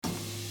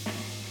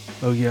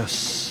Oh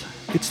yes,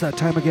 it's that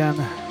time again.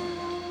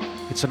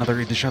 It's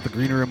another edition of the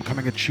Green Room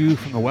coming at you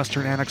from the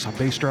Western Annex on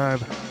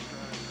BASSDRIVE.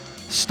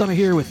 STUNNA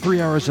here with 3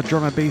 hours of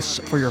drum and bass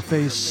for your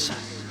face.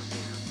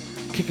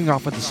 Kicking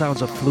off with the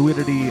sounds of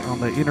Fluidity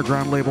on the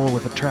Innerground label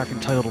with a track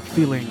entitled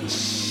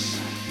Feelings.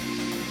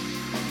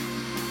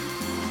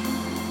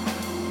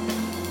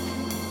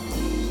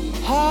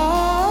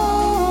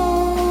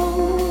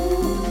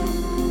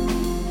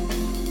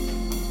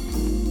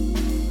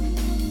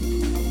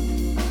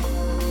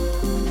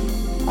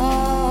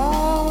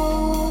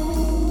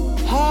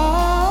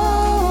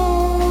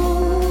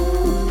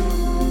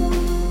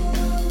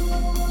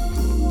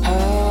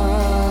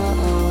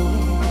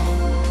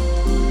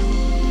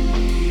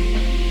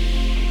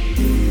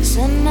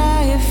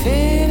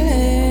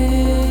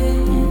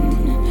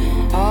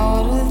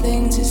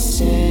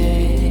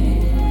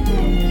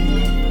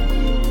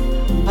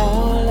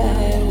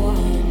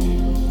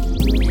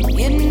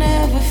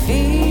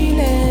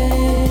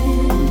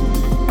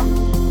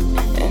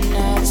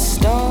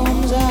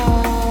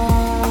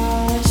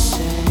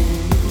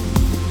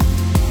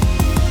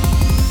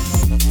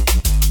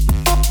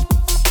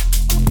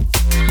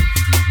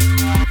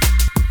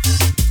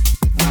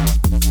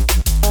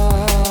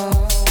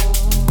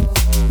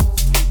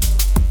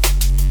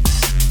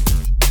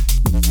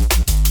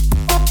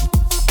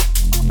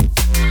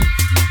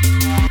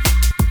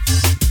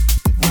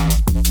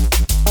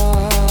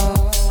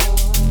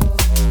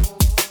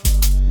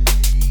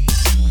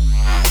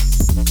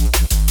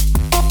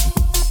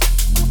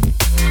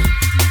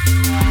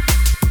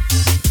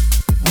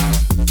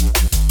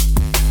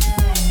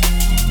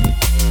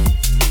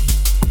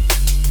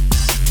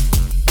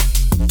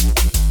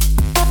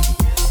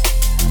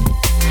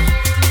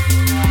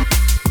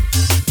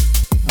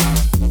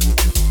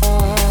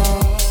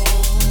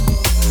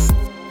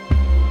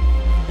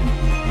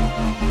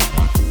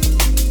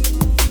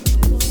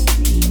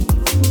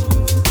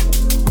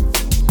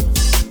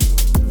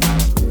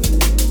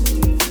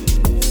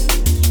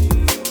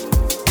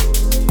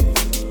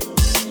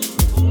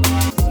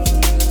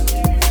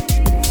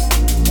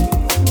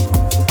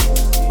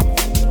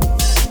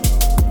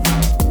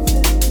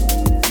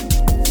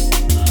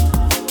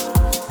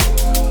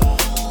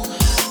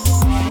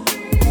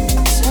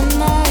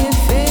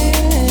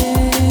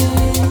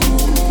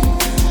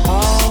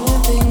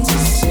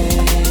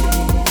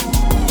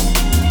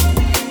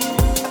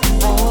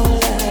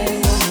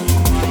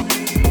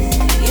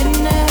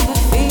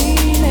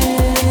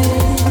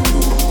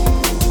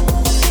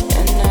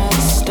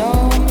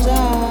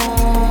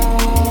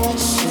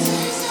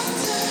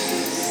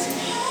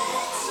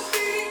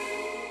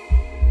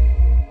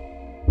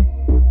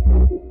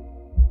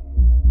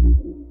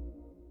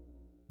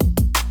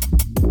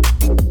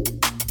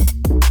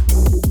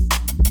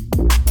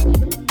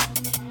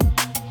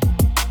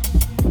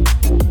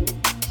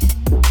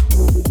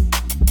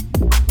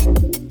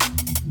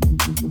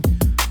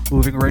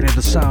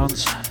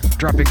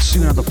 Dropping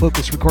soon on the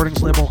Focus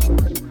Recordings label.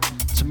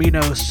 It's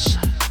MINOS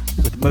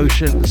with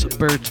Motions,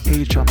 BERT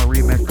H on the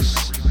remix.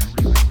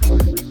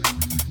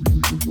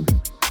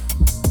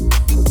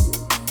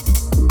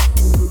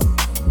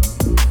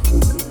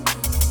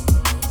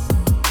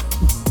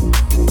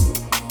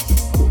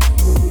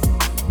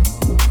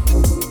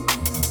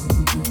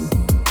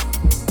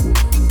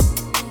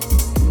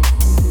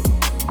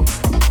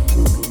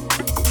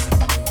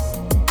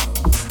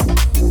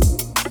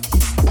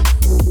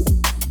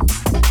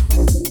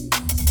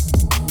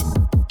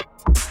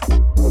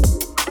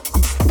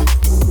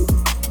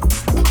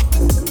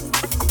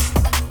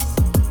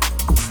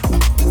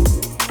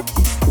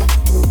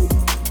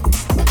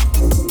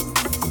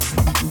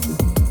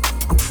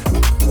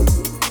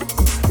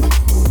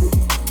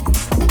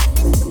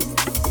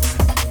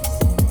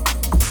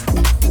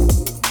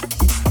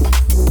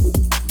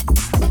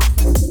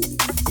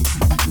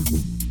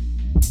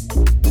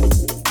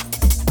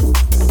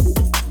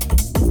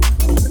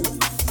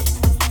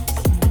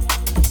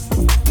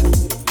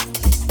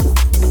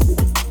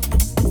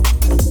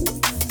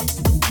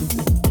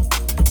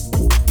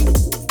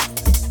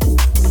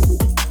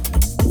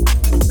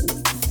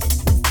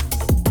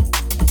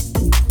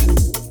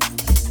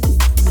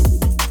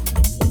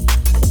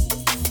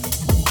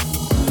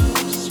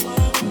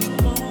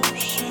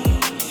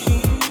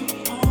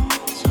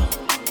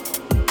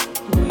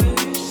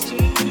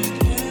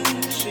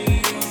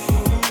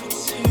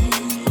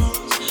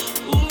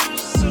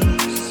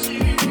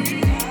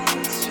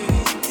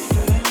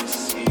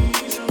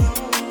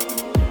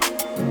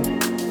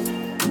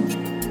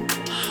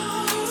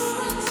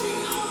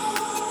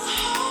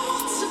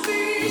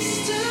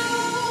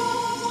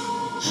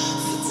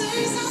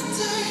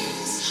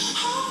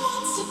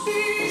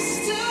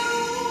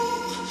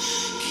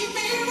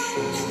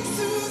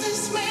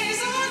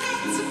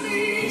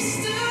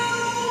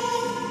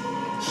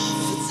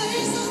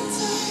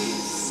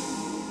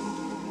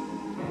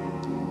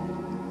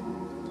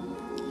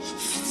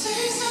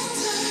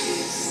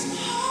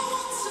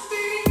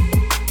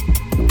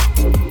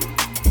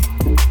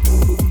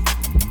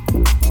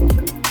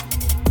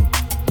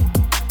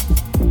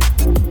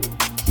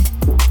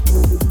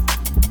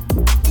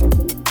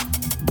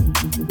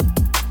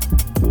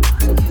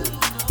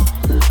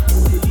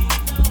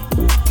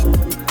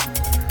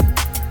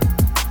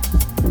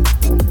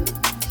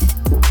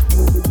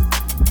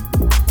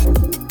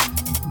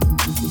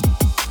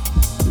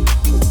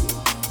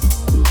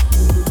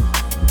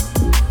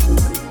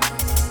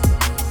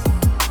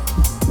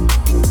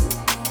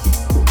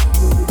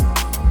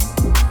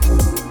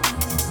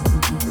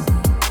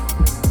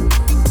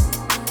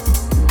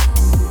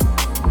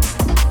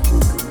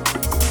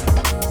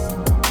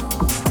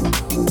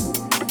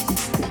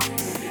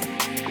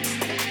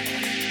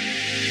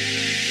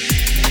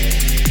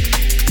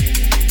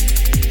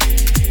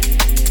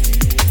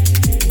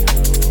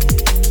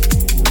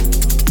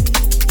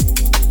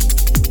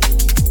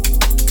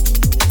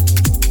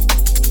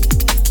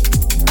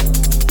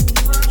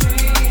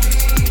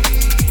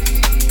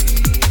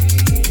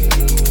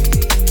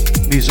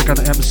 Music on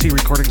the MC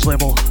Recordings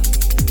label.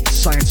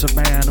 Science of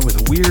Man with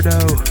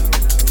Weirdo.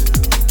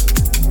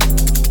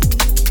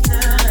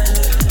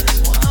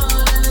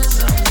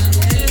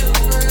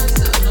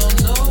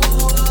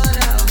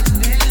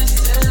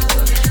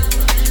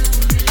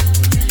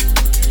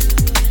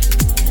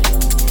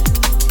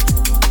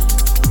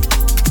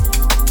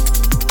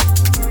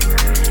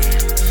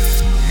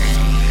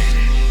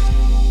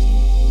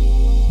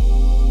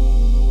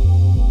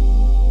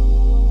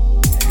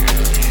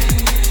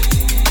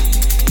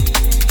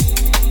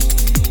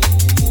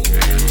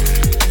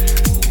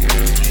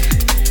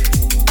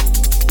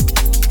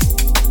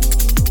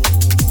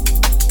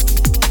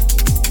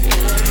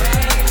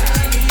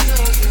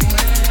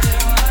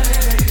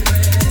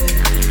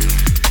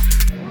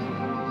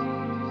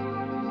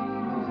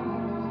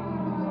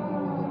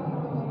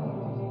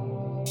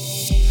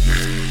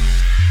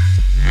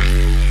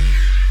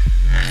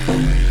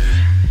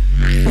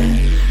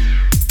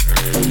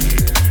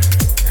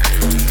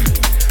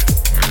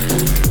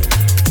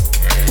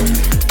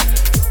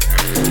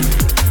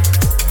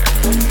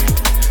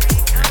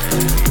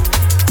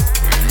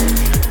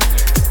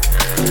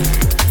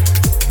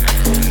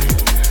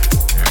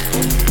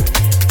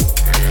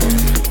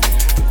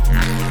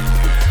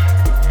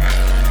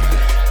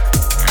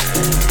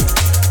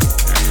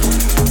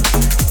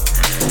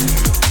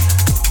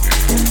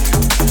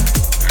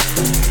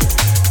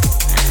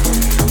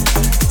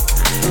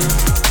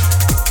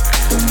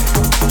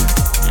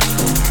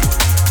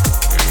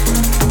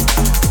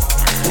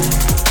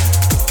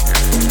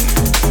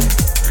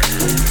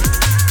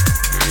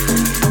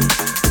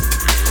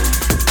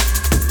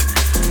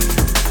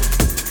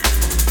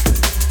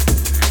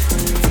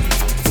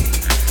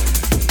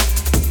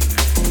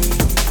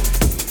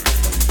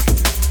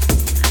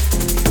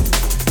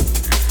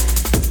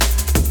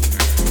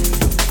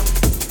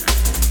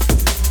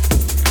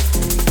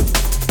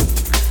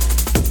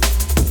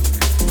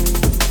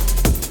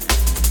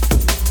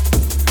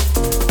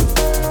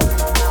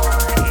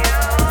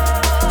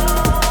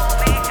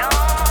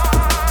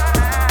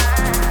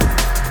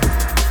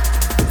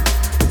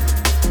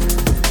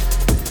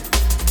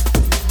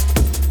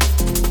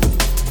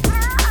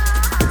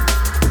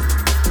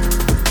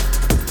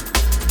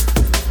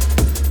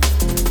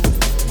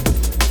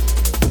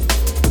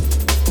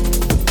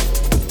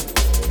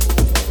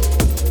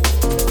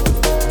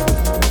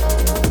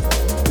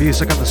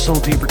 Music on the Soul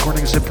Deep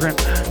Recordings imprint.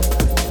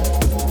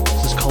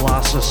 This is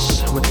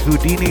Colossus with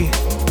Houdini.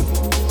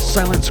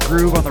 Silence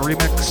Groove on the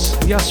remix.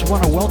 Yes,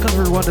 want to welcome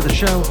everyone to the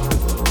show.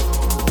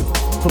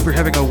 Hope you're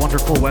having a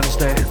wonderful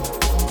Wednesday.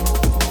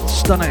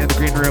 STUNNA in the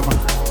green room,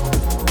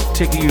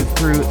 taking you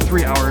through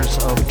 3 hours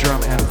of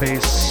drum and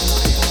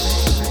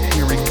bass.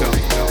 Here we go.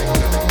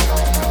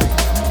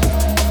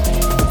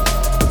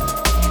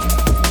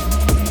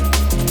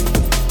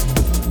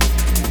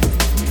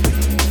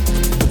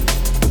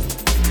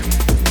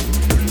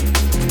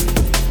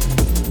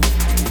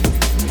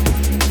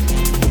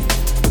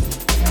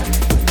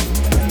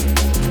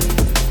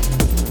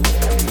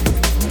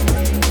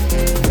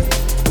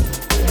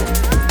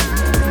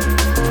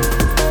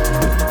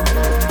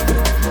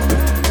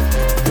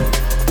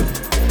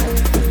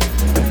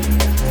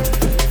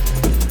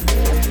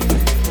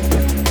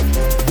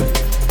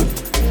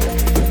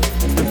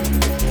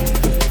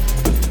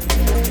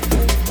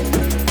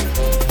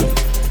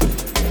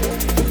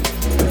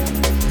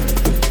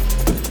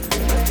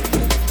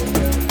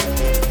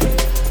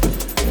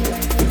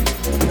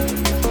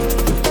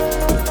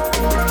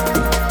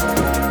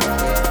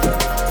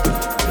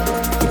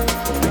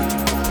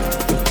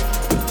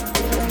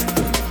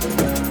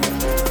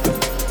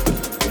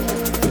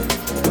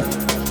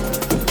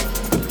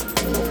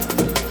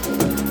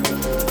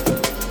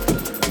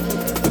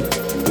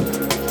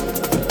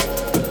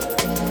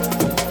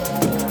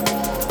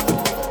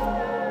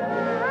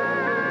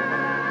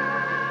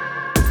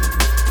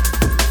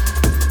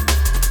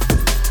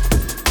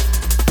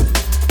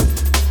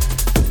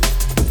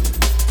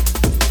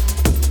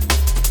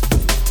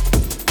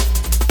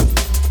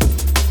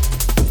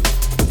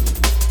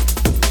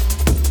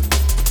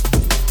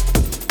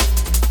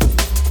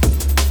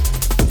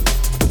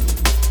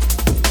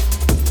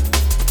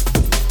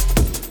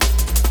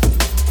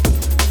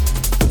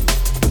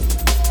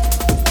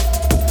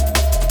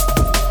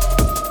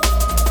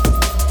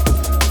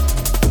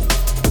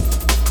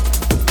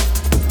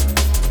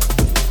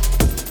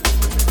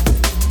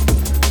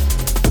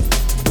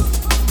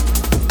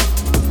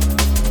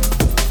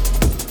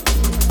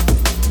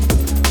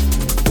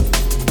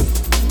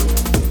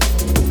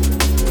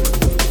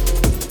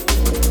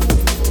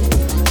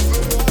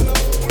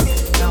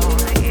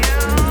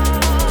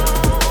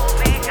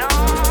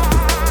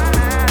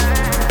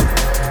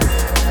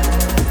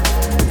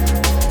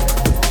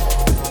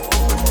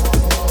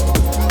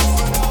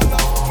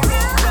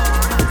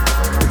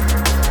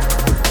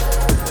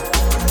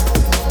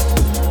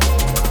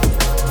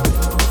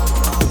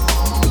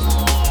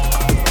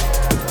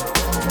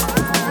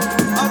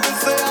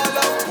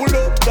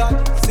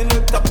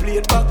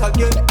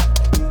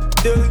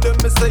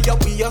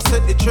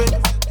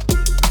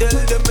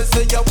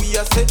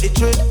 set the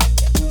trend.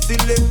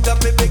 Select and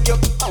me beg you.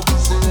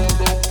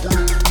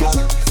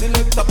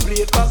 Select and play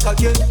it back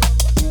again.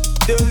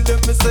 Tell them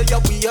me say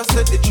yeah we a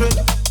set the trend.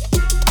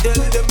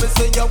 Tell them me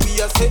say yeah we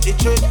a set the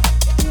trend.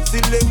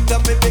 Select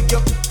and me beg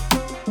you.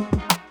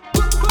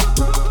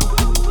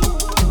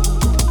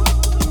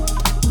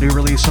 New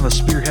release on the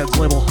Spearheads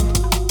label.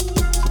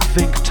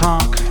 Think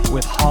Tonk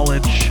with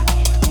Haulage.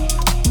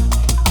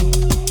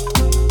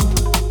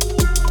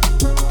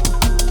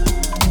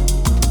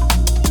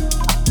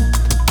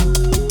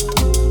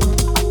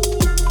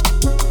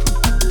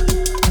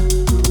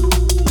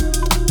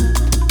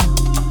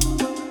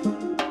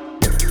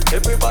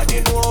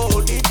 Everybody know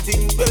how the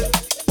thing bell.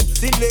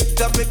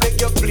 Select and me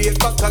beg you play it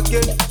back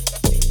again.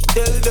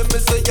 Tell them me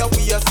say yeah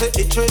we a set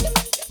the trend.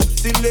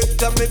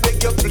 Select and me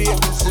beg you play.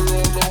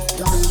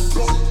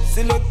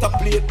 Select and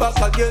play it back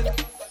again.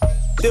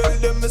 Tell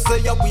them me say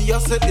yeah we a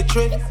set the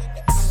trend.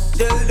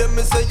 Tell them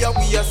me say yeah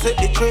we a set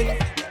the trend.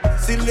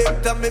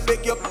 Select and me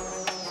beg you.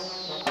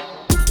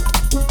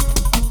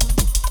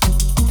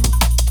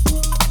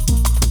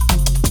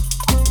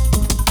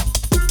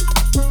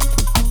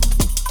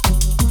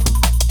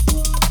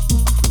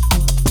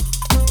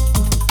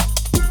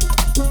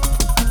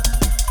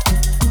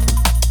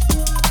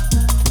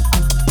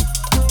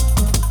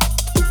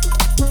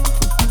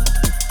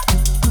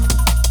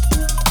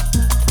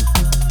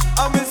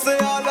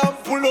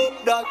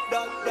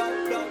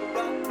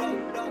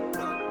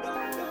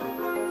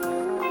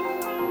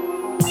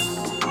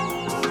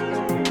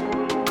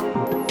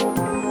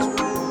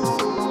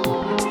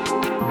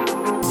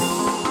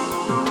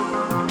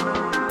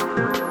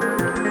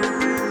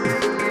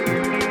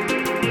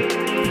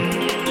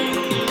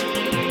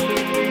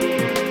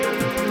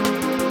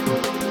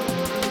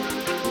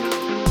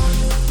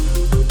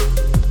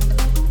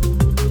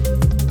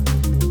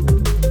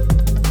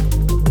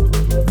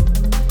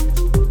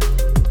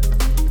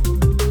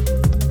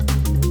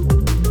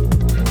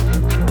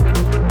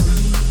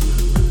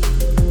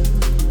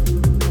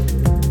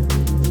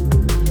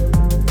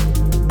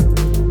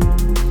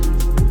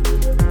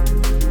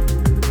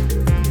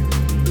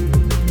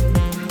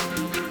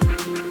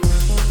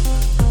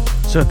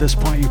 So at this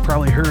point, you've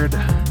probably heard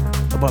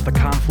about the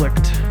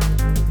conflict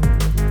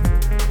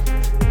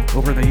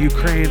over in the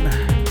Ukraine.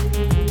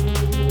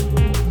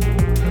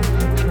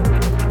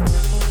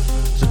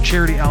 It's a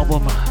charity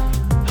album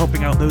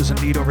helping out those in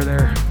need over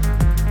there,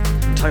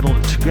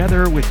 entitled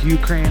Together with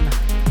Ukraine.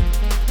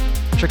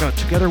 Check out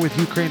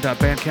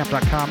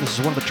togetherwithukraine.bandcamp.com. This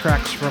is one of the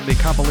tracks from the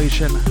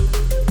compilation.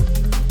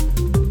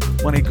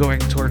 Money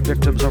going toward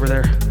victims over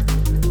there.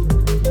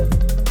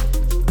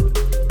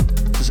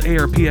 This is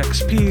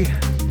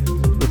ArpXP.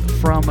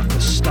 From the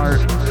Start.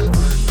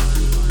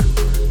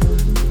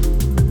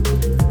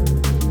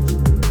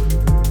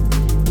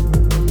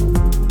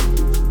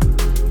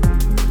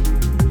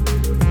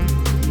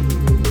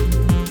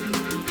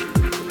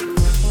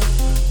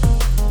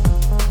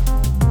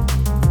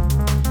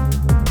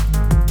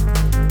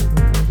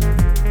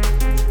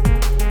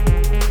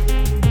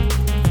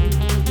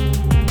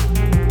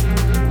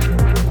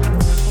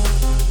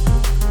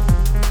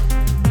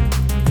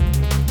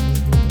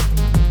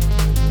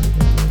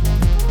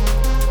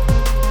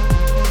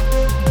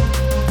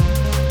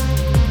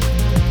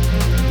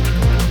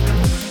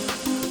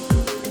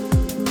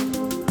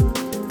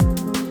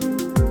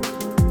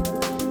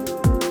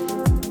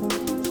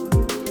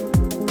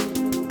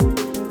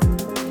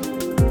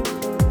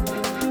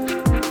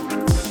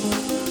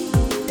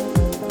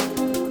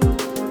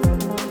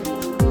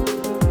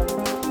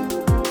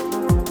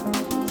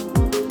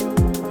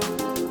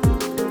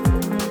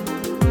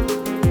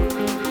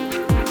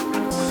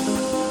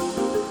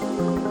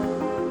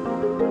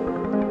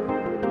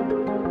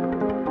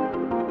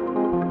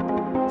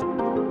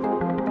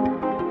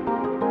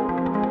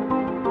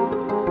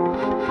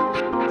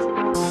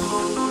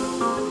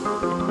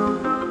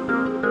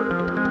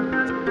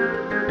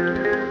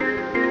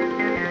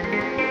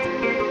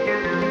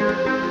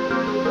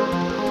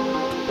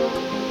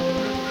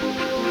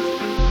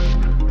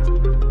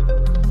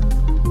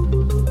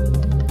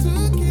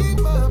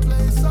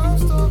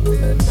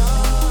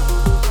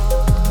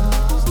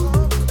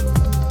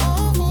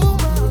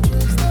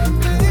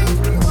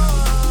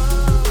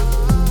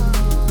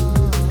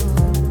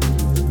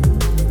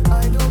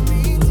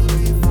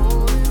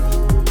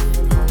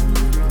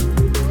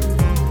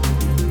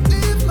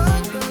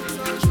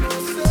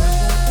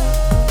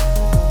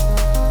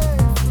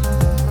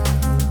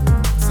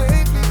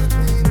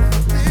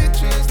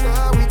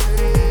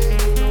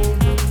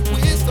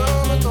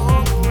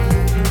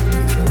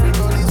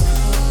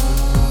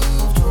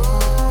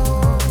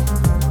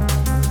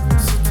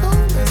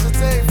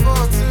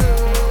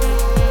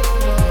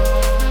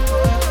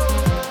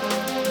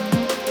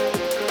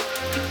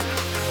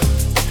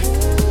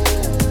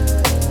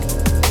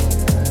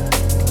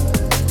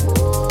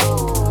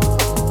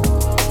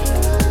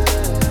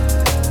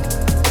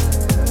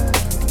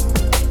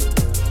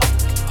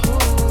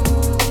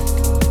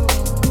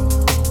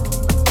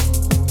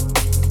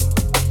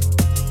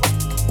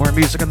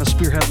 Music on the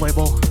Spearhead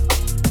label.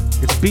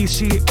 It's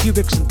BC,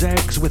 QBITS, and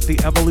DEGS with the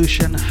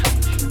evolution.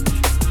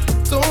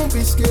 Don't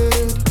be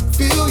scared,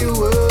 feel your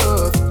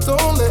worth.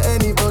 Don't let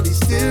anybody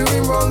steer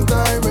in wrong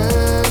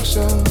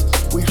directions.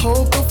 We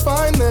hope they'll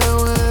find their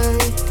way.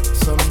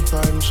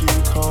 Sometimes you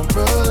can't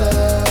relate.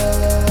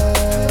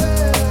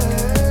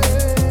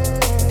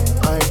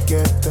 I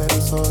get that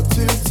it's hard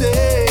to take.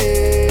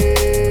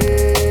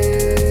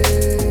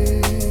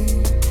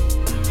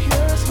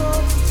 Yeah, it's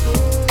hard to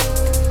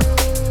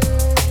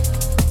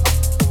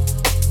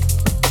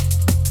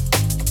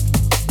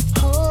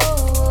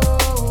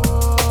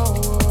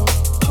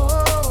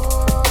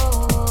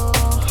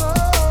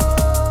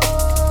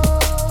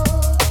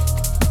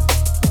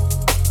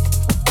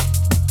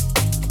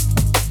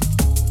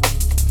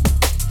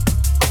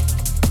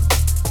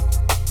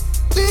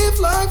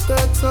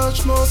that touch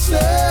more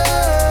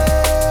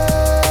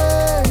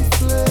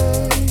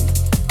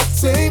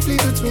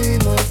safely between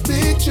the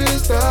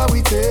pictures that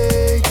we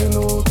take and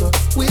all the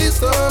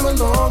wisdom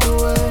along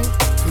the way.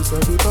 Cause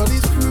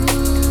everybody's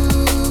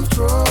proved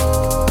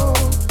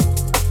wrong,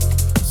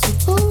 so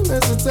don't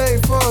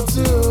hesitate for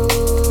too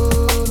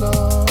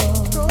long.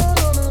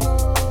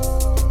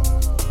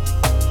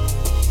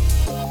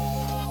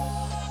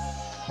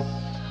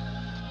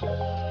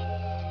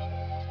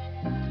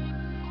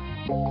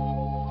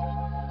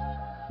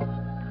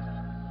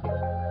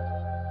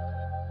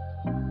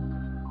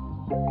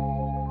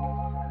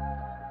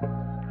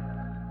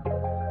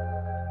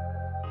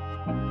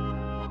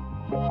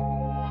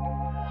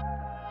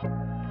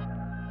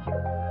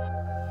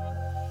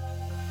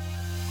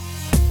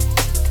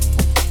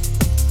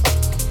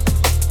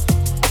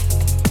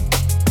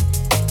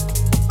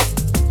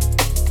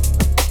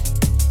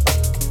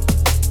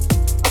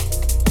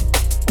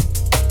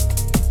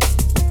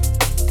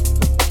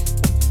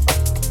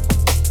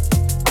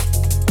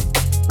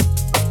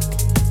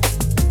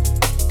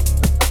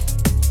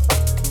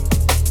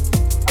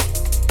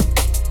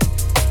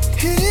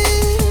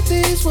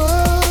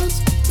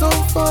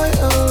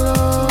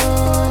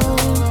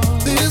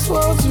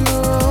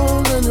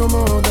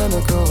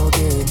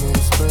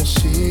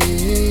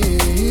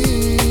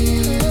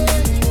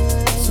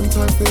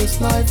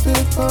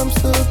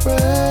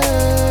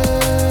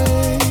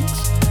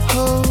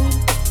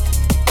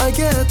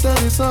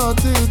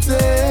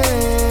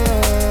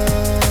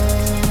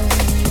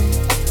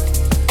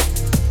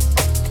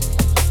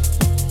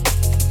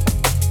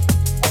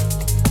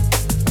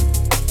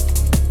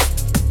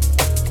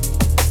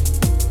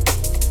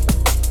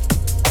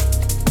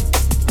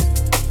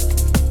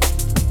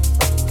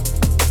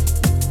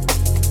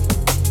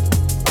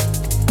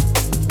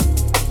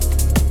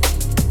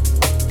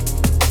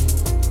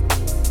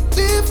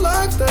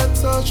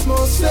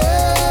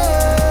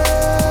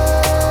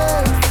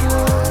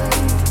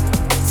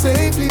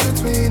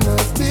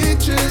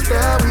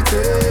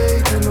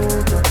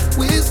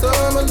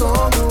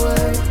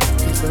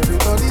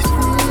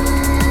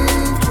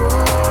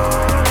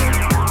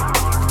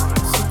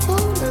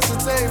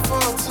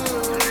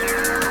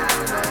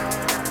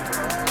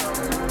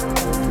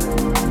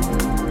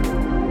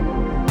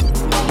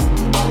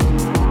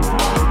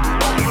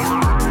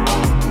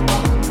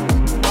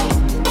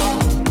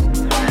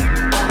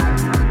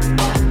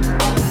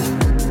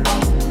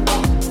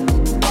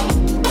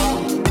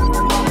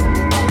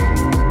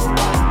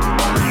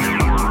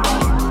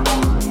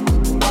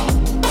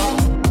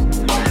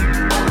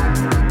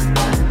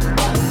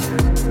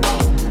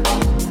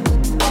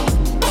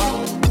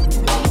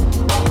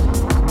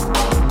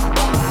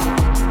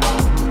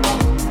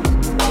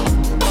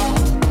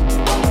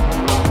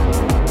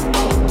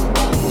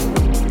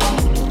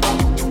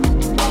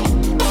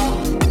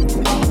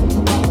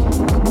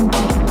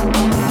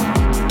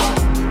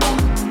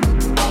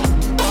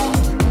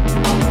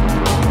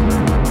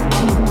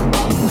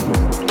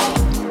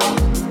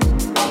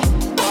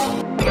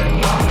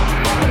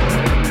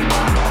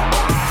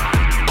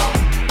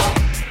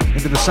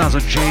 Sounds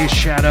of Jay's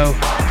Shadow.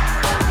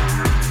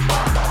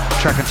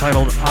 Track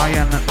entitled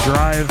Iron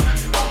Drive.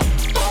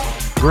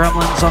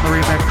 Gremlins on the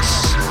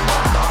remix.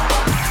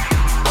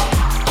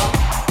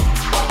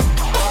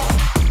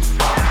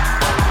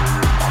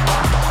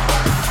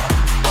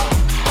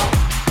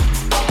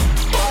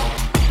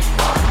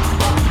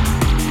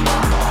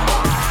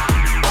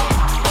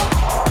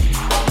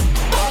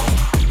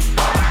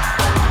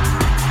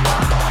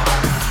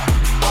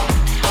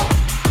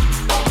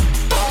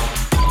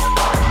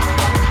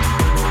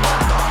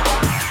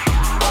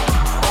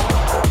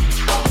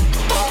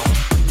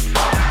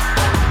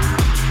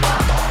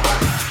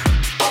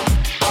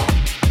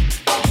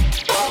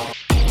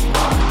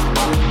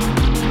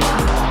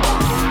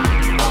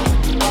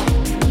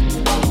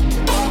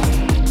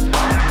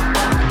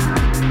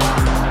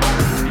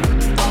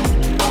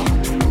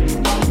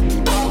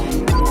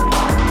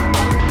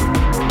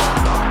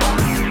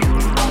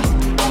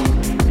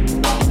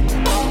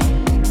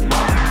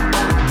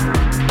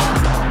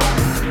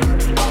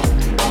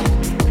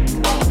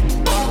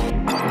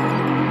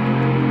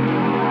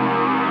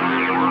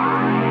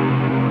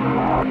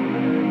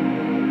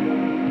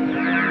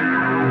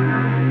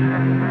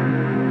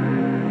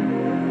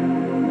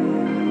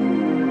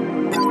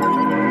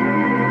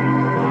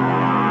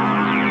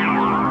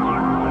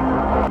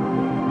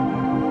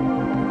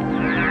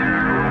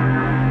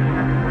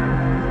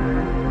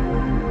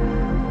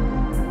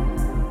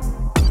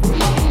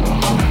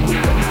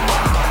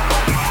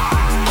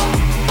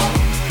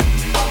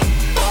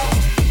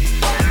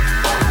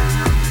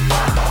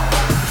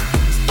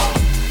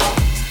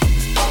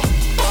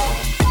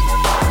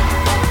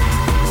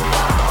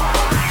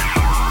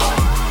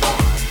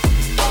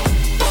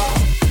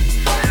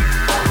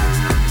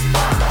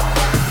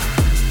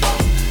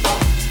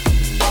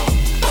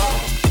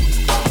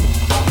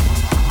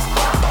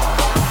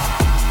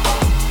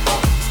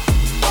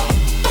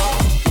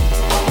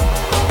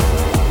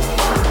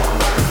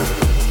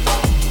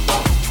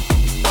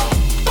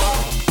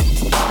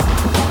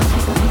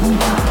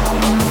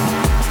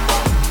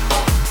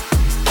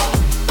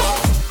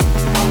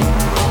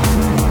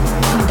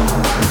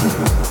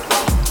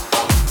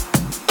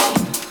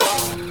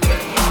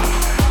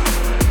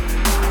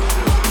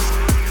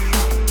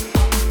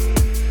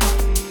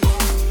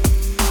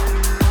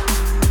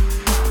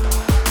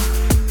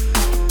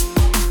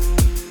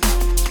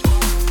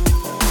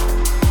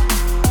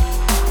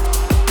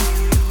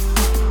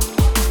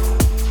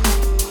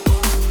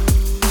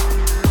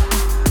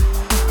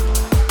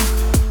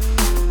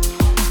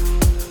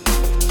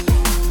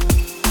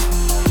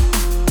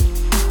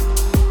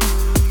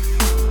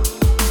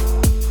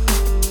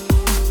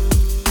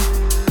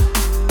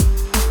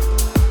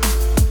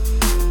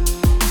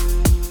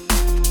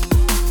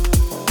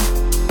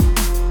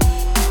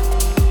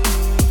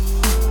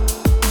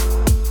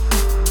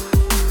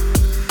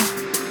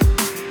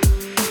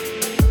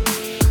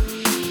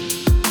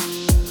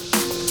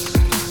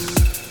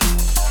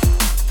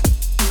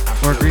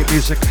 more great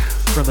music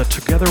from the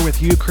Together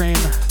with Ukraine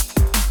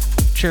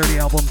charity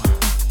album,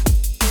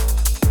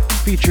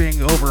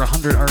 featuring over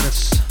 100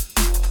 artists,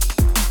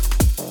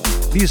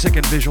 music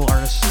and visual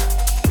artists.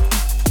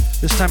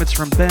 This time it's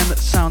from Ben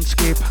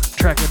Soundscape,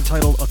 track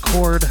entitled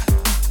Accord.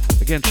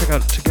 Again, check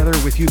out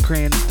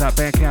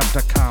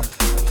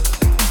togetherwithukraine.bandcamp.com.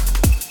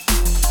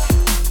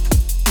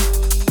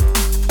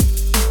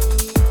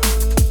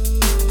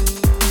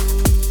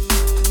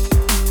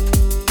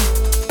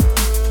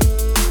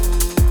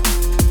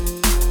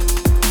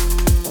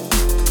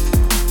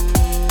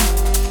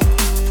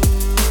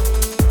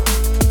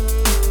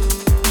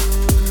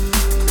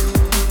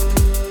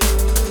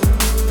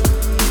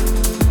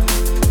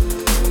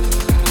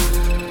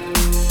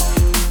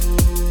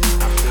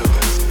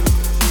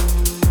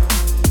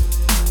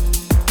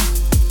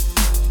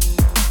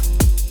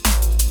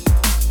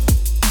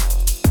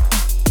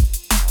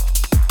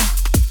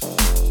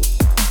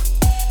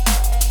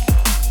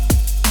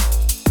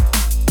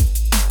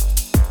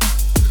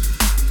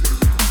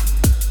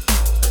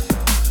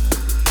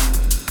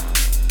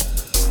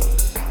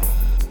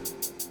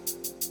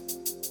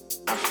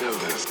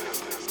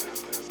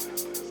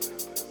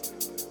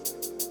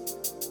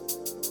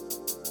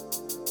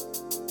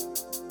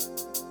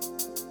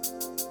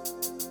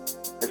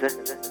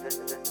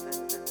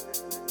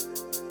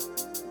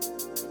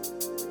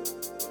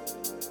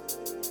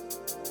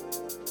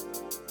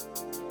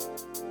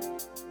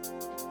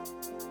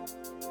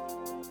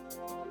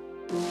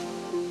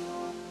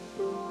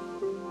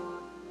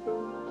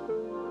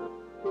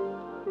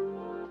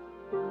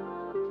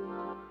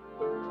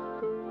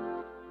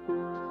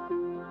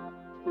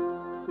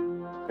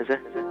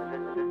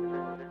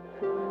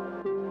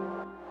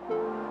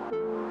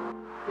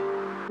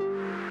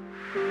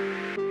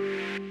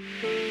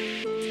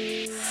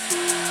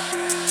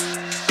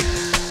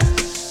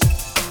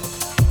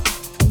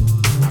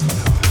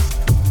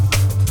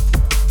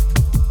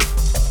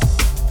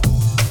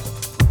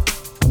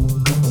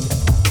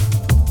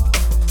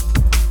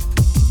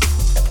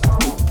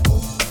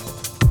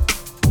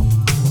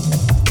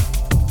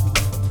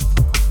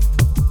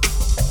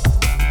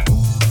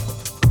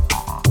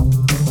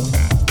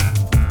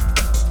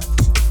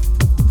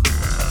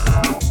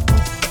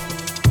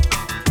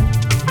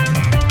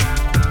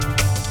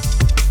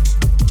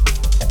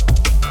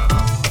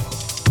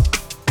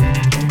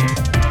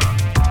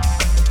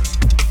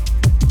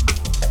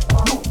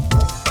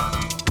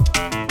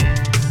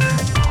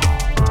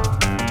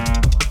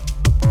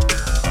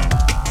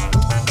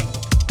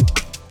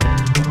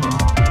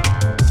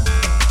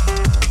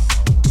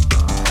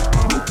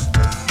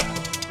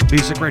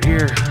 Music right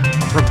here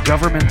from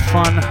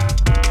GOVERNMENTFUN,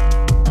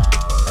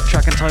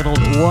 track entitled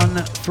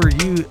One for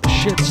You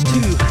Shits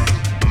Too.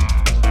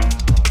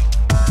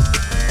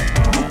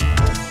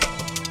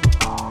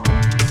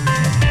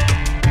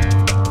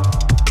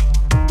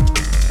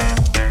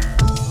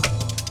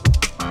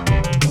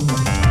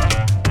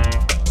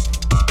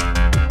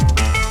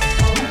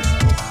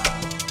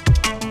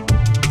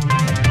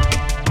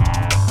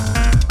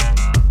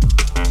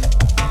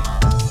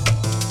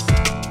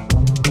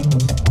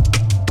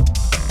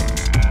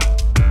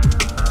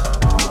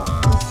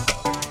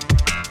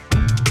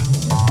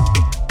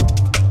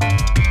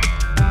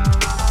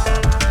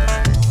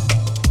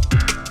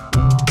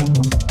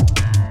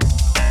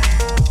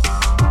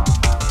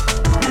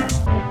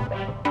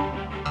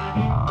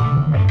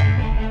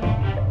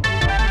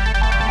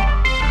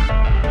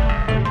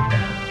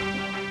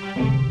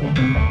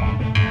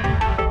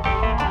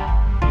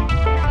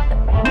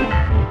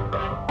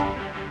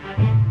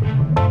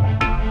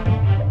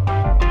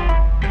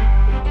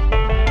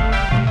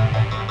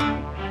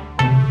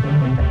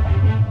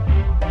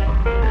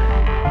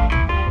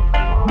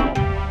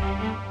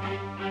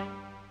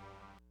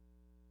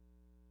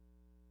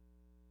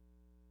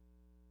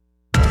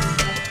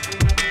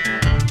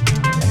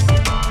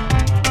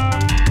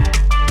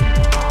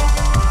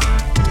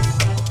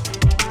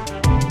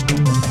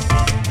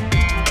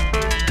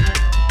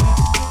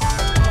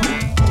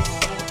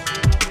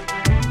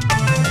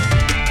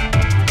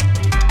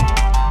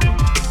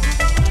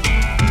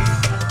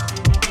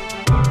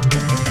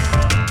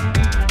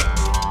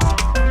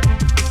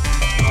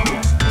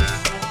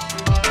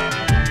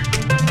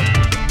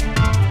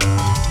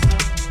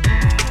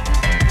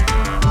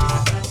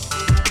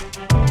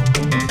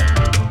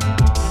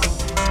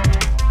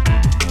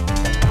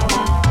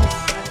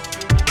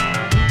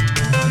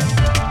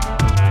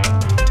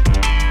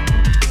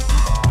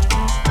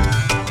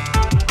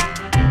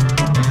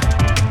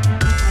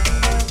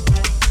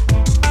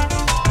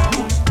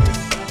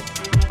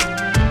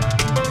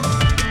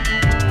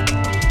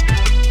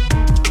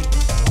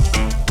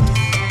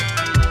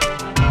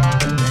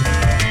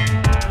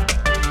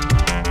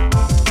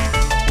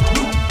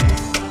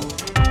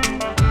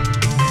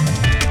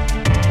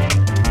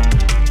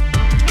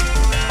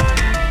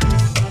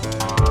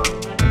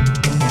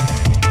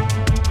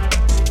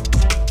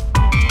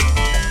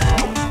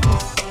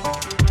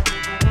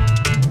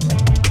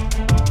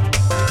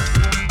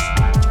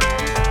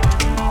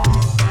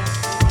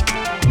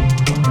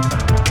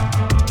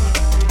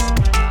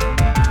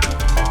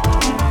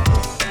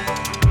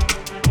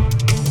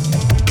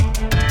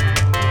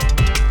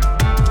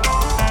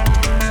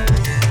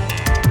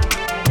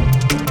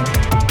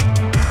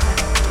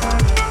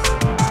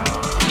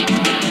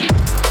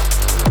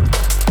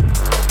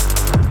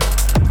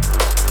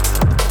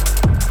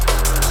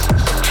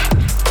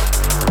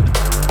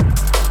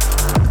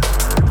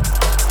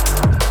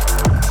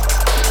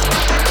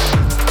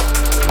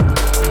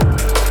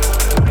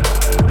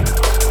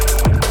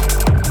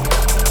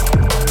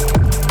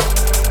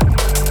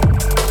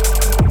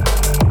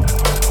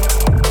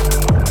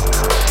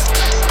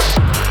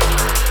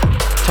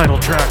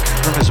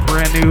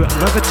 new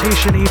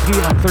Levitation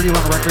EP on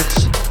 31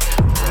 Records.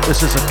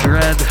 This is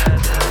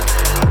ADRED.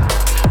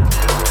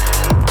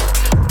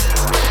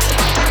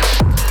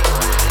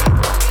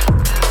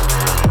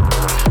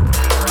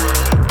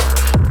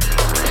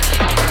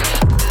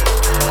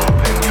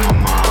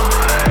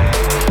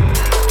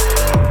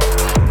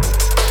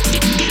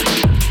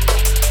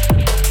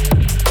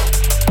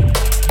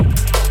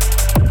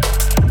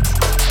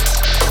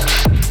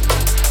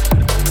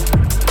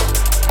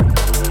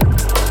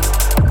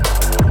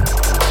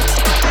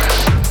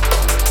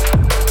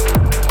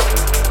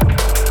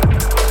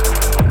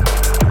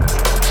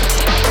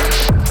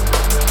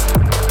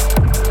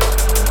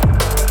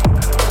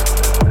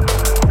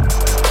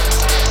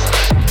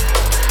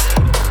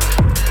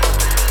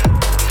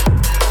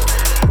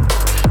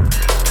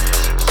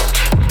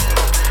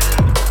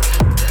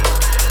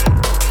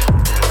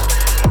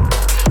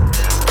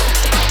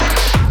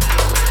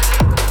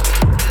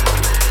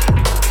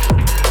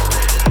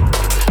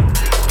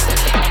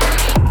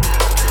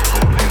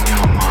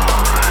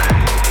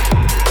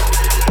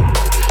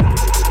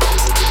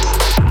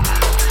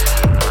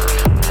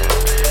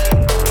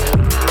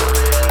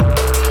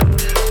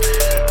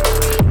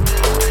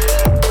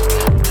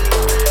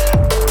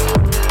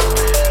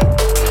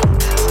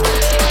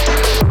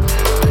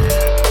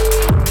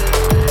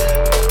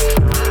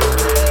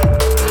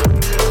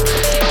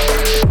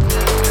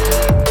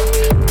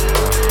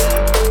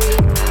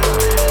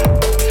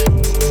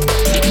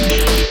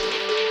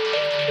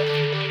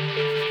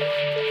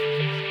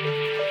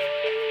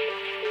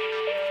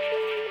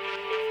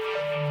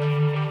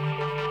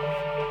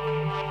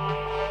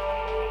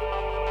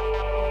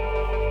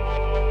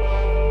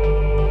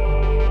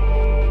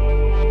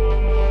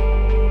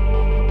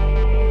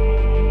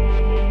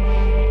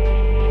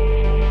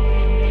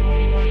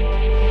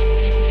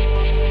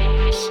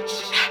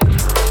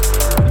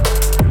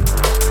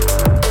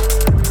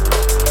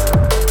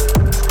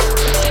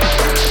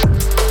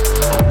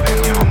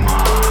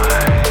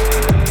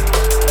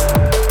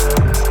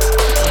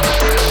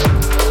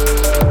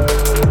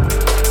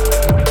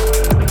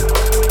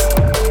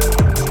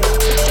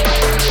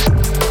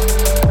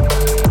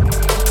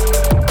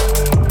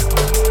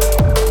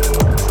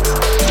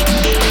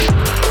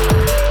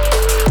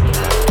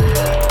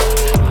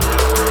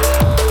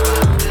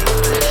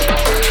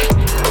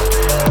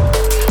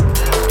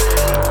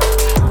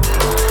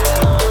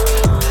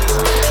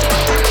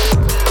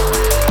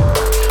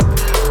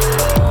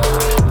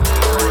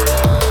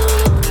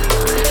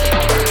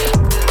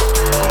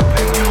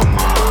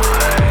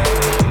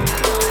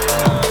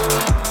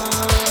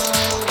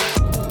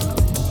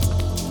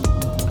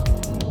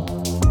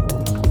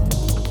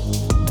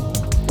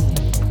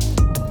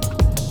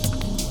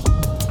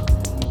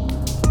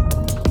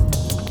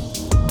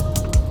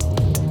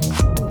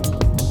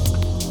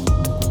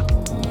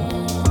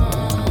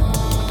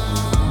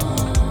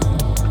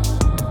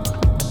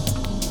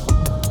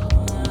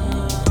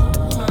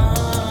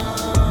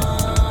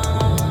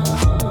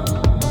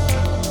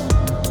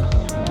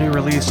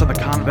 Release on the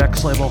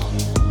Convex label.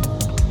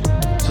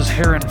 This is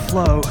HERON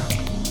Flow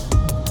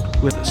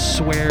with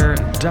Swear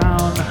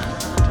Down.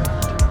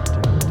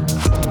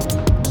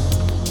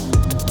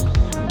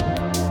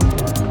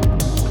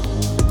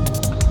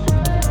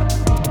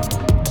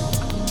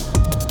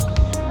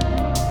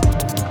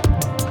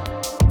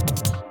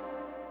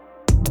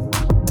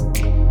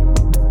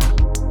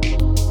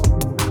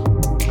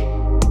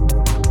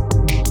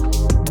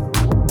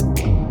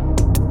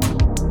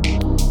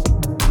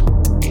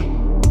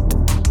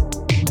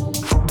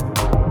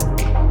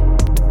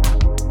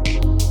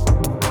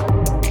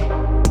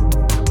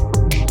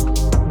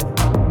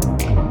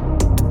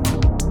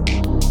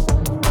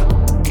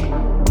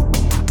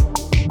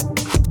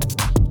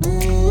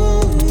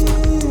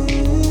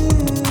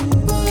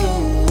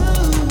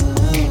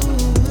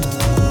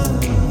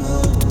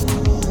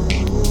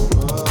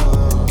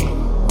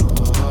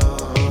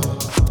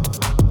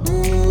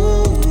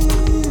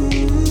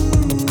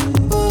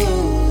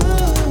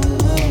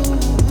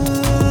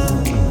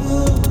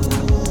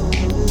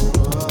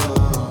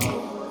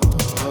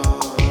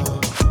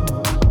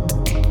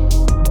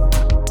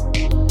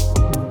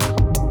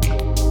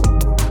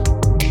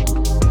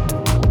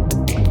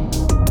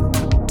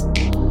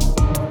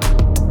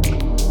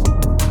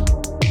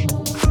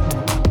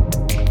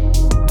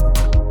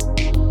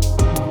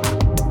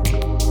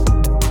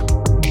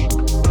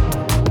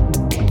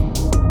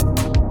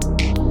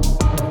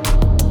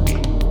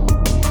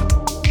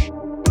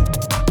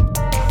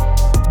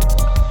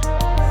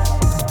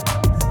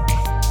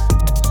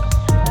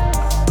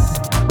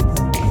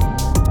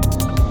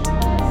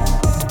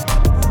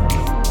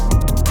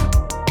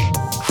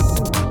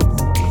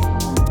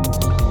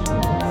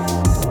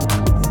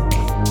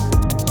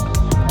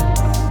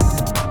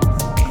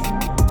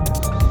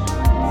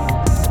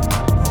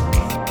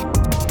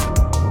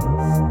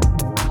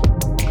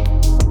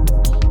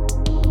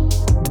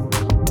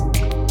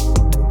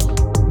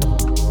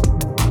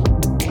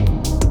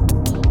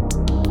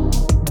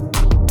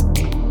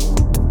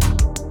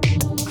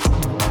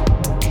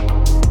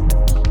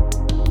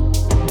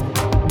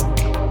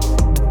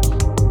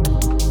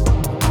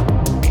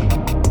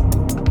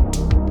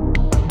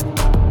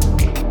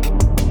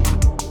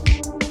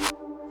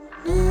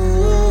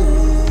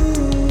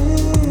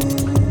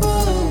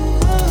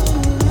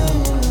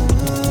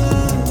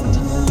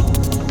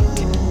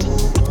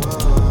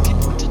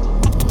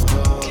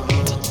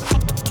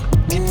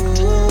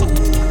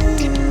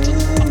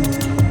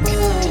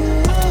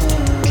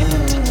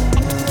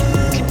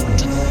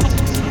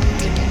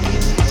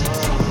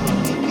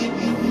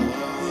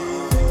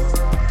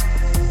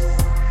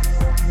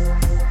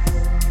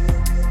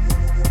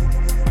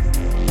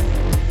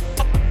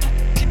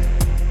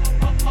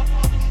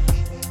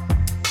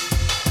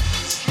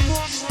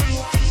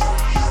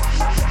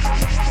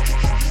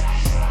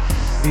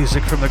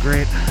 music from the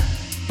great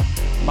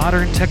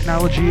Modern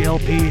Technology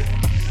LP,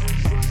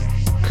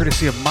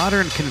 courtesy of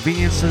Modern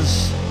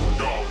Conveniences.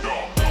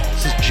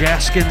 This is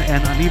Jaskin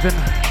and Uneven,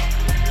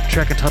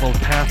 track entitled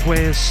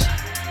Pathways.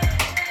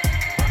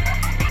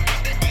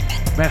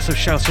 Massive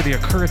shouts to the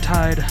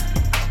Akuratide.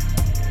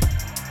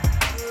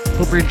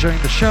 Hope you're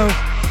enjoying the show.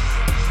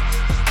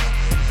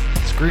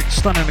 It's great,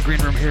 stunning in the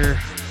green room here.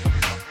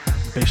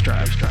 Bass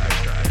drives.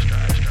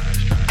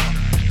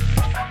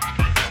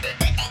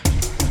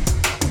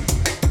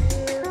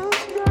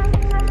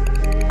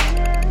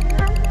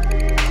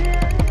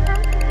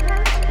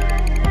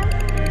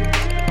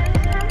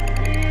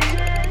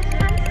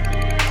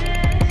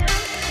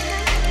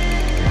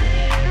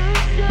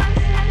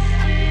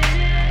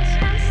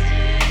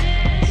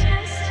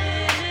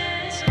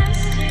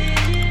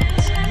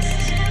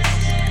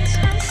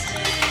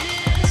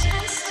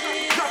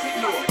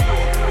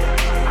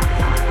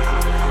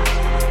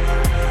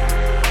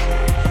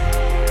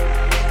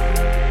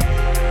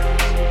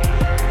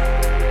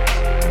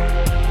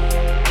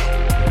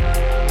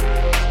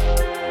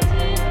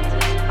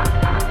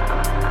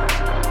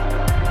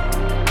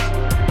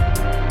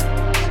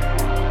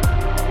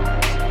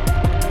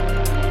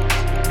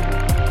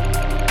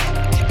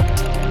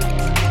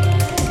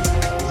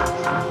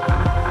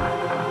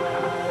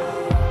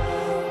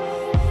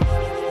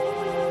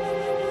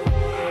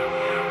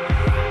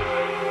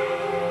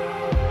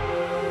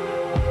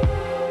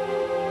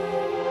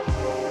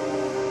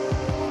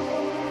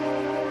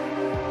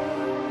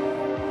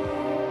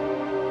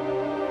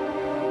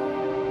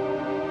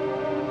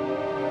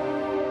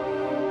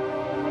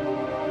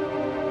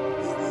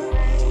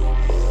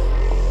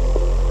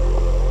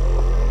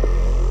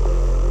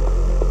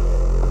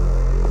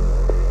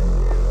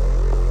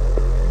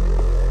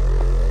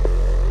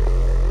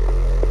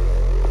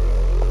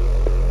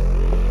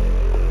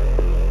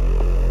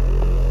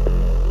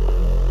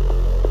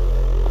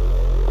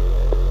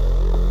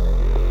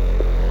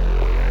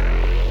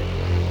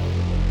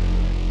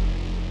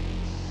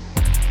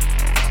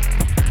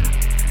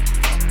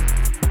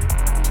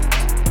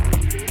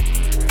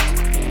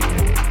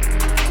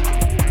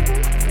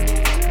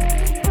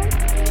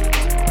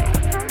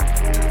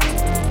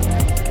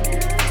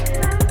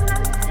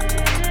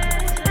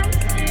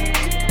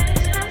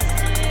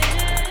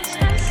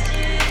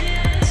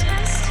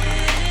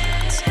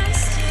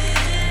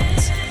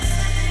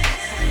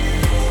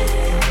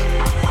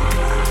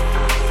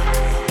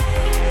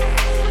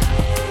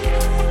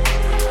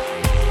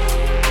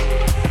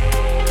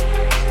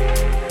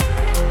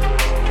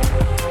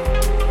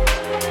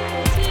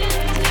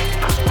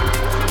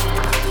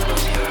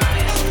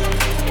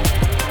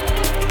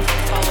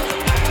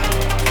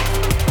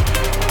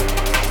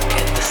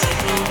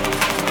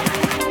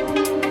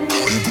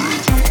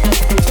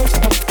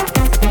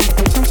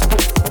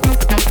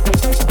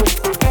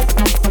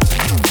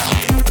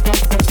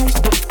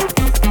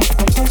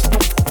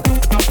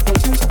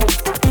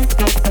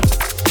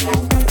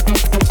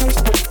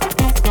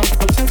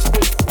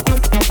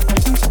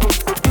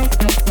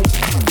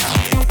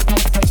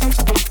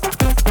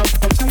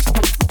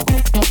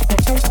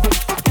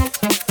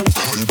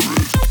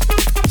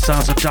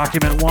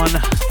 Document 1,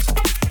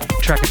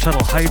 track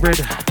entitled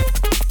Hybrid,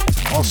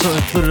 also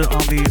included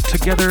on the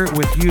Together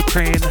with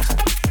Ukraine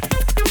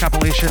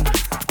compilation.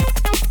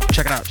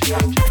 Check it out.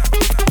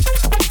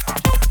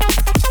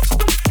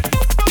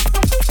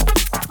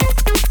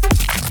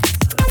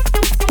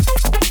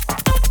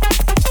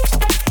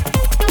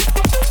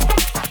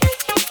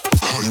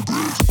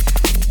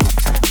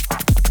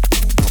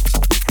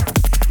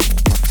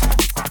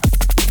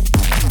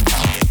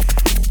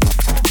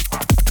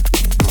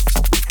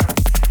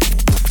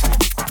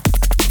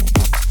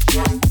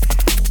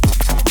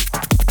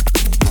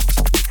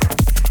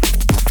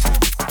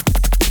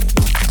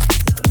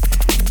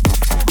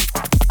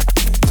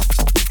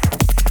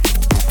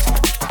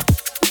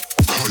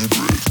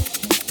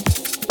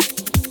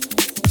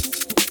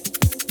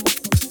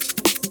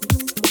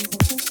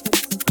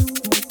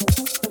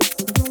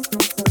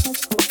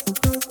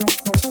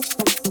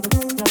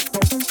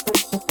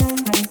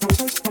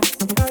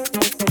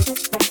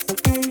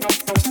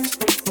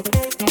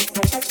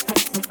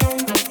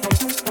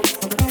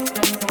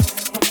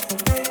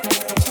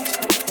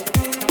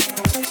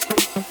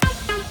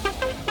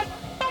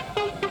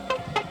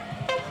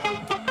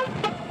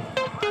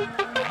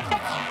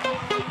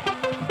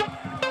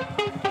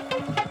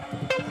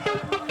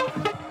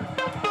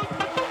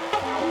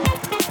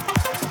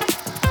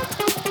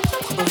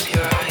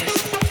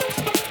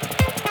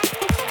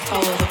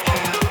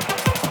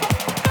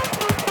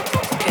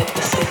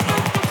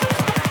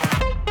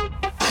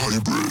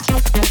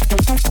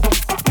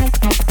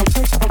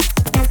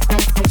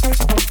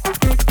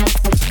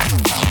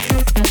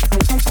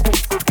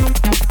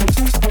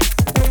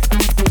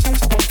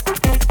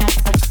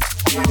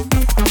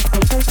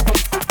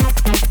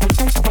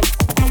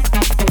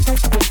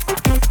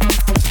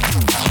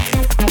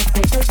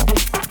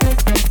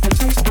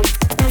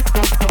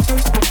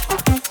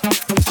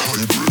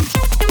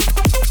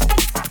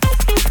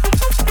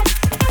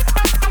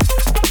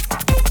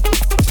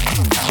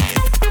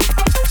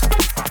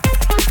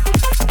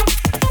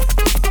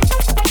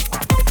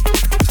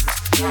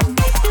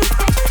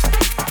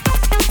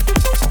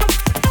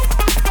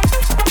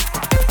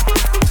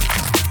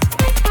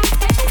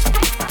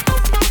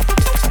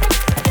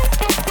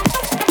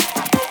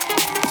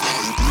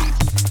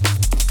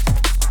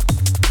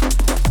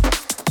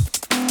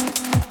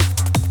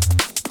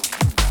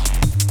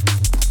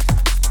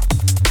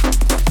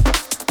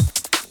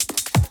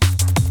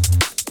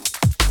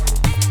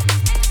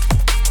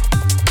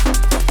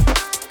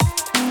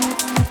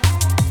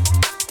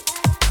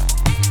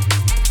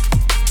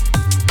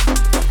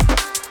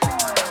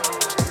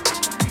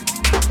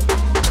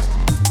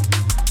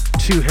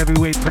 Two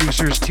heavyweight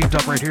producers teamed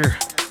up right here.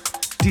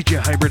 DJ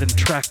Hybrid and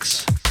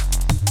TREX.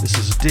 This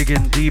is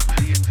Diggin' Deep.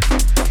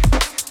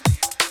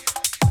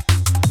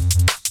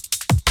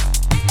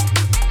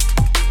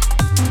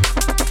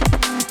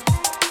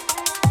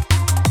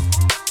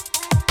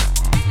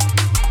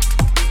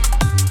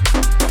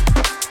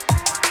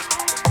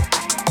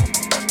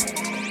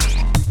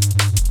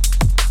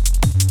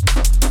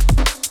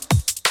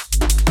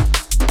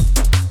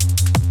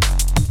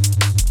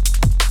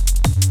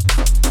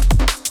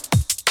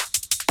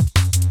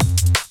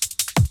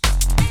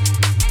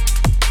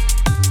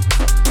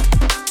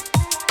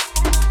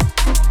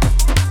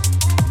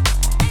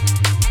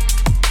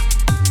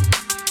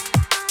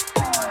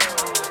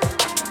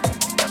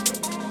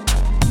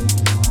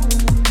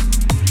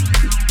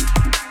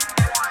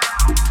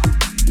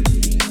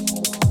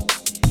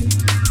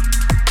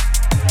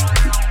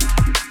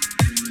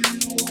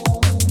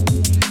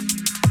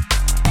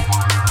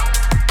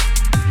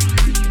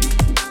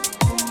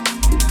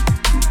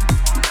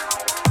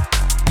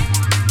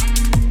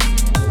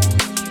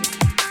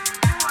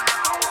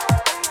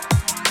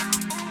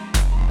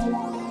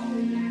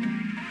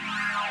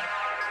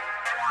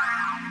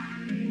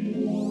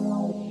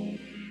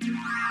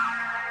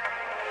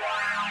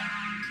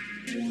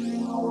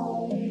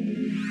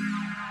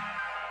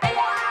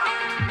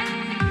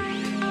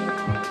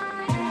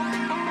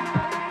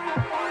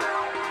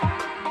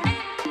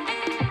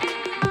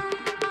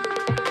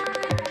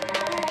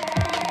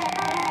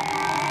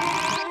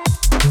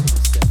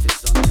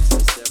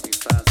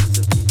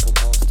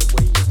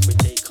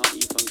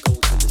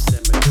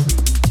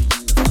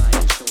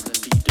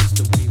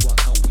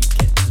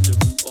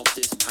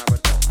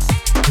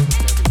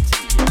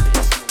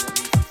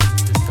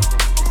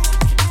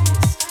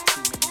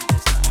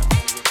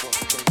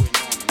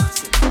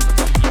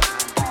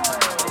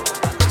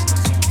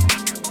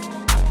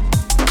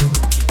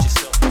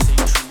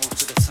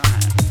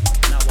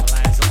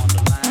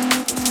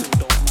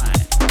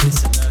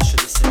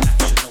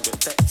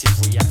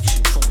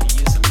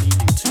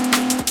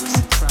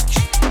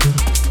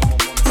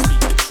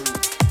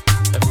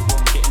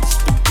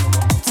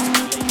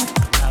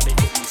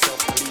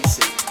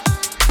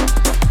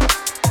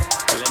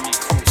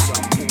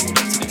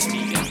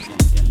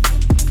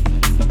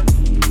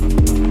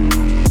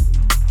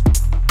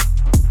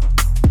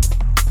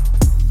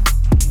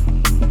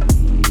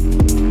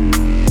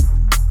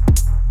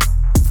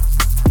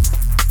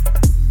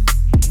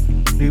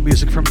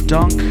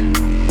 Dunk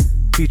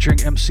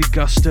featuring MC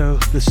Gusto.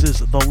 This is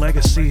The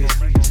Legacy.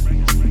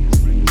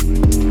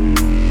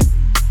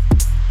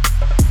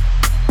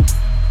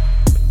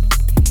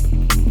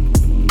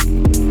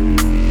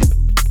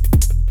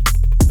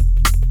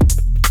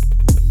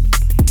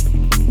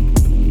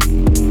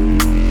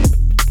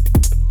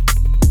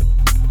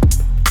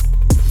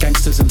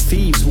 Gangsters and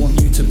thieves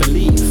want you to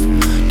believe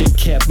they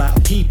care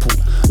about people,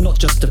 not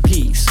just a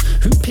piece.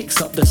 Who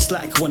picks up the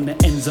slack when the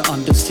ends are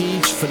under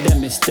siege? For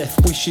them it's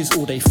death wishes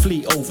or they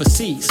flee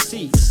overseas.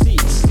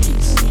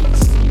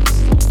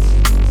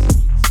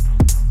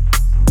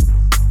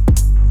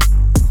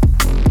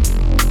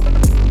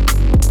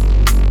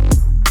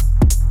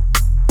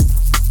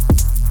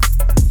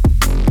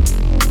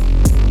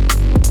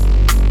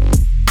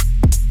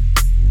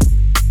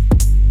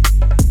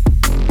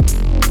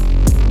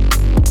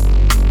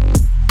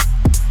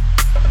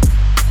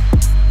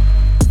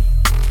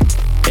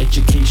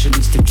 Education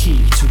is the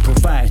key to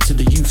provide to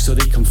the youth so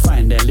they can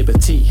find their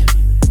liberty.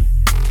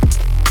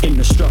 In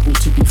the struggle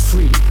to be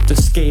free, the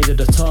scale of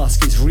the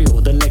task is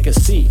real, the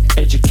legacy.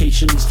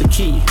 Education is the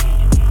key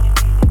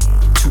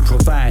to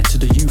provide to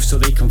the youth so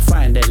they can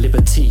find their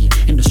liberty.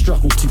 In the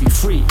struggle to be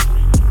free,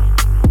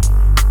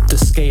 the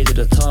scale of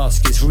the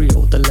task is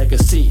real, the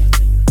legacy.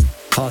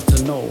 Hard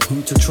to know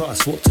who to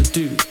trust, what to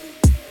do.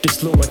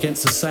 This law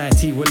against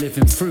society we're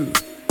living through.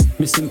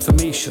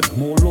 Misinformation,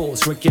 more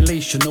laws,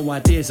 regulation, no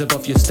ideas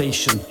above your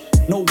station.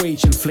 No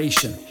wage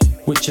inflation,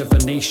 whichever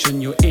nation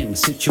you're in.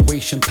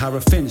 Situation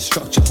paraffin,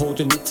 structure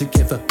holding it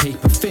together,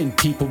 paper thin.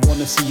 People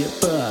wanna see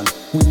it burn.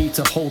 We need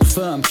to hold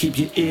firm, keep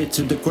your ear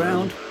to the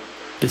ground.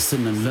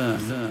 Listen and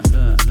learn.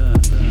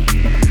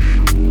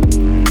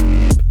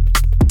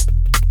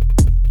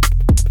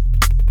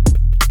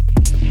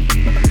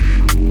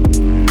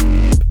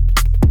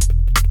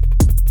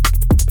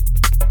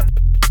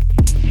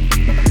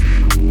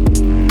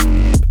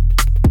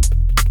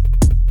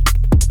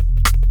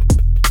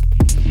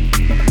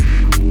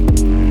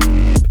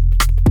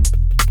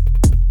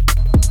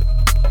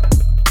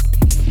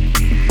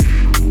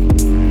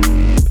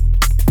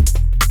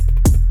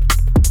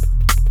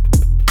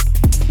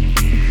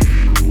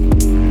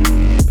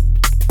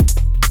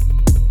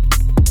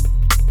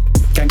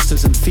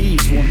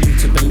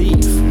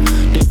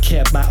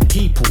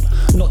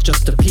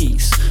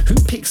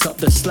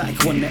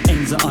 Slack when the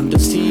ends are under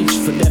siege.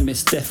 For them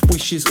it's death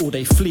wishes or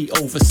they flee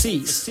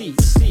overseas.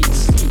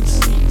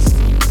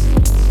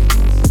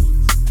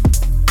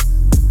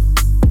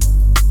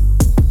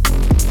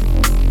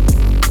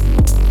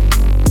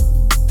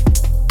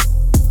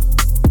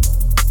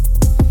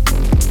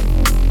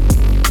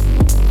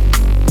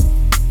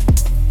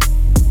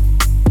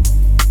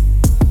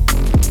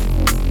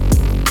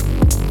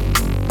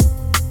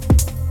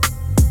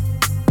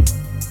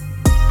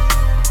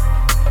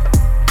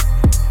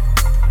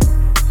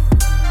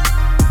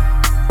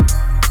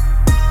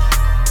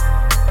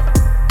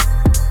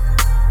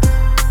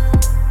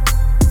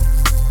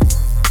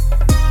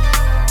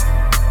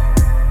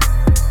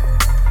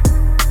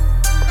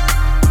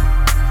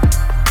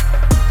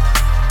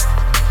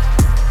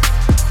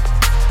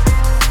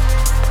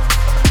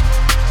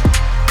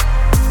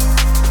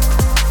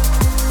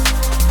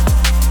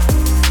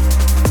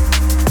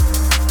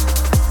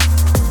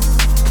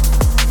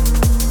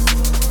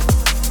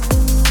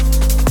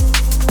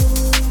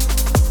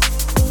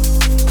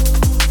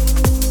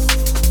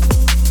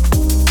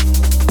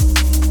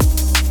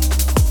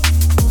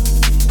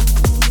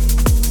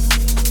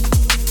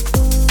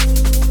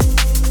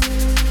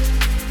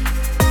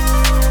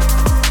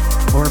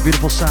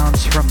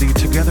 sounds from the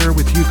Together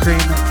with Ukraine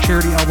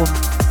charity album.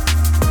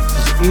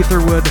 This is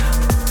ETHERWOOD,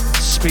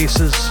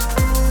 Spaces.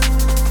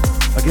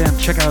 Again,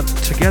 check out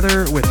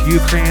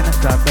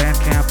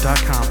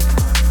togetherwithukraine.bandcamp.com.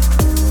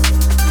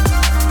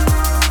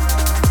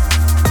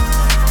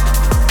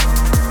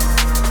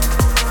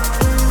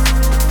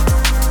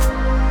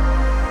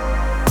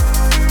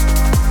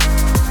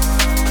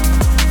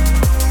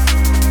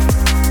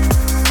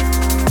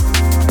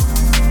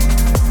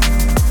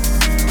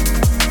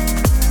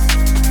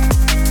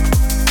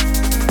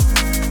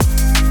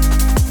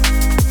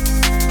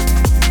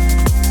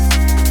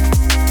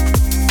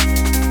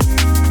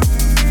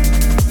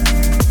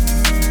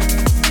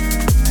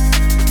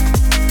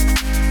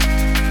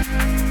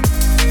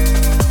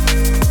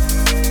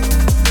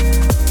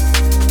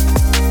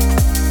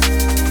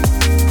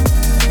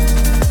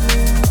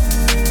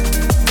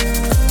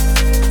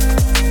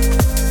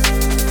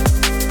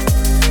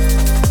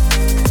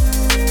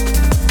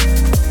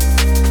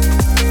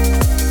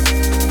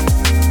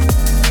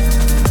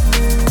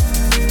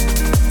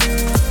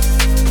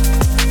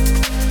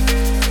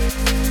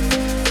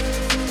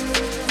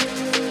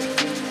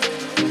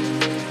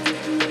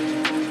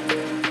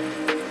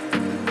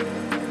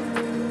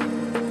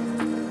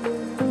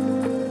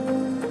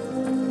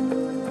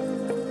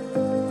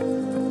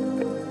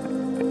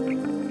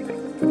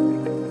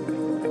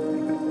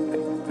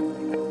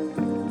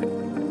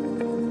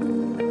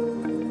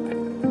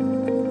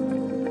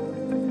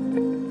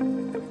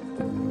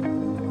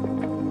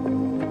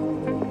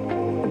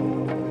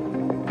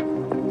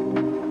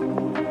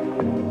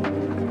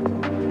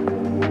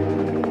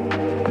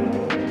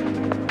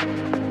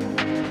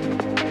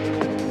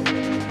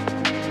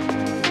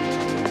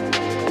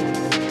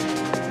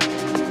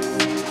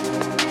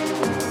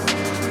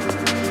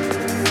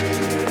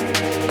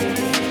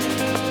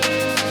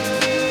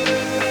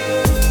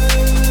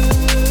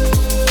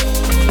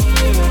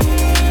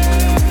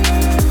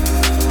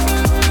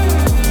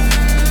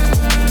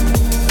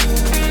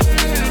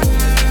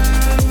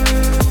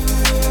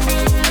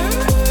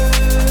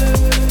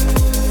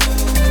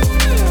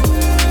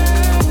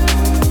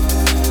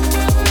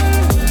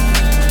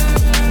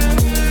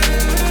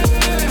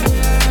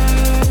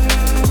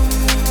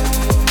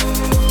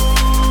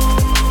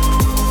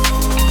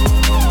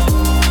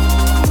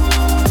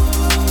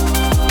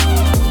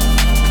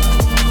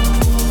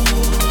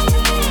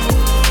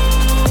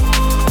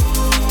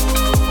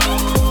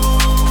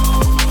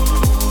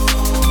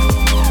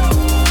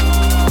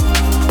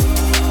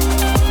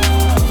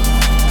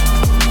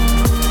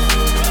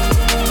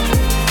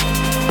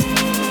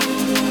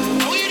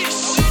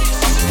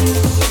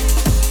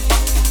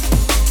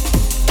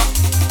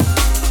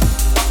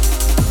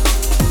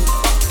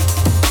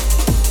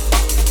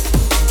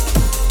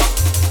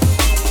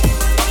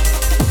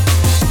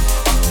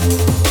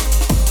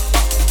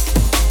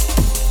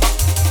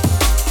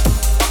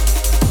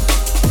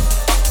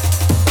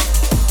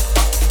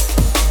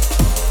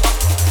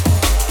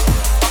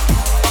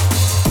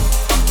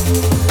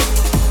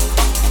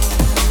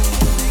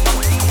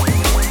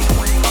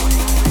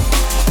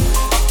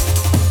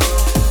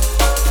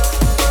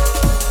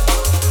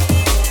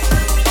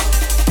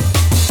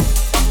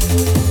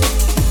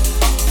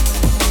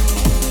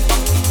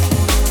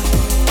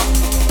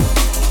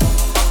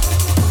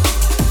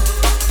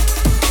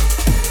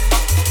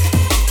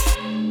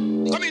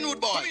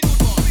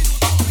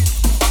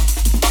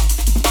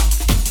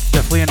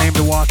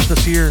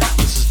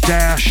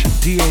 DASH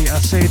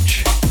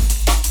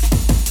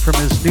from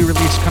his new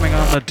release coming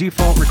on the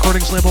Default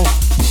Recordings label.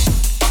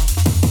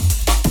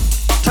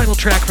 Title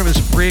track from his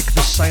Break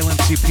the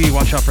Silence EP.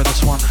 Watch out for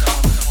this one.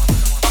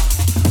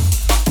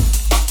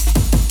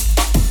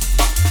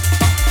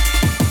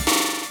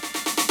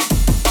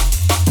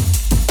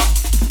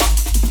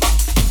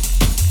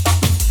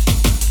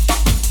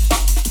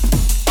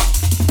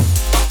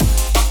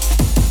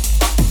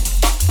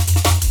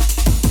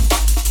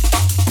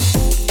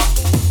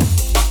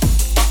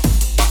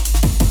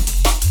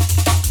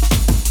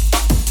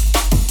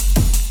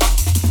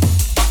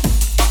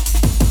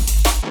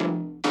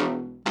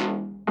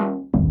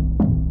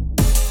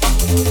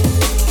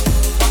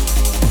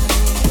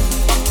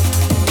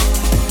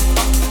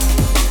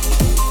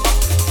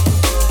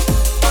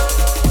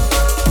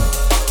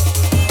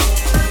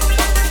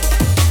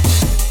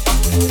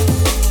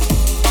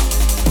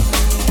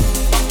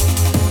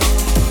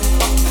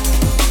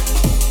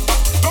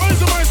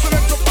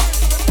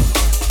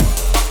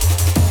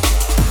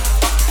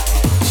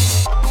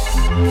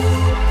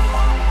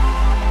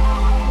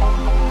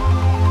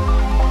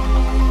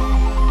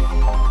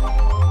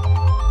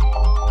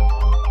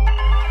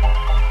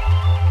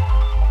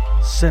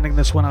 Sending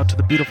this one out to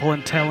the beautiful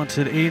and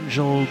talented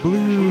Angel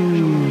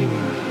Blue.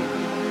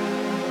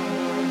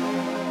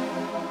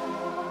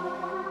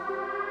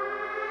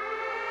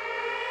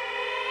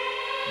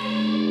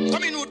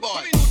 Come in, rude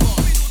boy.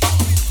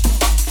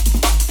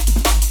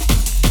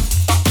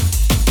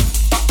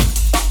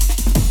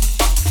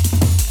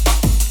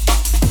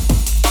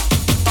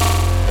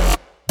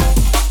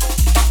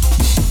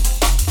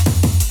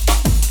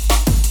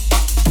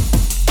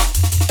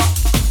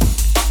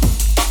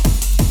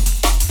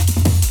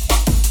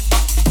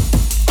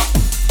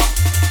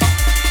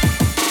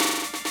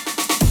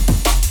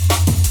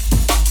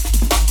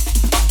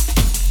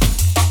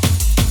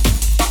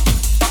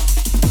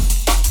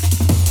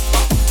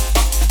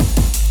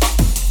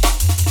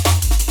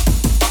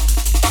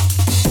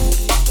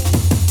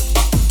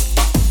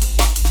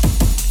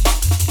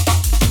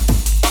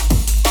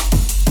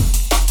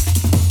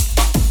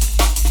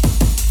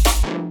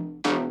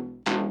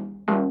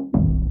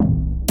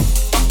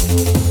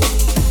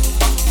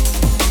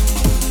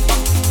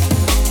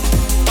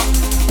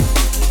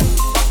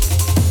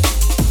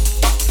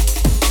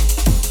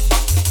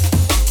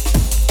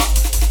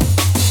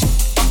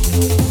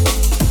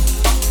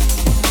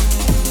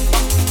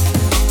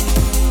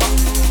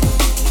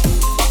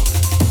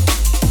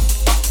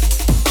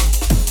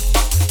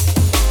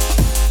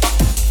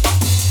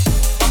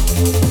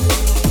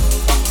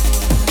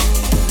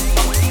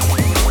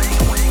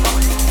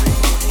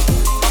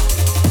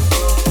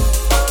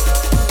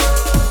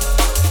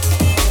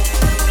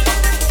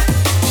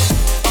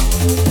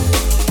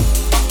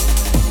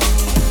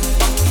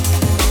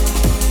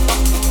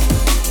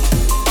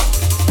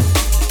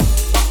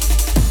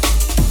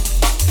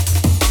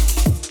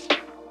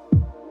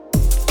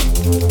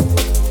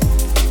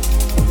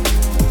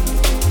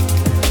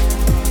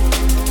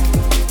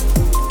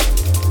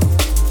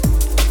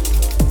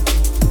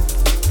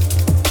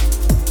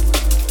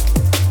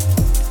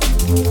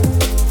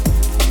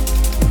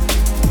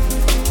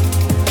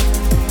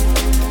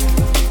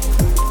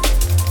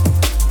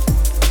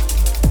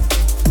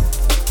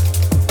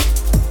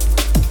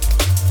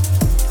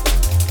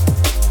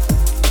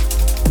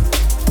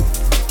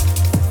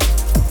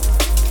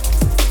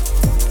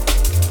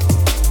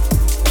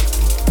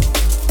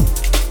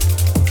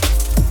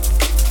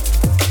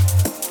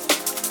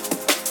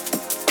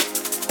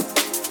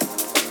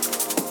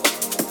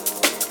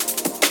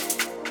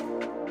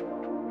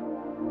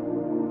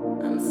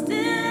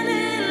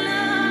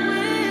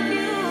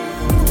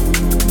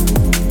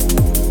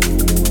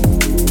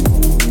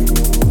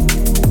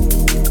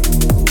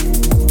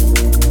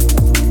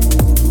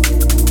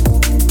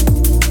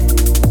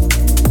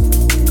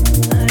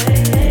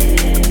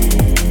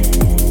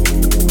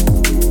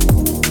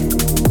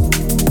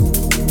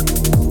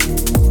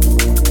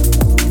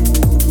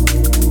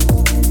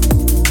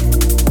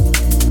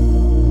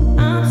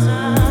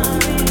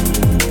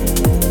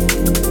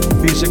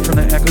 music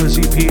from the Echoes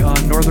EP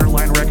on Northern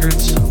Line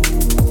Records.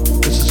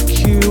 This is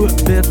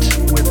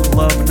QBIT with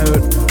Love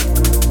Note.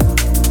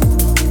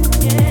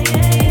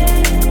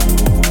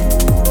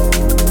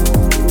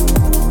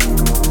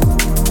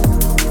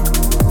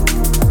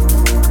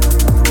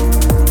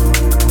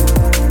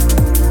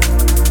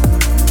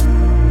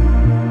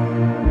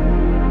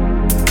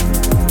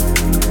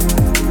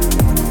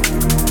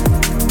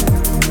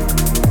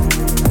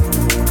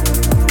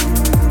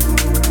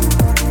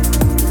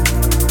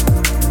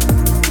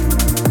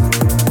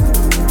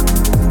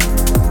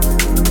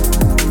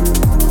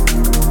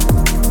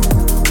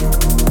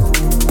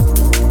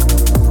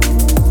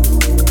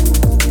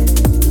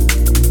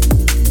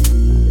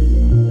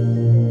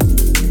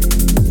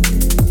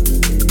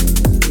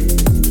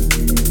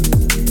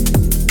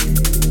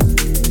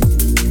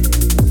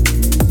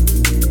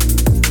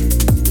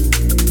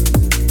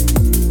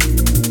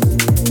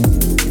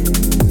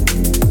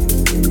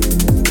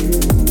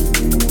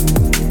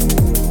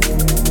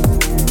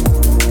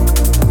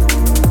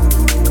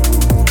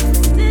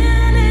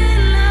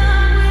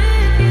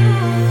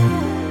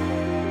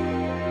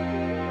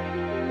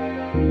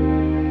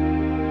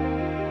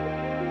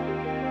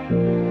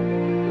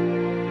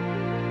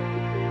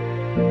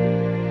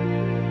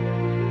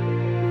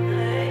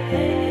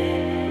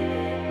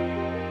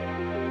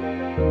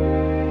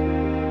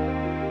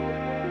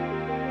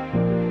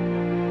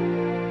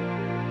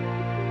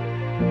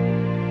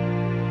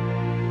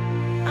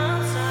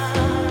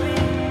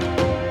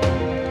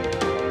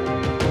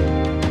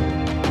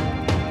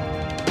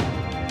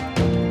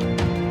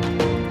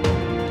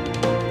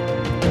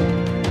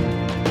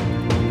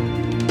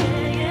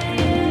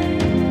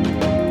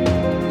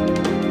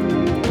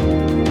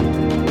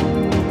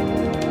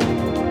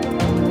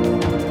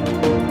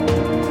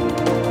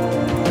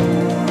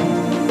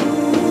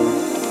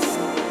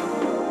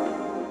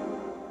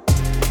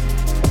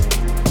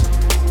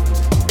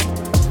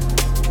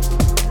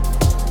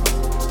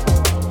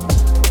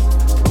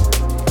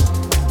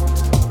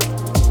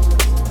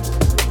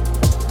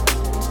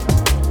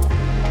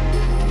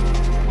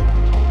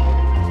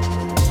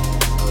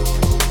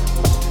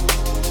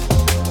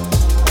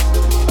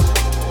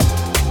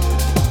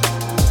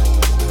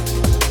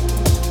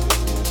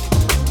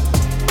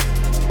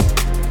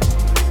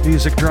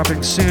 Music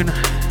dropping soon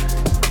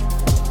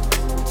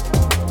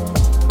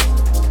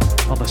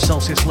on the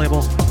Celsius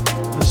label.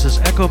 This is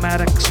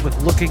ECHOMATICS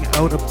with Looking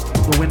Out of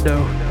the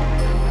Window.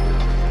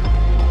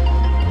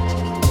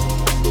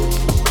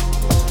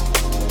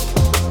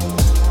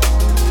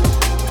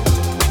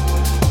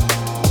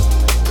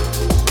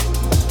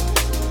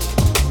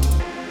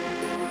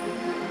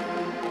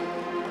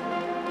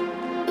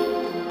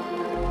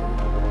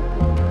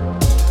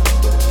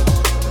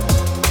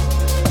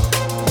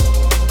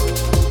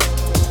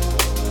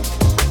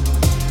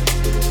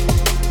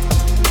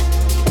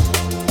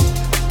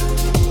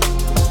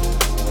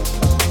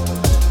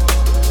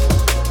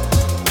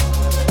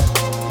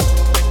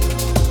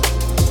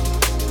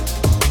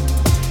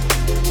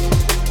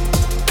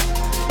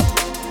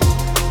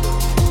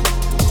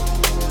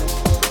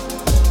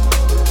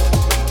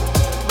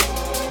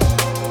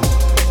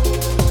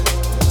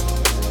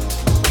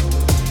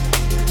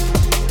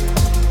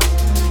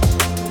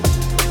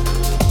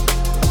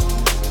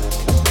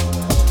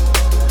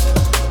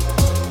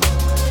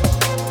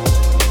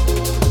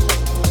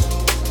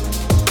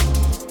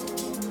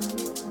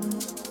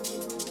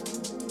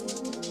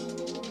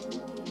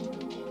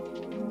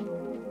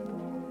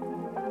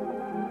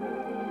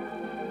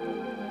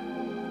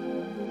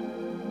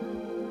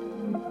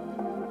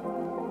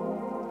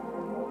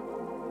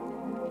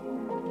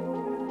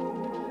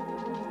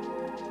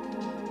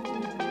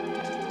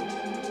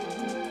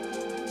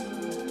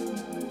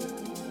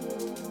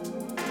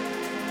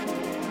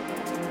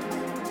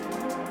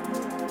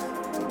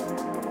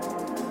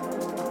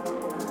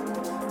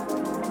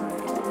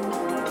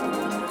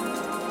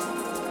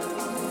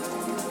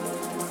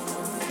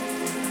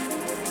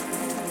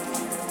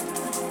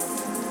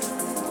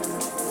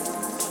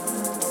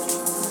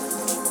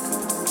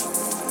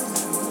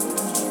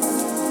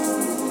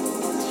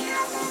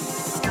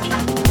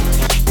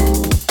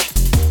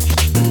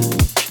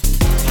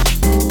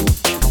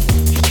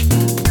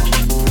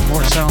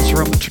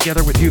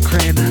 Together with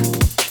Ukraine,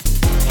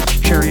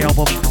 Cherry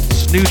album,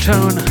 New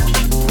Tone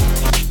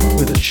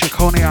with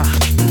CICONIA.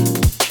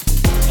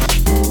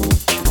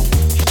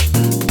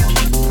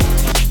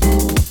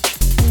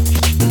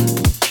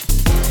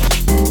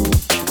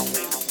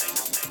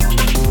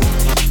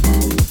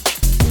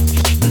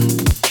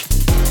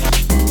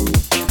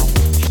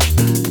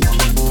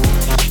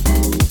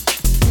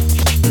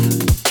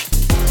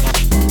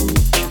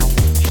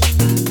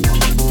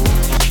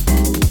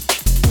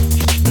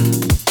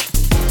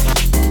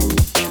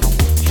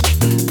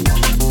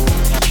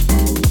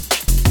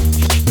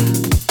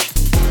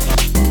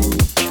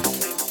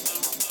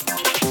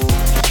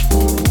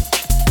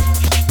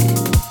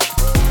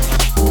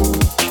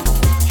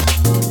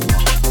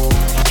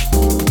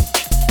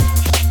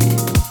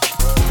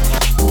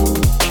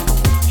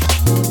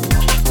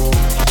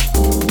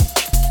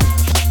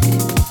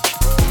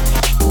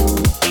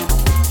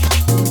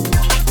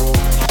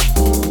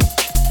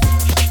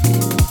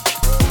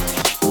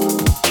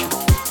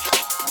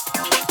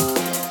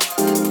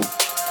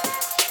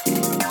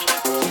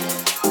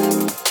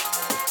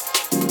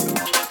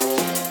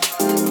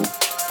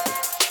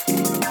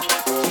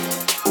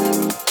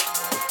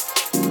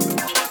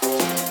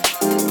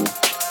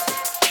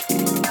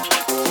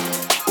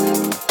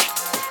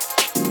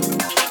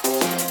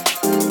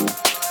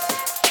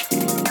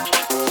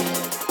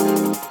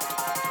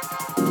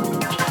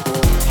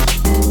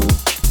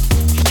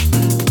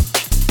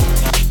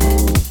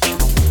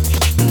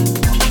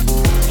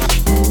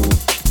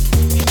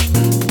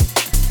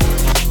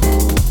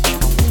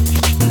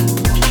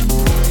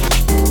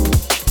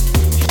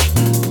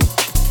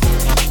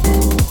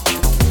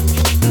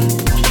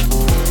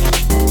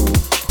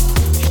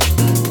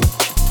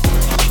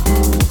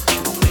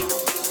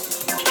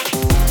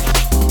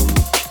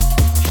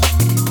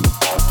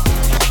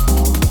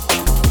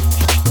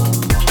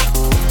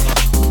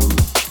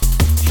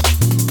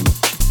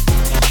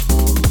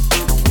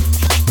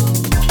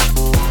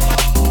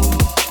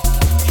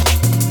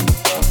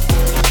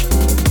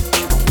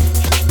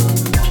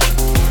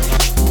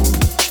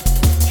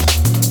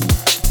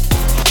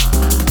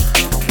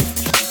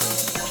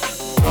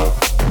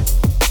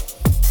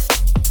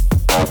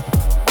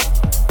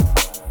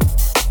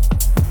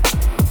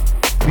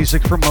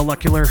 music from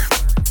Molecular.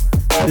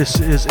 This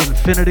is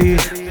Infinity.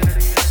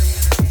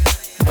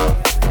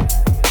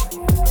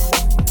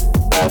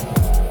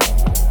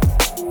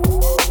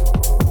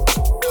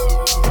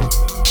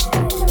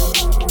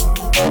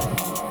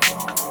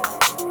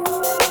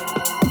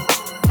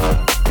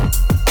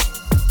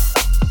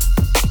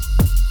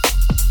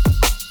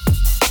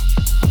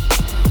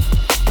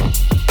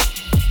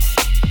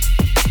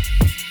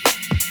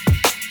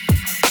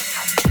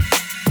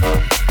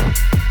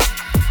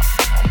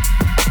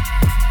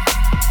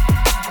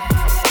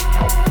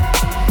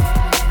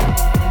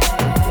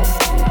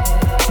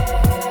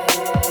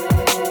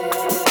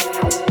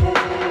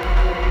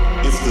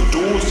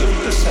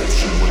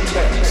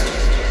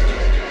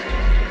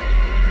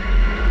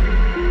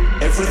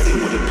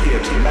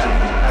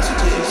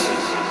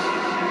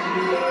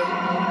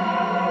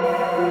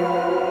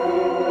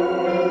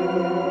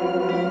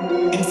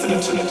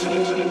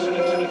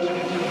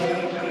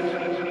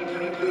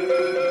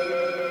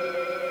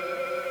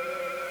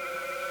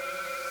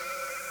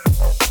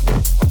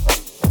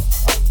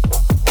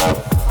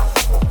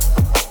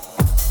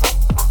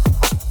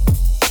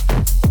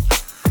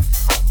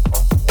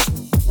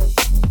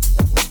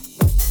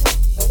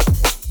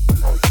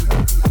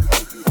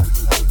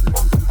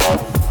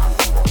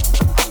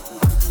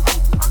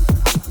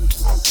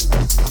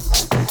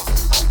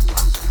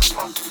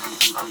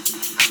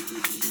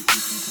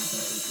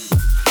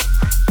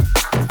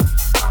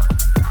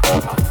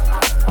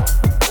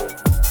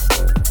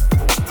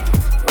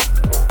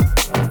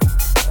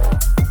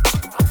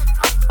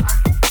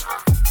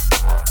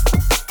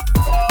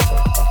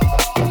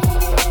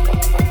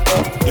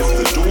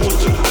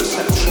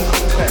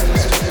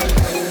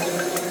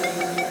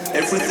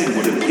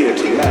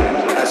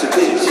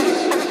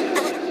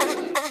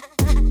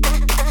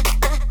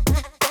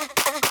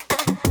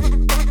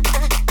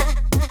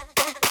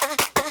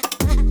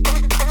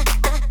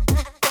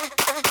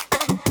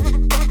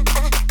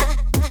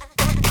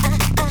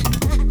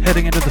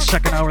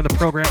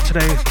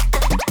 Today.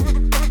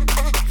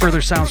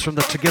 Further sounds from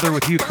the Together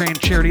with Ukraine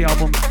charity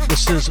album.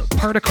 This is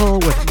Particle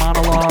with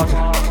Monologue.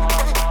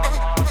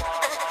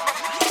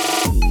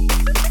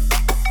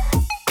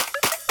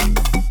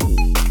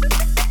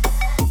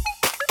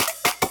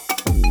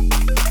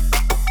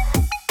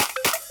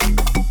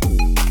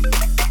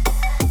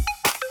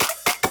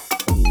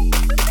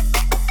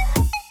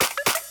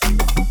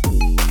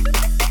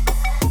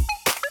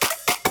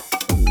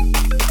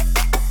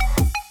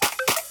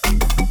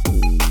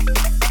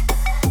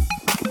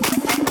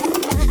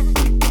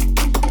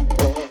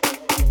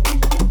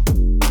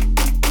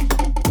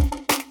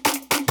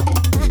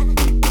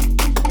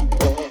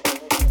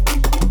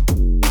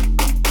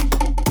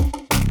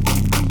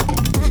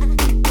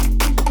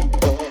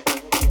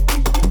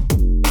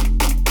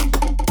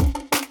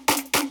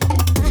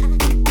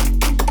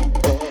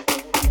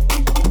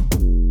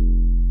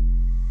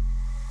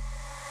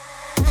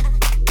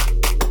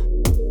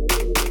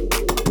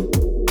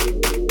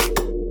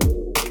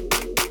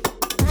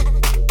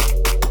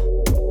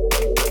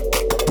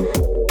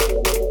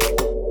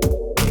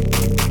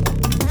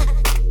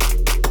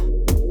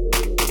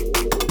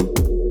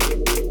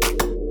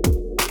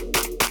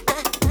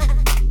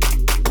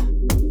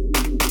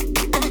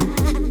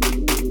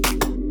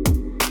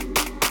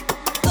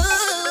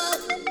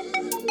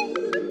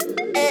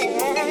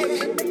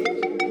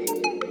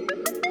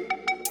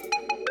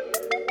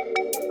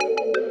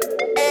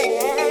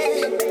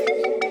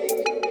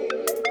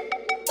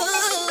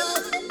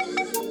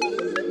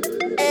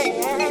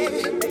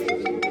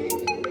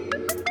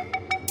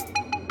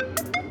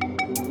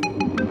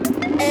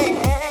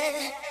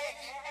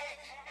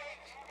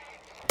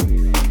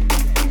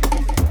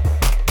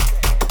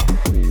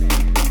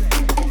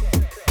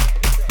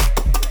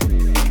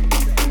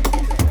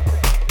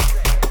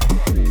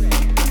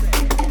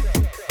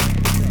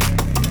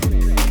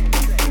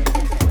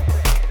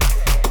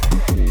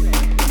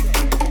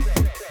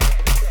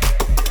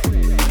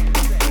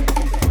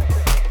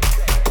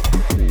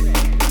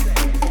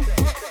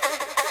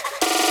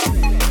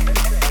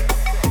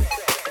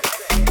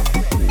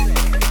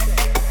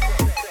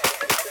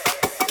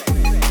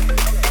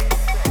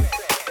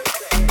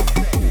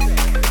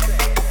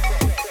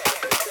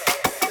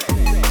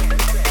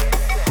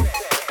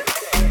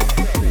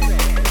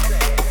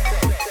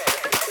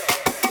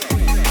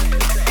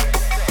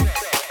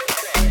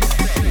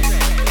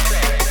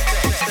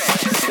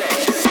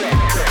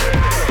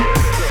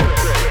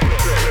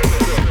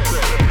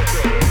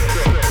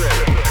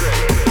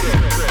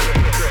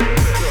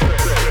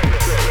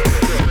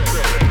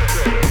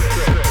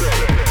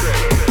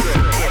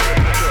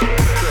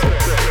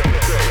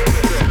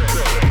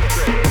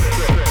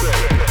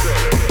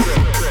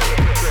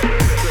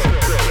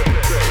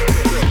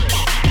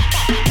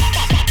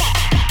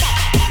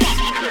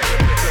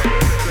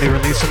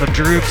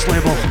 Droops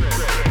label.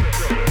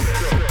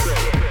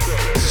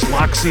 This is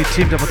Loxy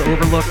teamed up with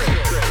Overlook.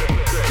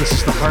 This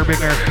is The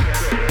Harbinger.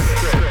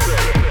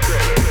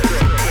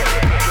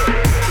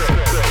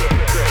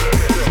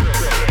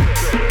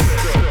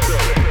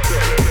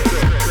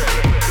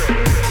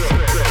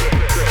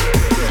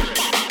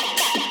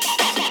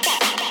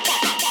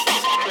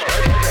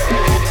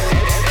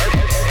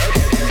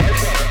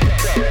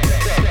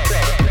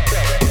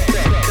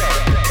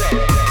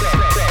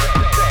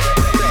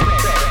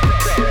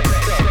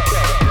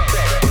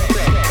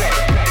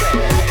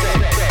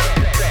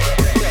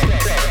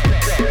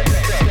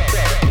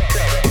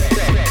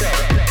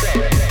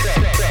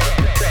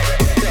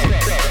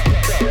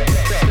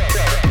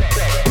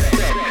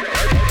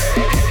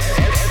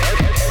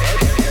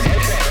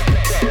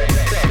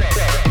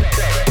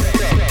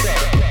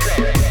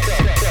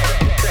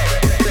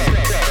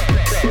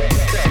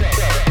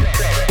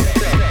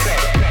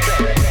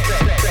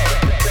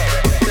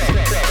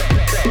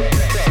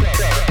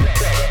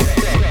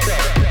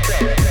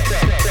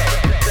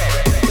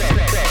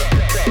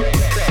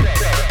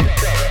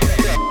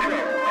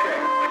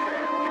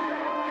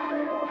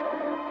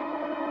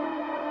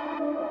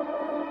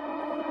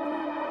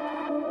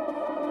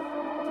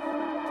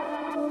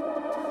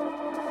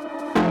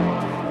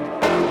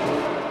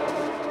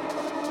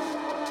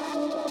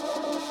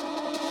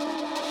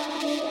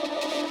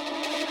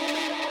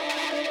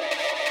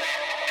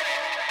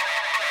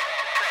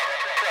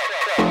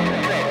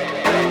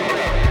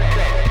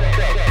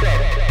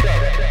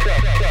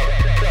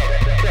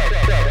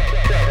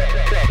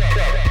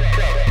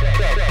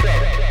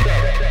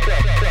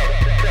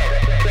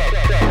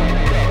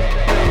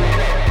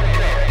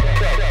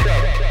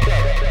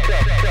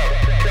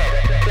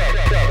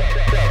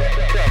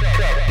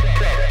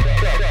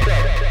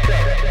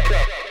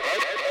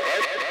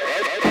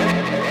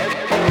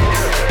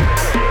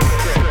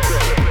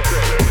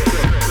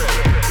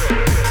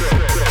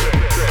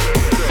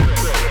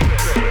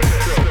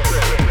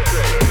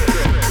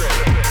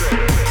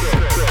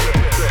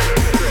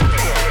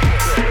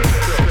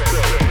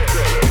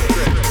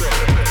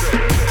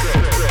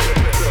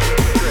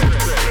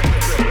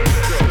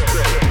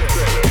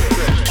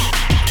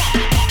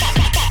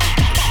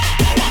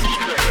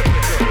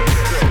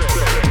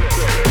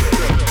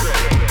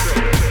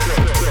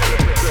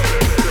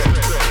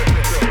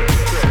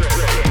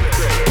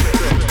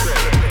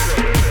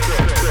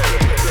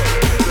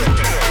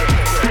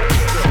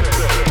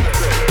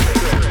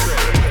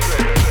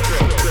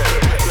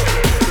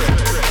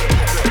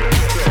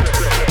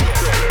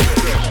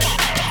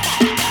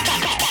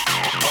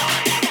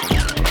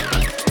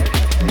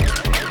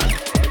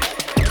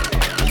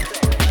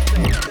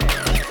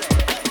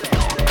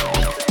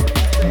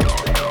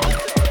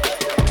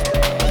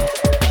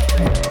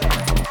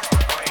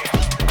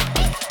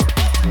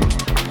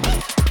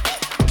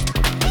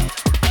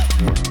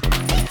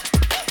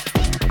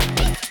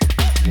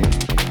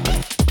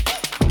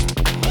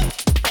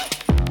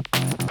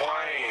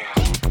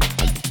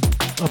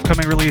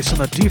 Upcoming release on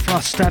the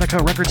Defrost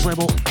Statica Records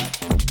label.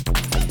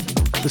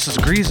 This is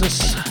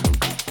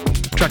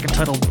GREENROOM, track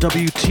entitled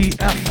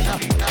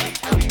WTF.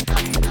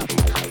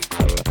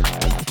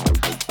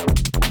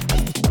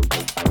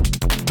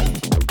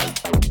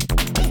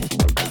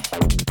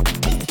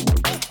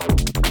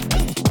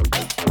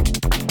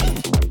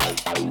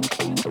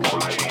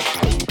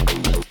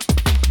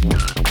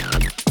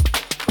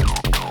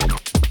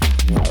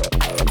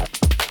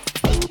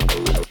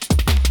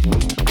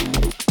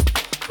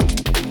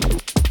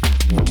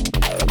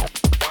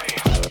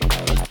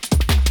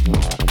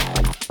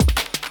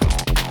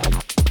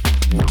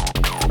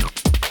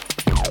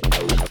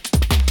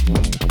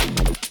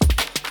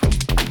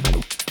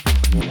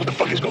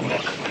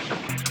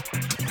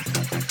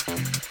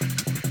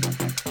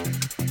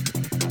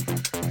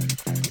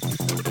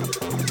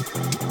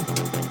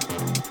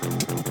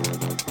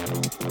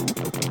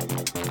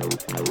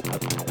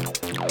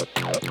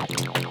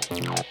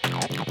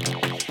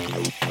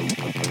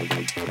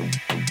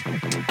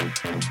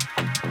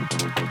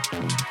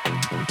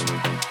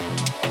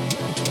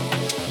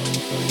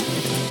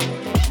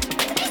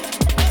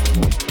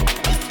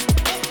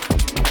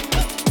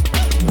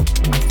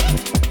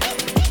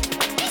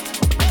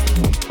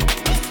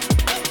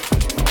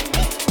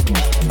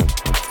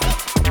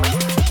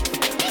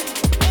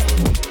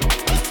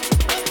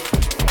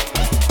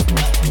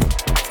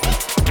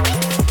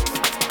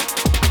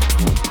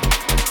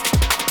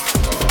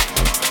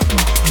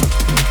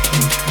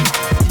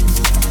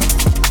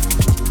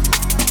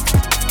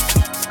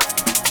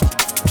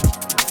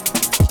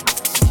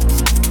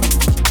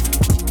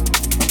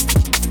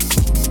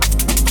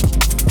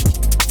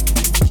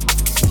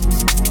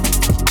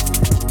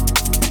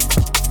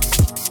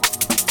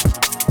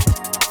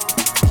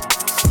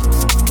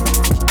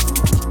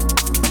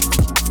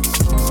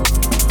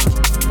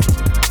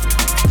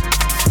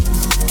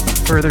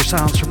 Further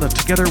sounds from the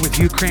Together with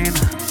Ukraine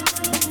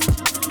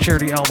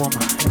charity album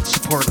in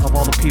support of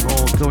all the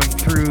people going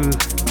through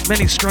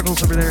many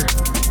struggles over there.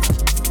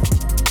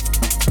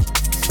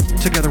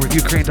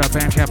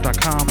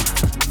 Togetherwithukraine.bandcamp.com.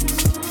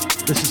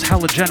 This is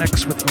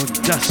Halogenics with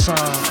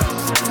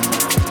Odessa.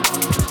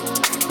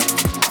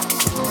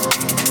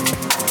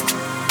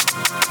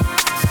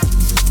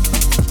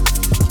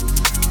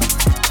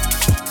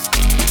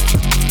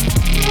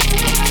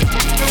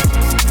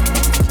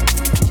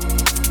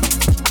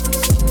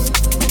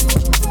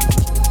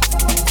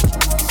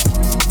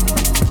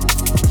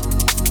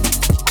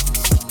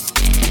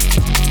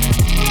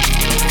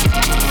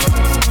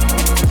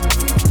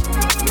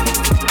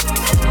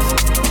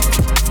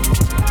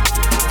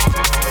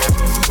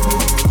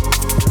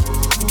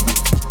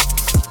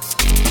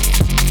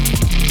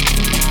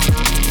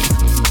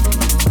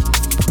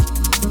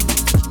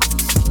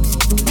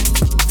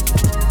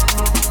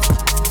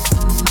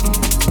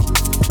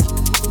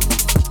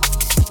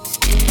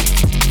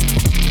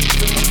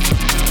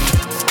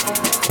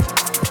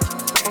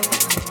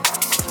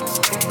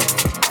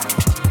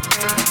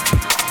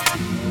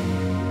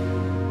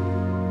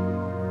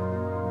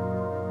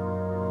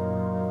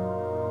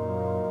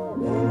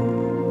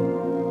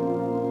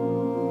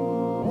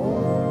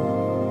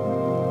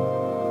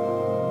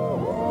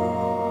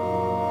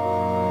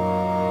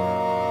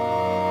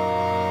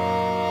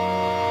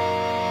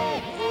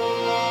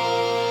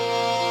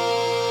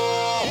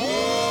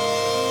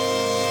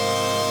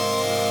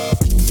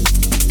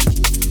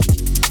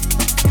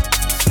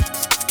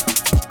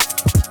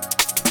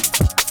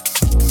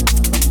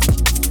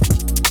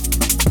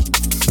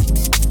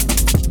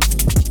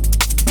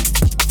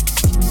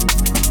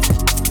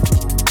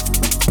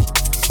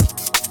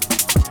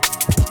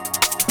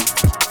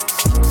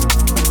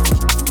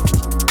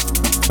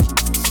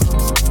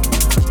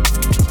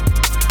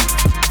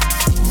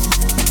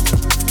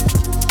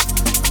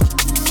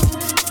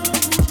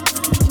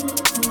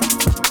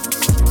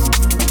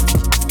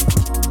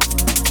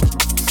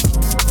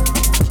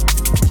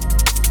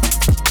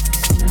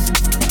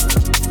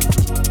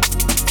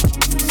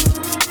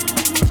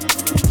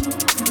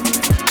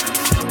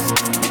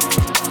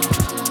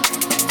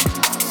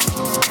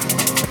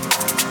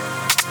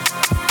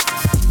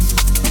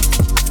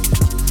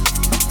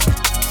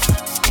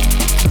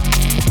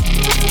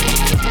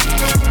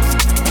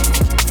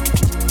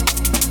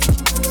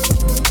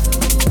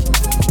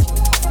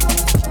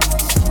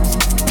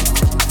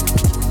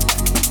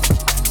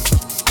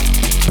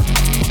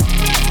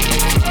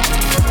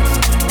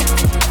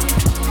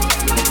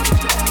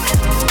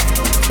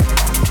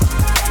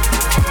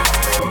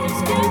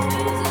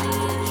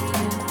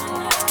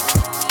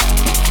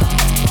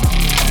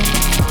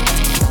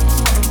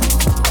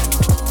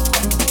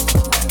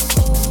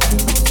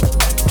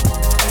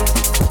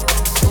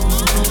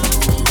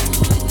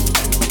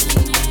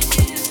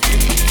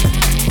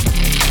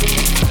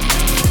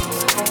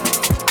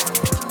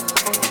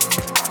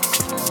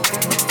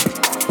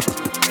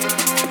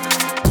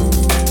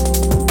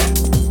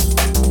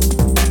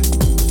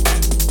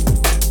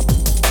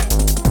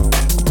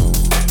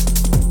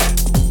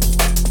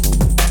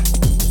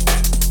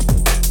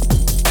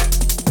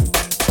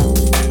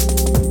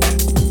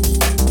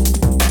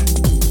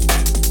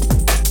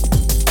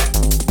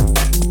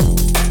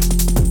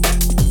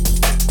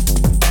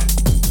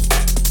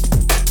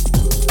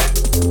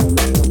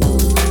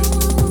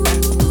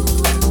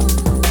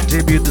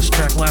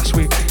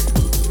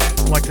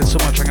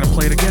 gonna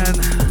play it again.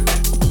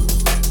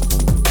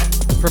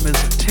 From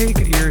his Take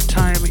Your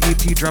Time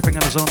EP, dropping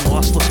on his own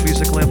Lossless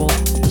music label.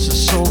 This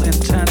is Soul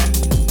Intent.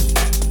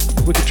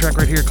 Wicked track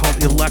right here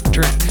called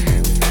Electric.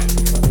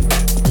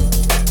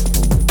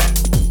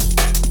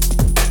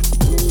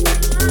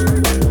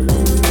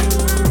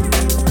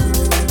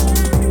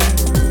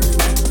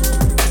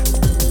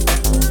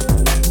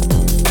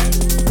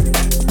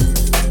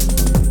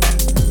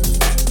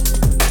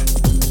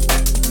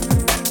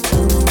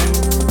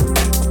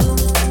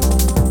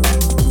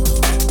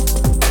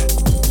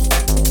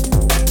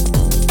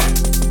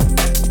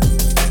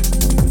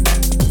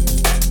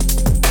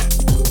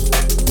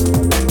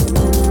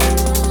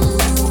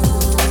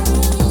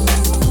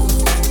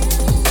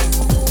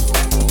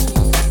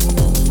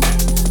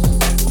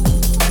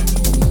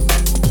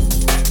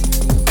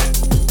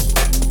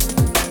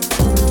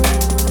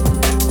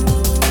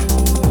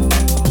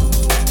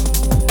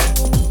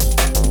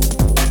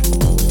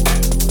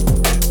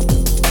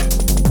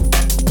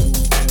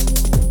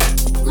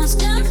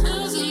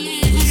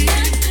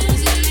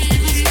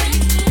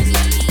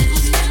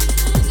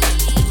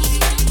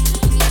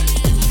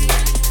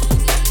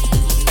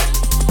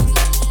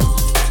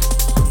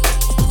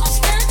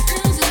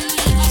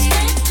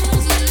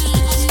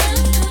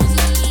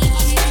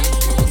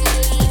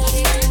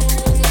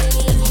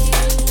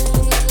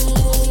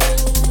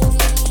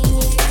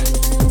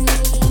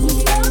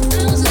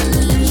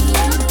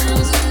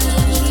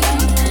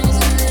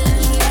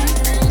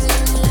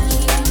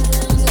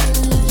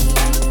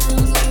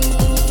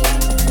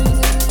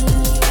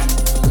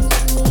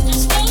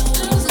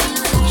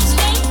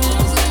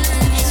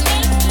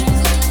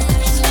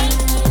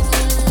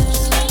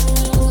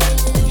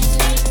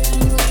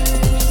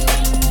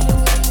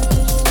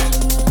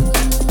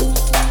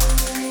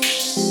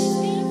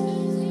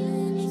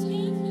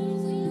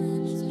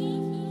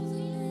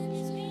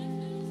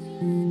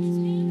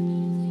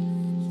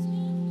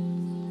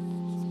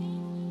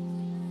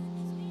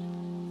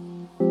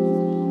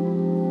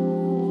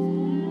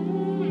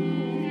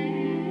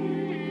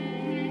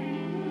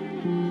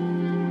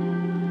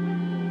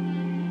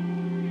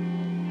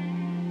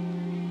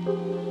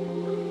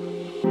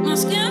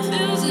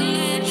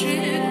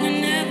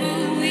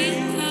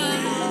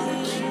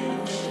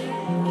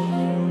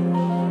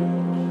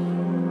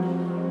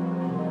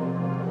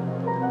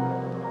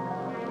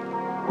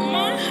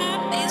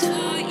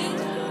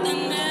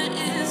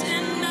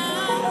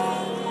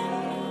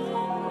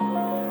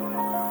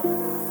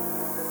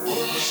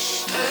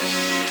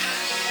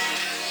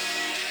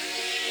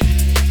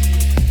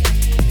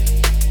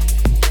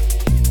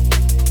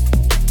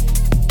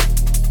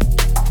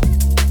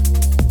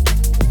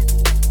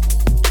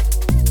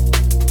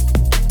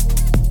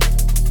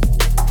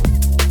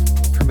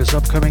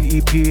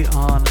 EP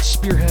on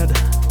Spearhead.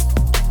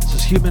 This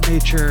is Human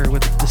Nature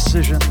with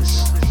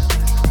Decisions.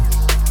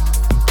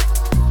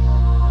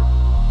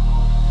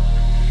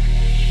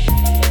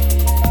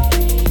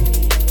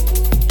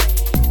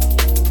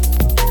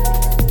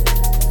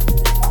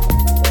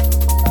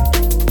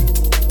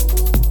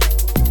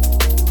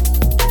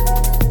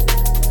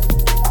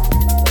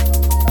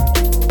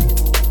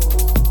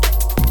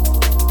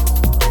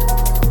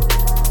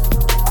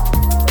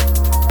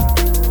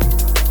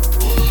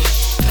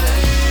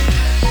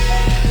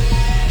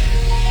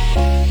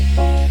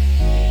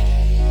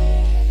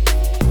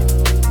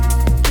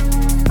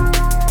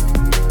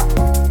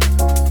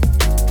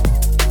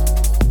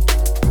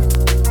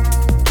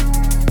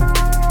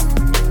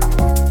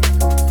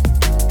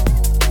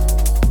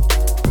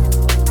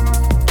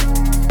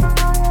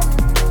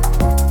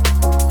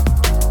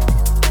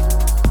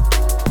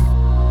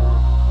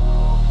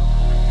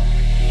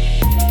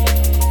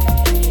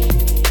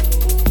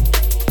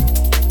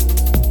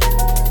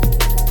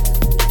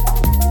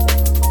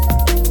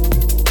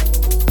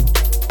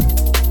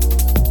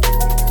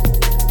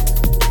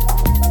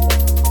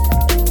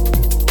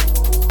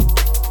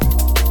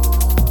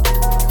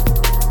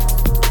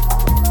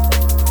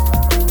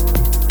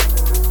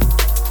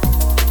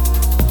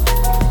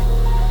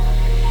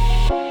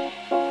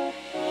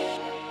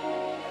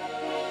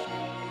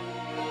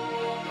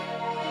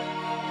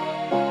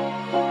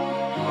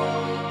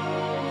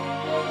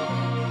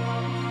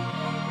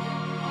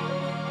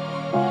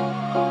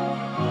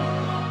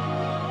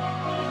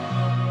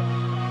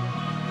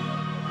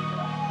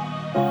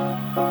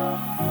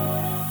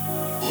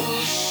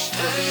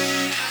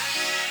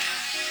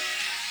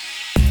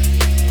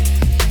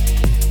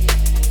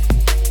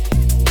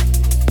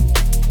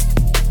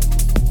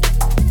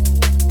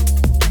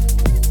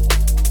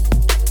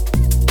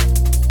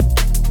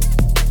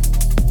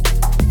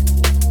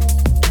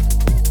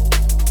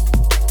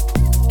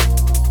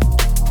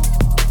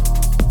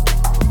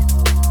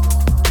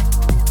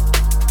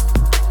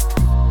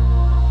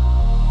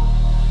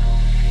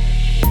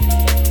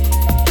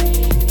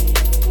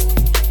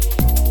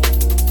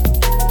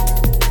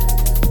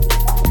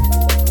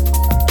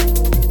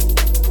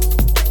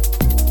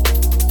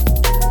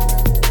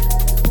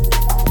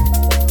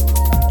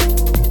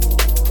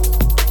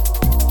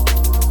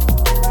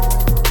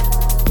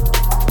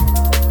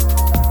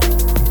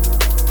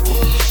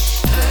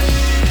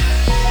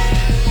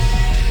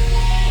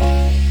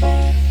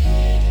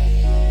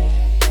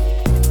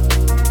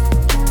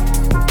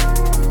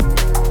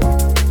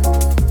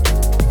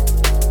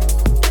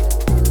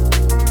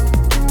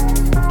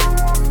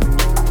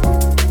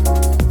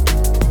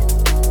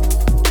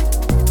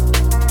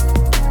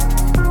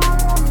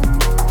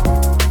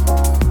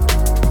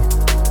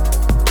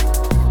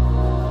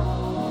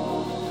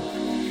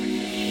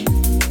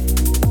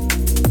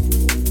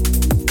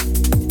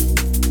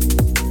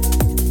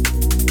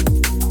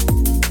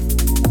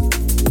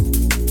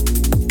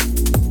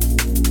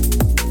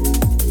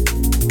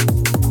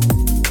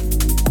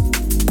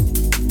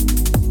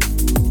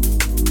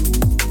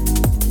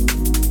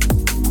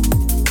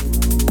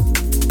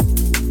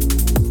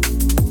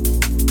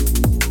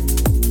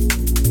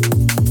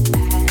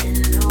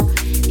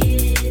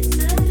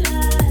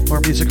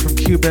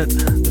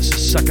 QBIT. This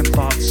is Second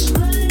Thoughts.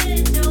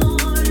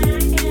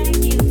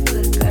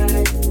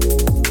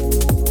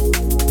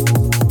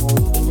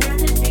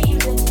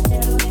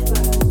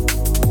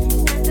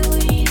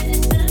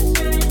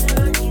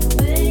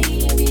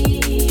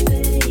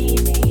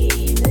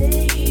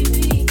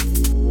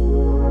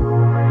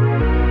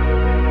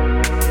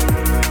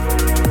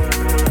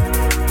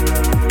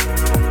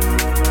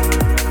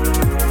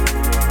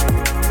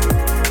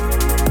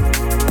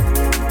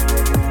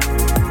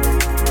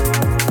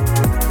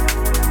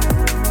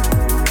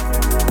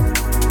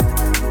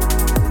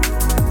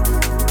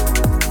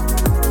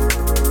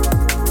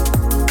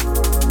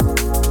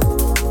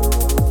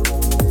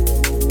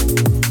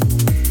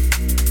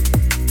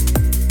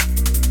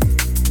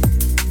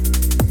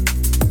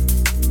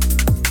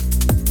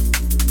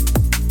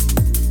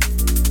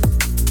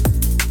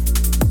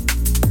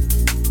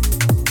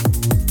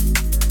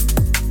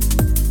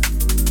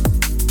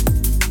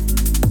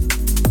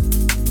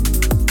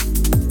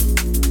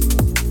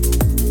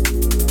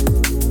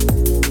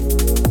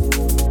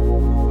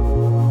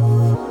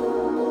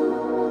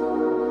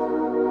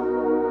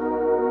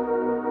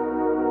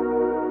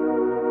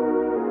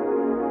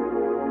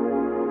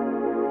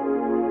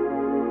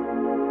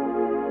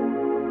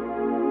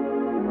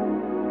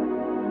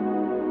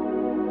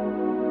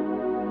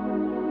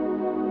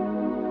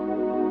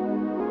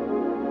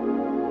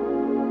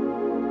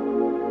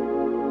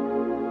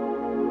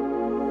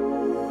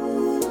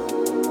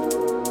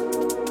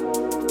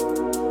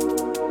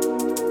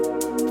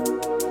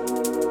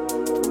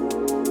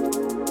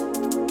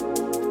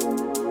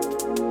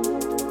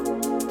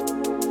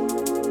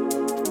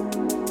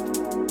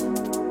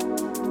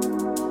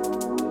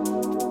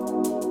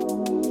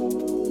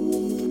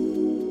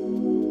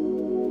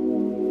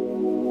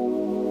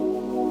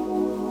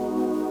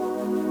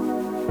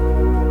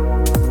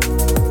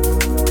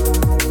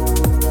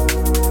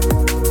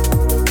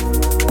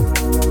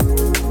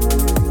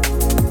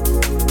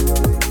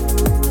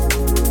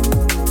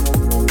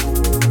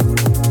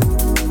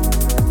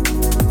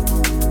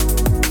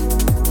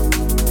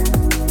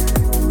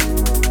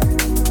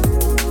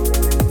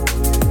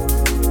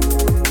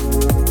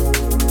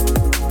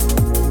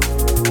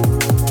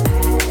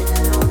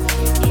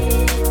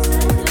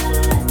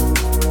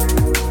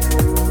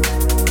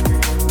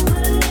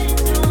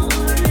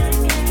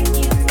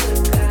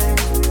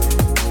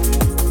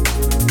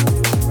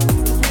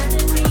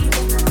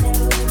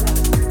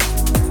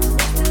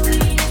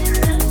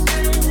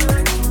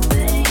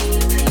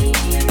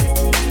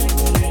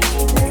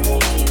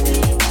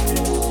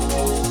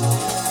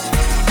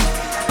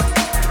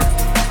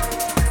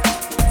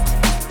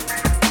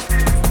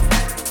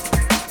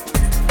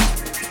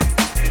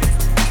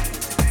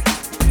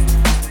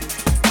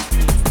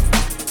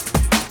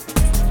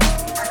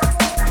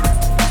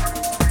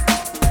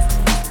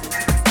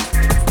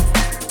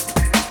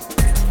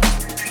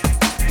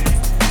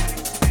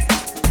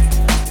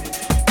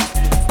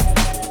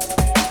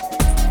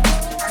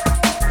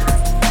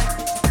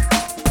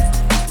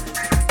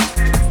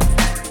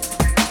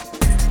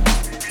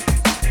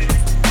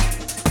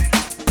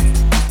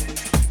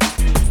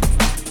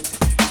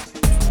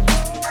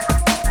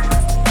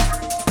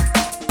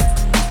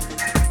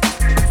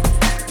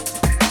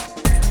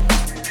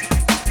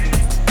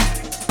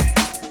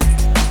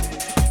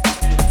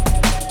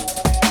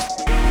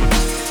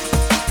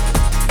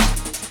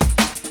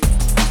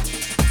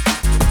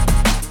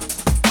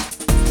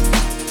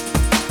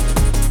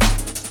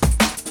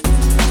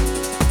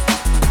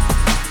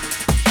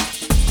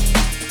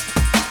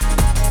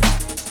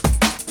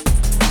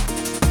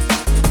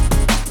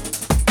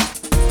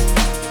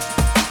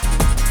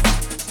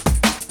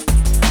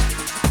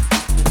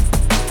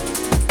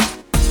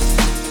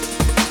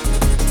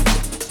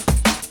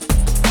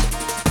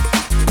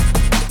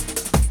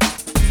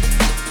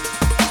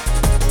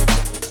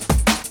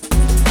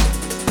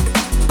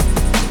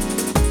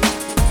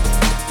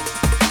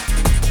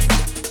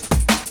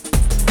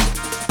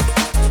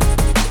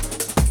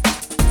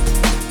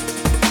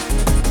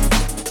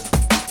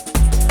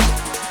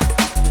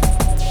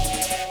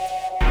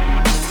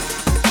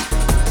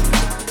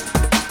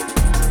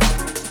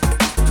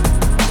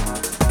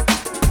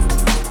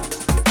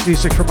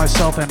 Music for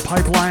myself and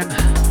Pipeline.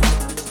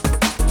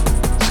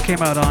 This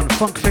came out on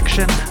Funk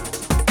Fiction.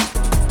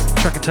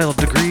 Track entitled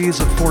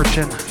Degrees of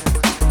Fortune.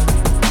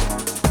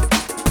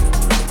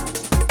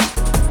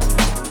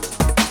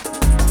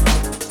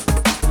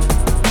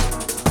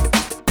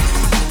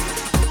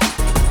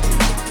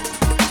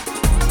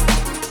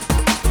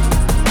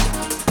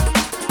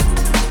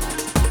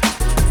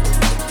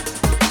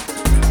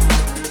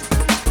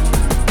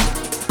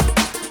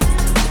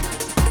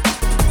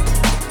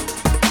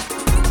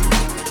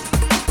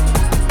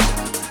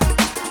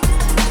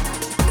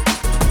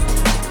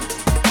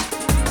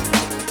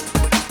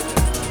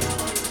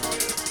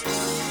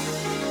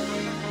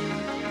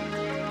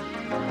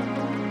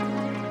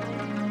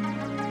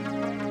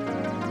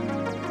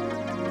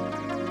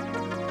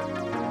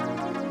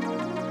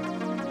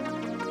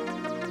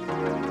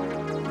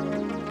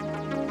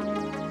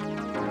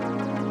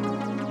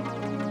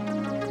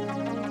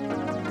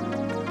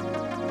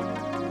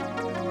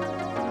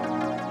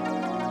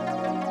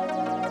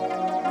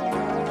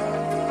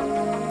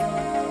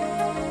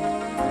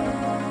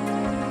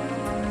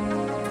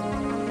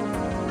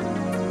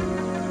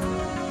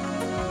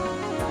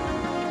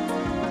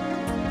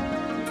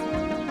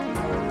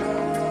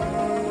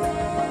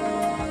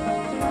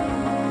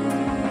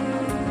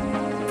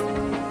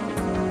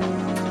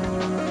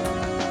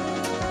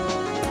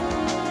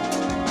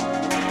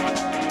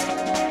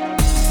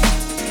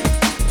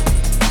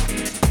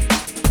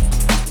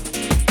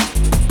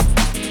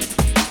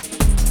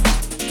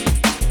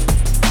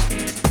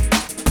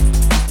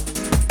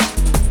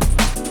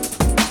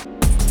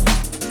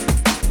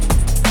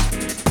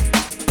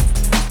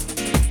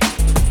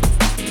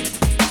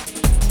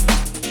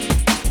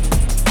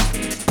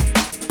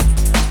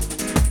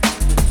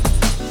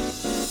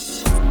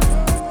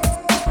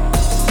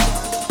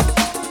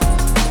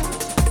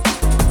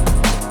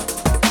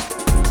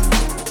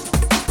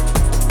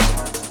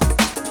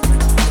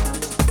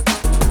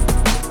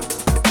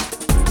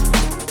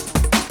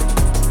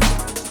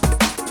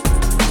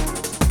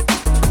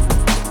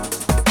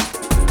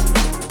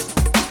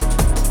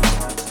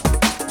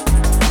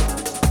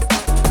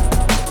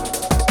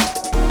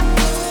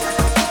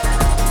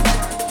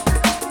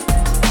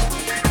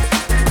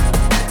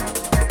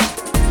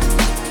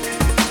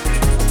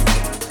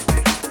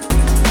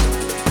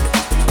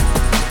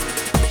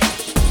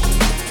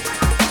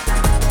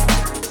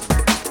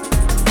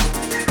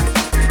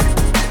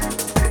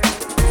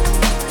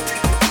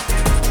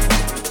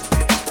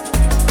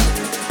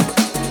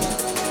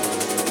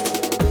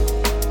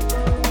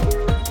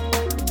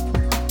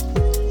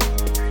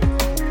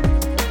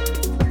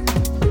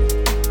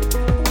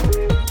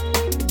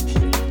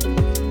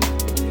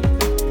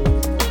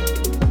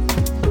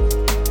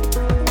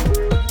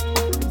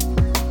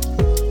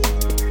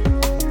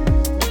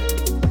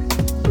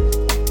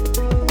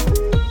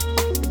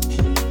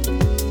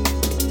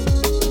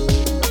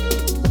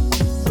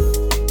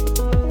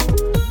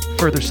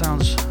 Further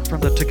sounds from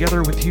the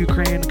Together with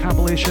Ukraine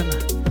compilation,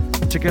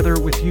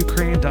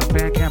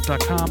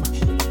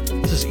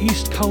 togetherwithukraine.bandcamp.com. This is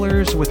East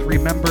Colors with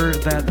Remember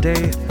That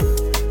Day.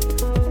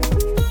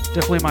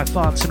 Definitely my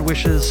thoughts and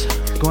wishes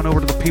going over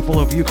to the people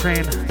of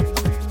Ukraine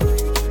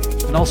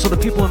and also the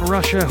people in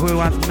Russia who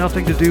want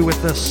nothing to do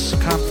with this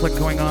conflict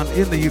going on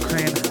in the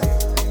Ukraine.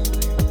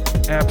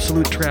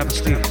 Absolute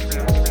travesty.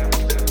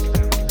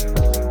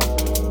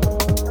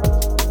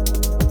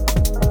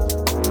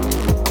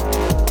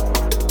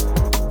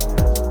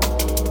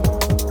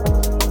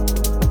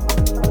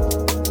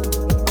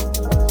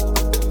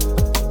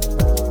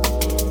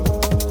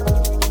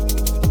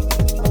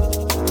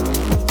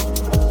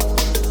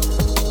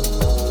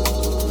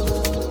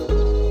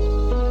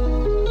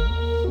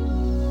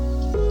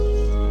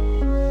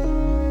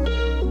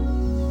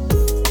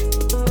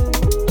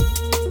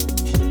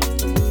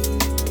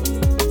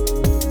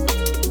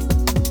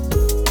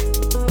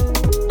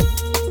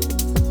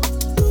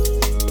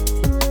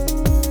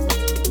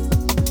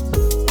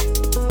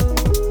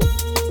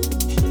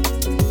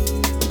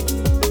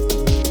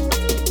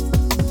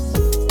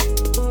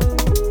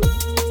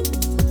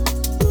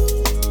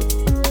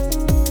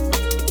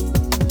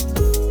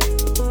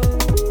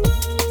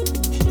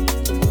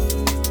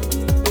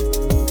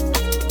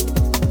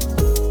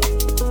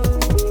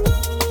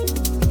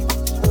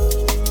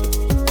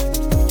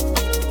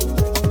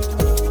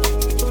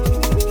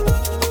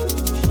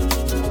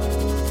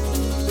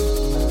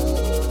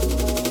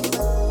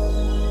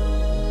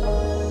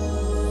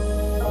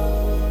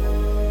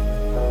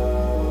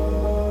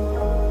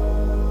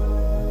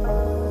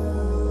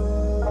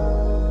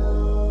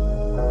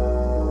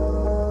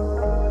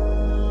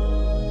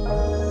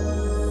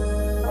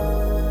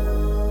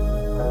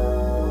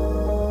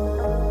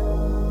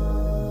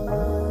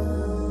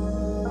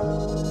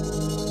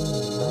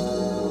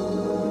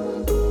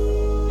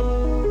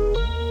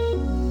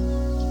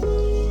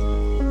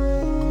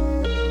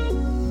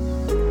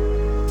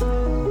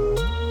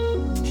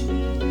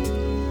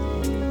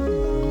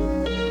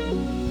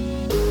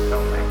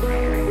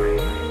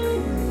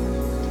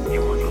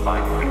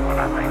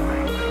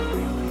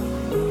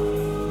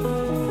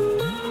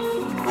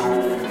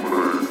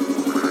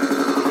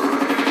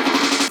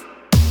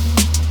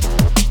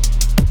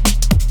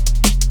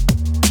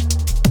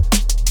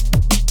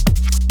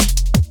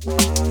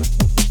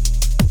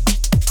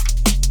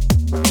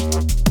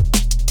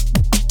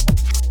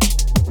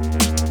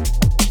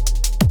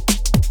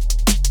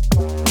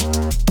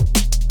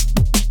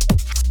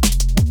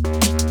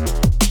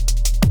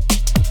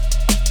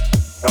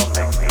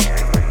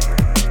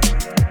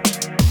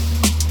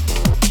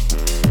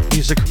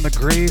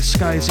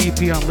 Skies EP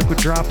on Liquid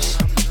Drops.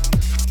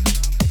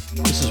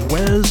 This is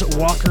Wes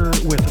Walker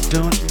with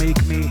Don't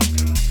Make Me.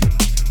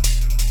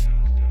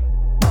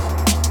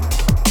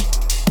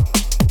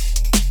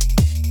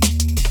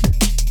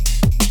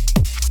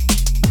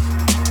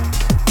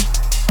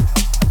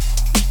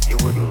 You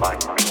wouldn't like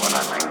me when I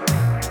make me.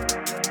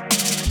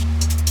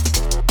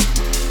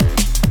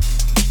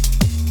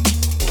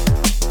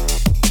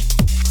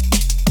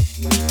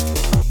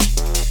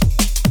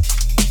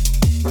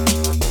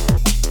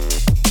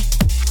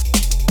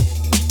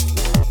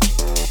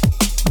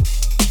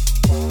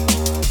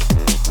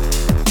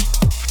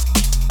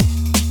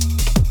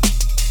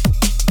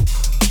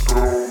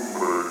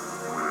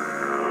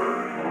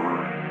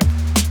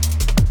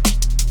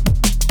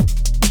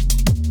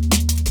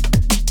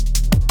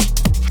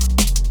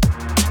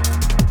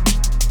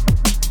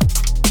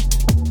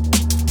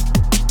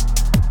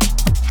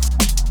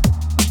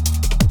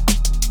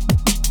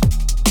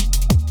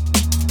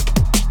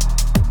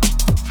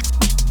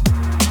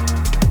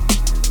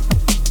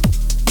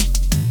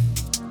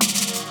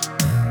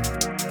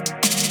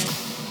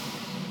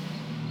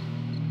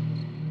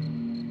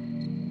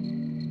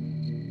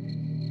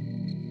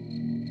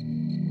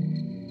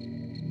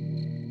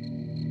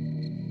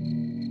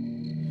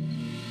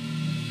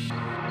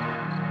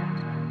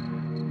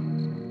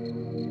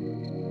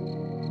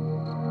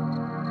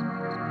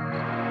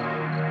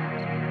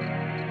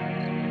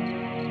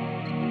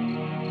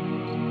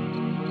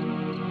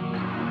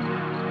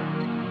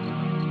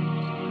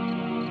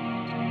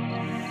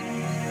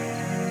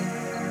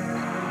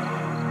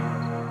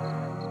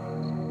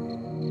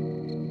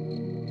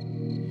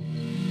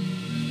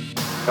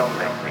 Don't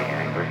make me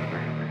angry.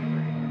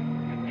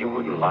 You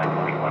wouldn't like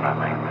me when I'm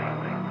angry.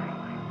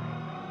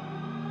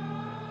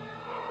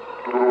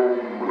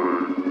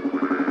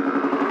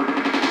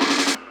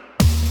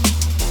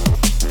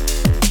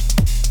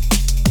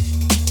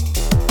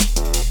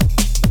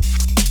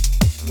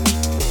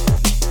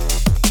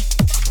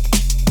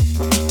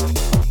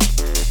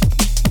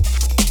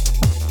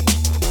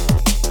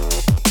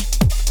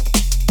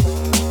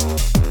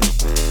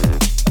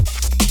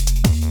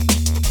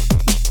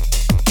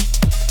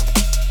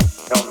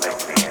 Don't make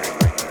me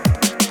angry.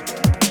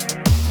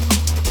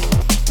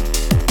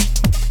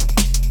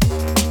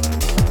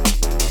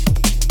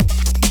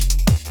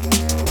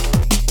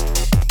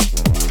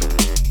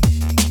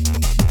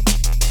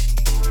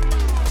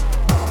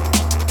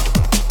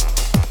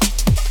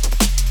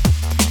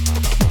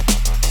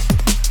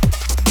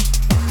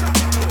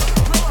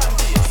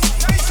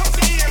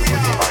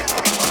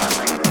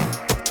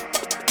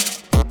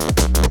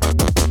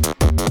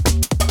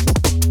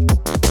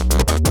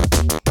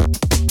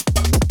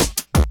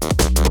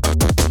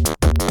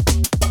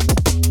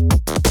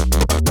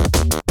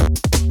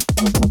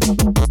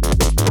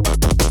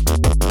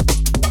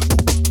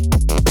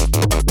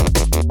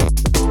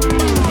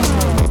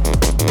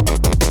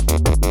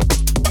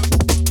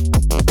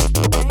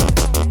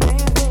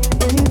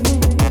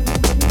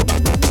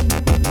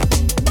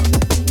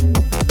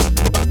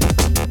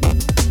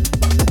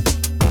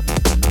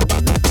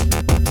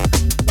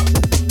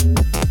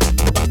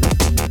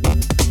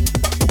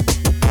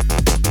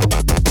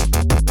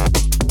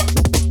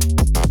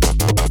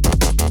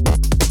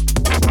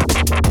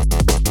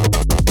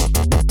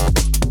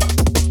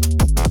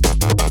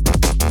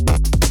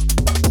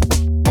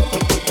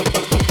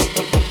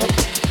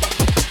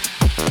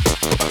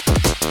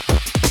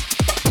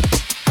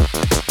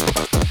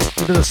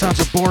 into the sounds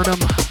of boredom.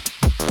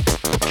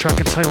 Track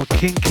entitled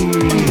Kinky.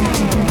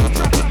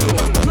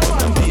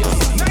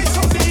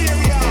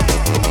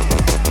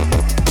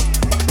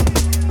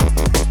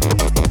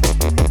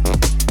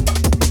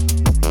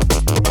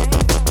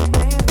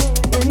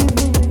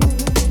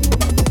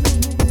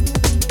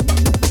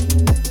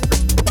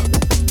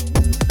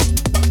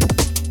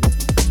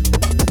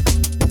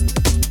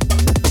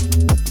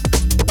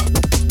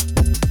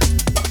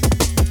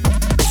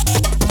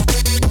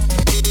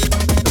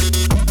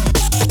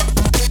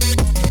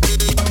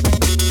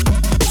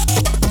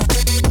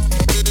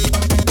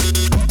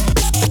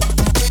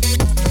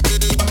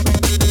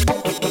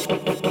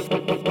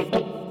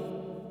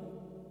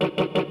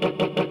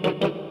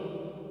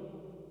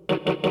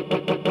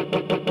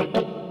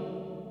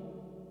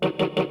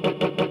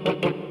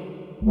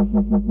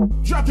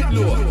 Drop it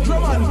low,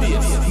 drum and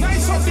bass,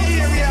 nice up the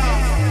area.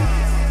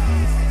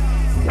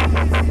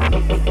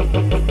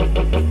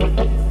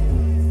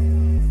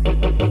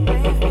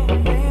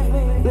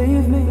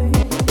 Leave me.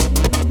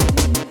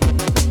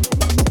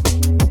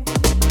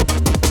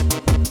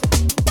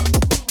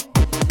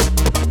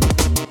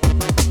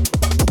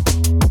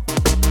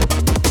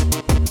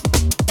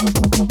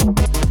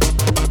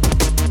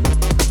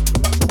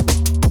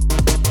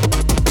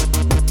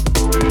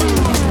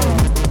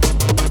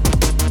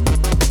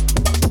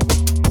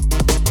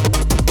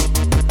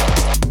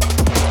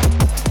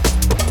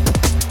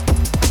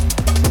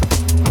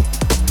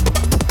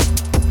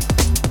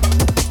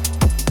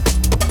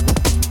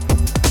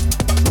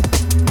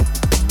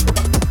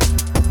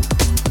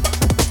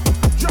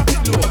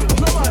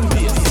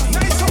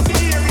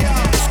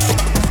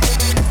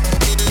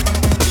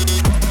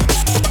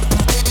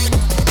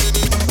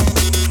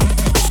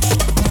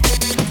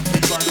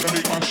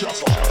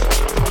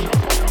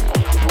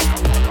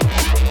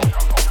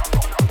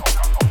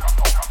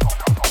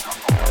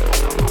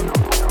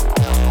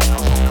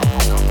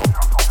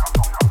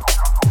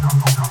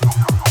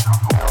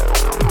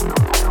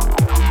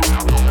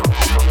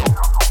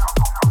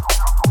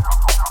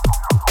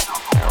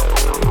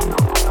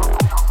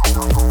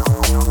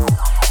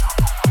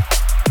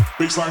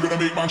 Baseline gonna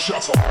make man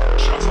shut up,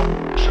 shut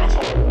up, shut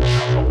up,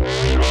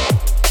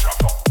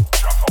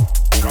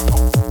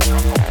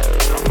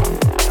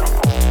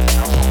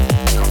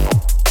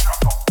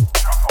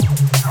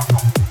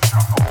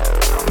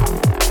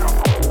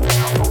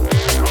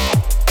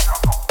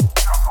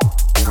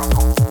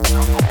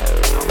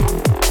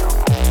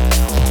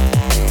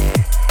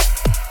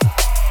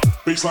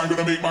 baseline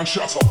gonna make man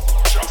shut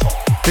up, shut up.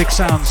 Big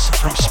sounds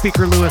from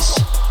Speaker Lewis.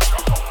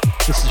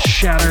 This is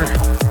Shatter.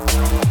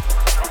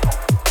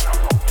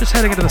 Just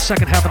heading into the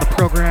second half of the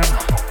program.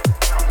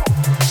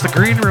 It's the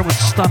Green Room with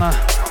Stunna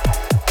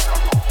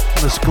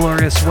on this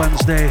glorious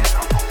Wednesday,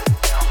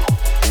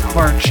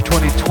 March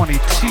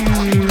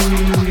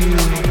 2022.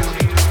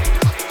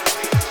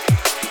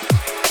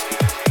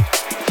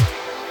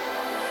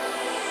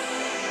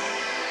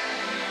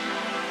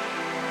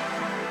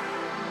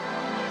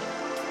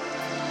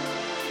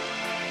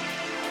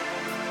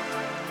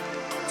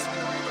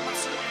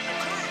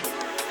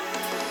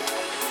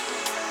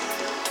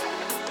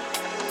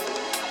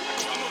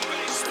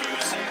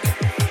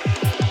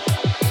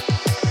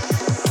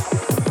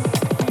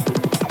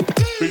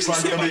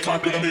 Baseline gonna make man,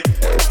 gonna make.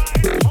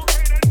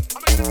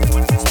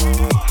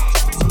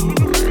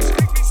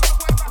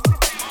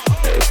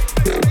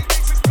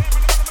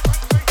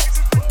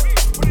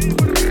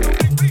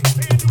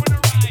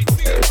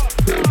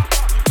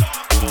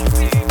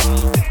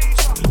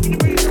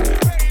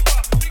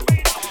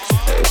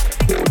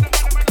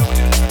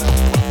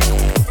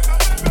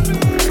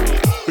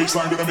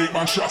 Baseline gonna make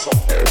man shut up.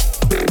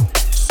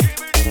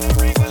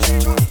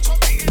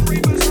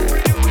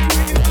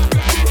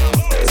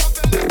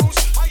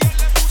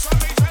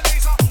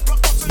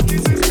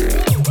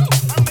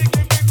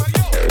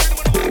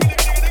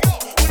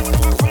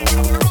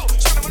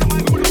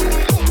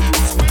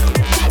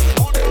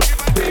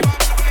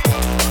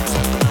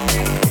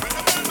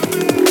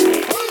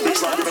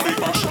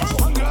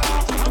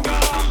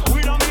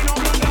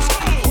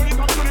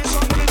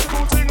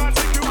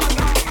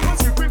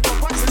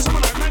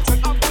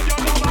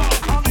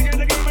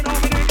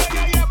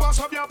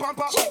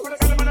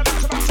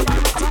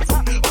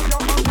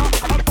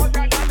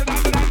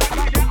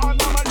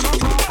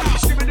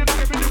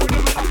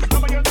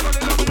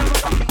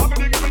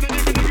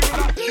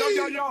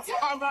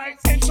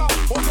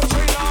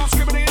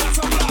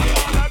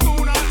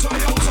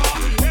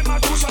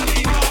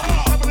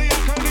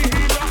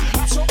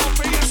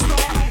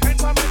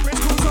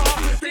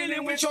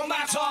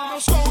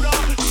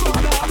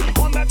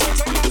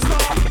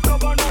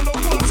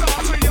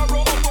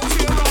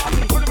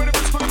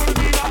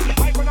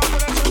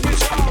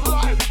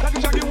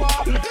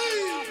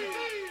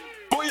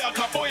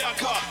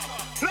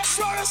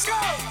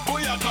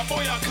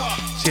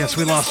 Yes,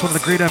 we lost one of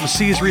the great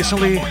MCs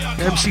recently,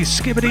 MC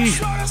Skibbity.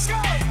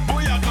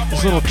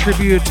 His little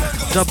tribute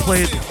dub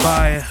played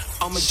by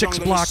I'm a Six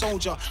jungle block.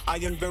 soldier. I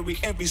am very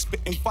heavy,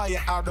 spitting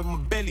fire out of my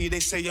belly.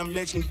 They say I'm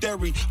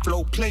legendary,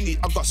 flow plenty.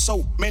 I got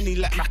so many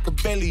like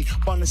Machiavelli.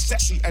 Bun a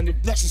sassy, and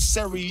if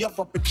necessary,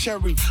 up a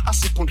cherry. I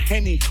sip on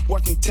Henny,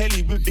 watching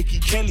telly with Vicky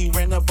Kelly.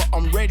 Whenever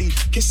I'm ready,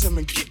 kiss him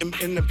and get him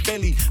in the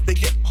belly. They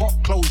get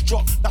hot, clothes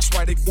drop, that's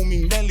why they call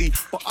me Nelly.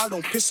 But I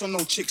don't piss on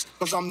no chicks,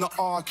 cause I'm the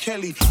R.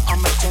 Kelly.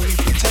 I'm at Tony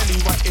Fratelli,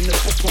 writing the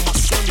book on my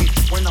celly.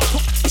 When I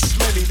hook, it's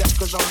smelly, that's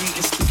cause I'm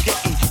eating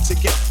spaghetti. To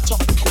get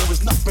topical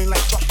is nothing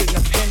like dropping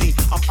a penny.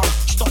 I'm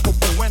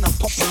unstoppable when I'm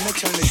popping, they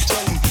turn to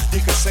jelly. You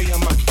can say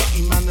I'm a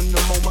Betty man in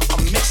the moment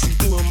I'm messy,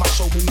 doing my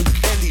show in New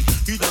Delhi.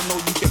 You don't know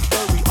you get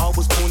buried, I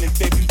was born in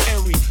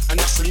February, and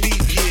that's a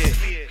leap year.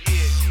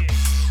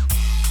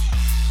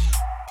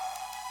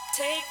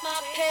 Take my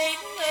pain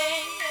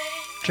away.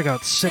 Check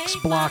out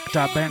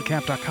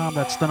 6block.bandcamp.com.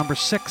 That's the number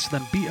 6,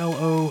 then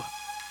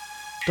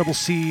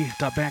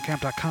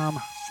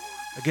BLOCC.bandcamp.com.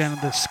 Again,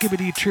 the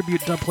Skibbity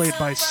tribute dub played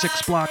by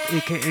 6 Block,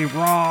 aka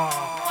Raw.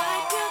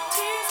 Wipe your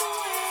tears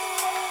away.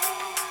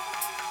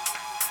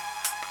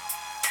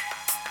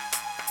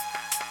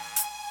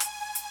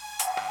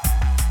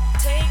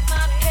 Take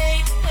my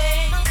pain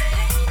away.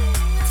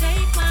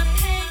 Take my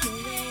pain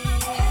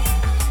away.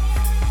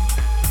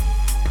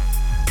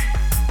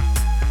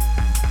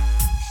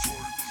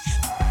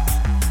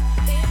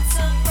 It's a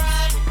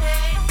bright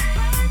day.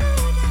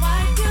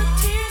 Wipe your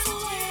tears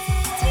away.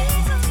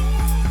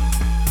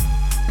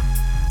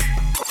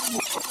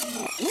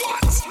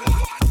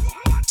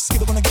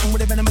 Skip on the game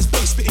with a venomous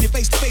bass, spit in your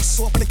face to face.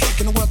 So up in the cake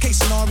in the worst case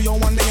scenario,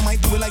 one day you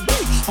might do it like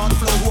wait. On the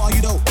floor, who are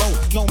you though? Oh,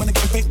 no man,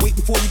 again, fake. Wait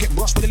before you get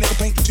brushed with a liquor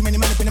paint. Too many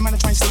men up in the man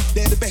and try and say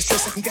they're the best.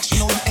 Just second guess, you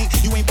know you ain't.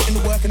 You ain't putting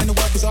the work, and then the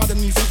work is harder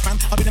than you think, fam.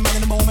 I'll be the man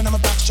in the moment, I'm a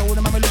back show, and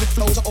I'm a lyric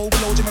flows. I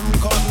overload your memory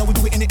card. Know we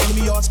do it in the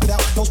enemy yard, spit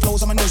out those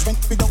flows on my nose. Rent,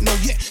 we don't know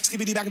yet.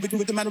 Skibbity back, if we do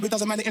it, the matter, it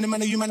doesn't matter. In the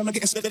manner, you man, I'm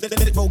getting let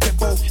it roll, get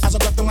roll. As I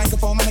grab the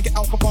microphone, man, I get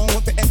Al Capone.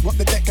 What the end, what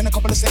the deck, and a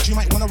couple of sets. You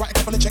might wanna write a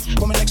couple of checks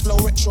for my next flow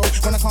retro.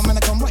 When I come, man,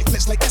 I come right.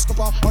 Let's like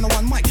Escobar on a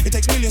one mic. It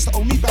takes millions to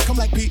owe me back. I'm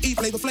like PE,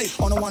 Flavor Flav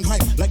on a one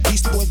hype. Like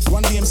Beastie Boys,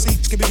 Run DMC.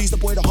 Skibbity's the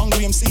boy, the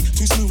hungry MC.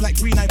 Too smooth like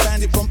Green Eye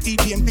Bandit from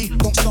EPMB.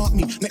 Don't start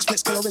me. Next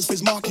flex killer is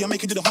Bismarcky. I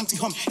make it do the Humpty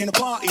Hump in a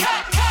party. Yo,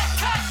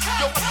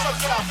 what's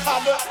up, y'all?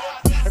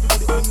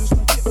 Everybody on the news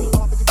don't get me.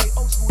 Off the gate,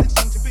 old school, that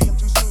seems to be. I'm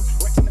too smooth.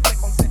 Wrecking the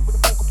deck on set with a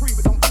vocal pre,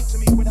 but don't talk to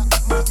me without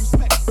much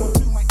respect. 1,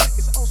 2, mic check.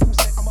 It's an old school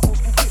set. I'm an old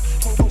school kid.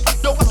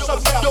 Yo, what's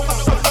up, y'all? Yo,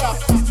 what's up, y'all?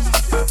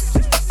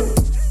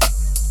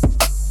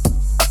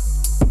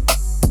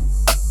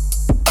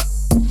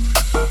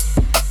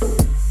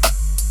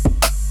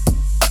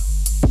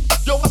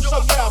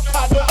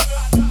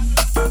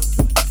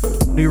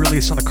 New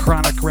release on the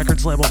Chronic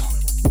Records label. So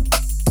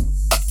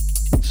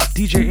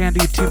DJ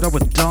Andy teamed up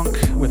with Dunk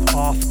with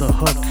Off the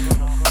Hook.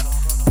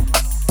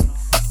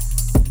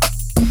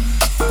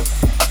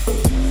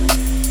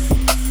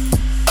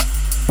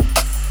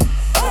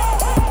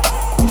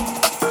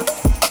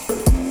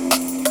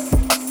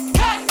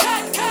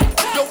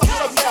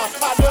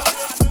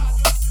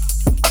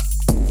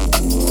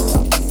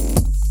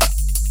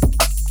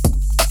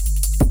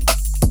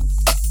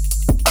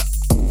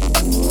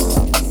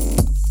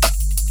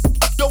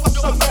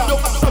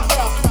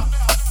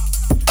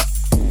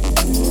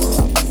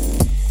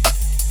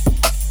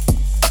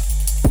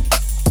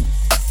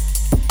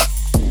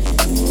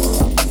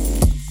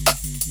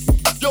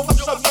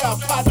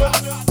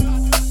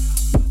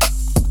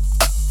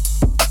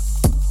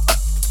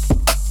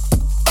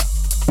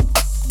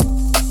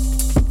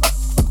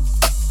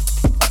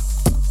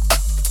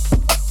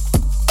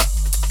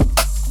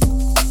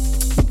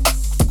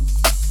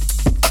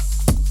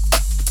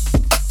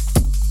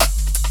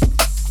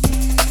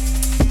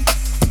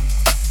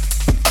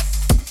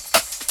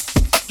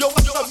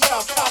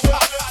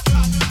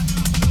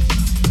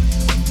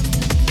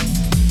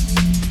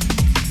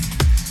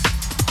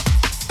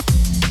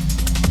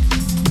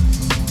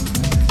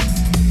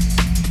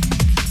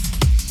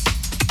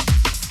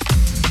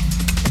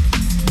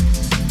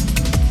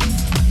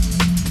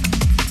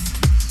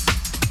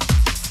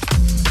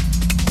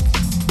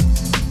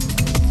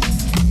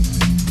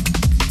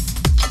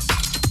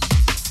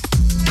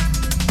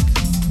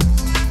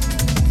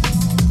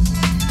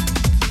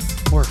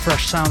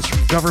 Sounds from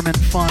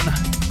GOVERNMENTFUN.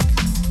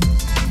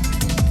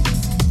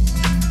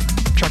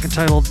 Track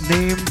entitled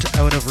Named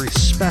Out of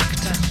Respect.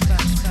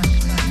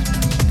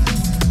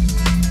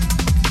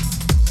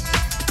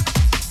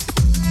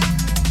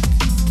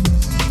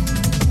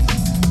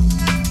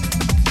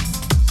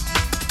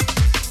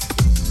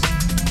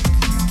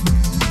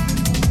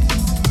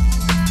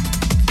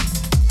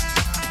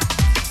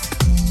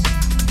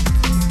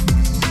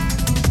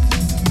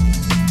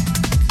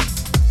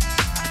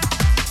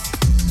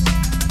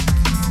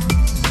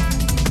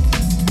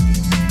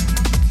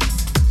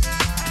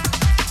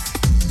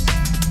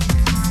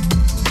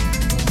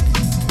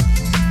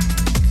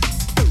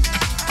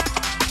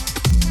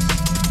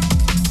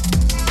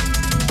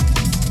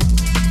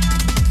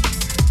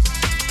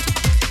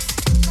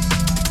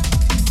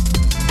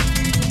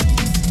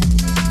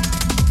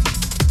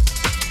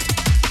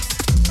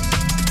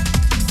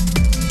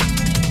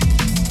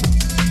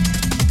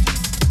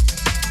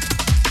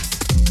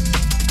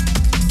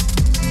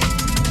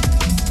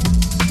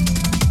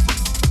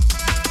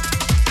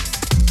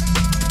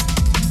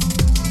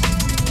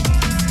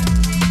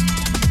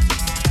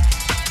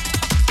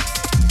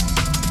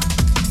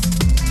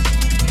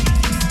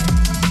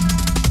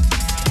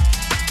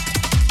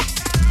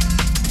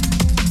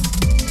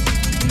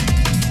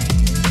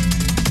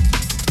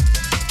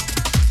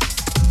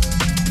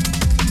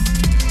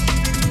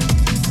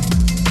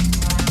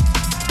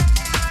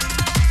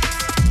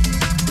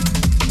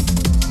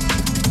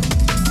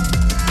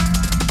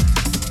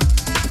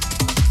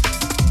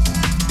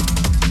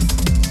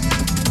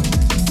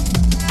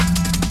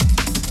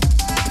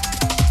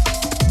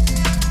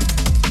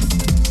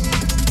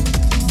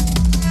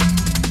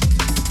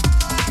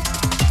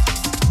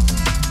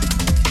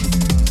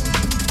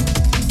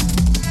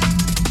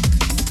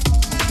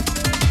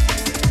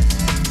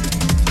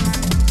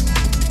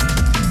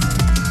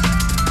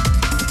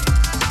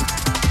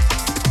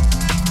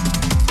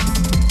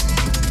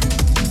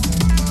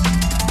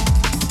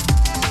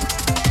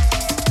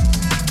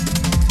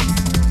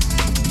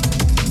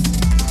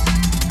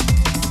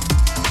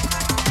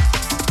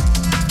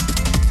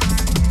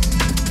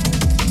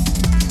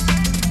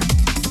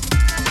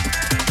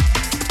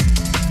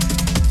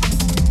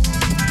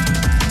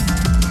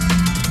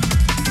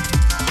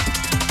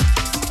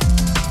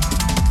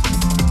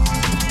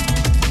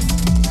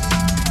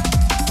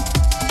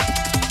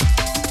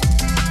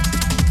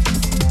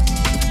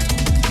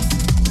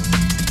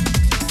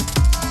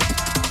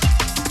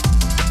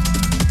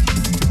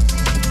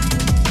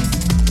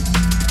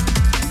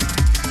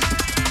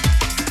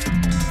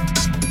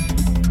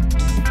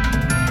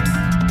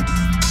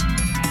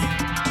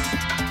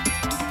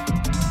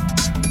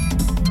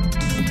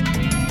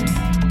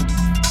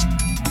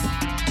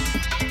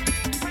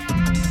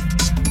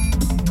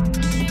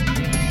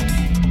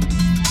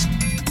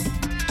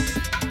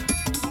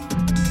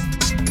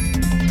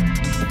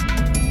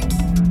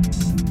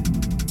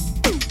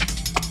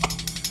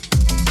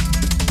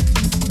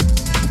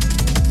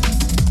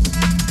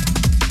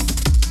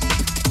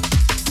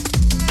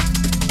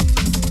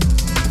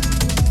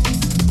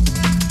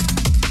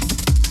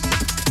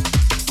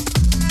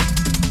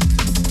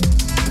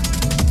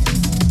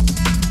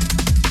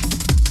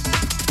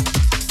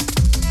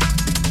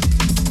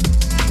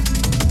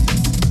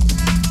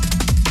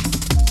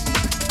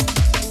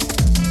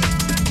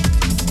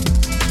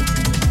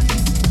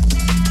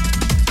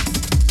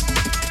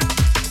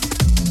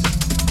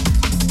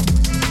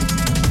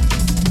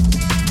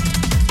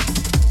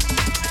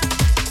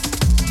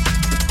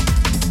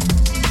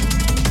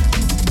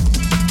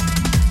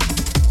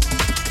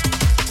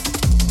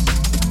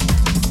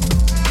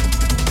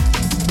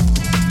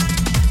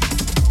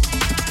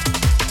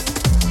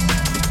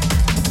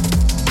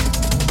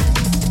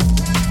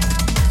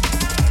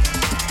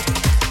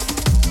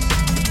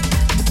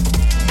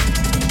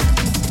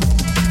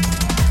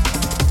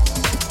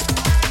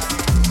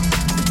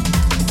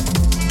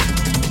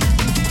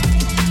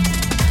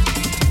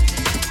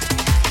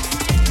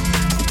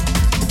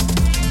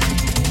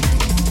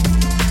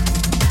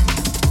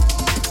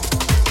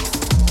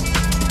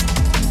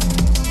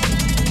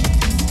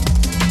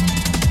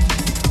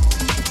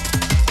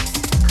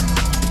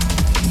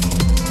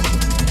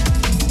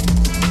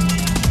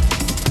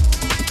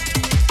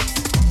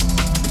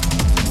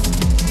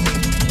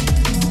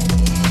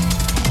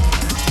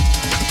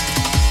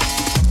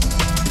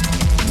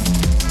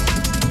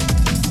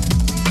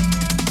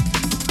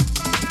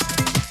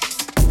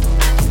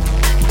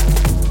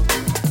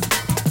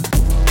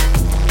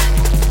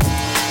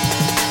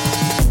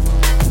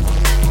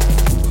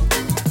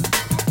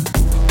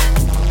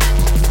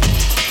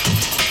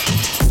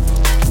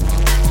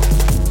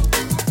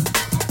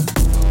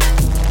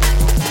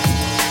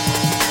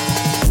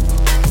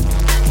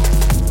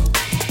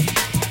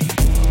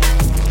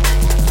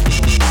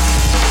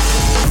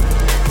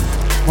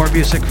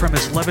 Music from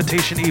his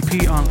Levitation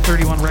EP on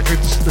 31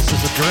 Records. This is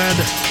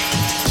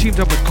ADRED, teamed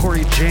up with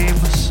Corey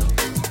James.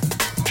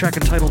 Track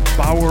entitled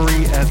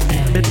Bowery at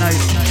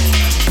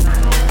Midnight.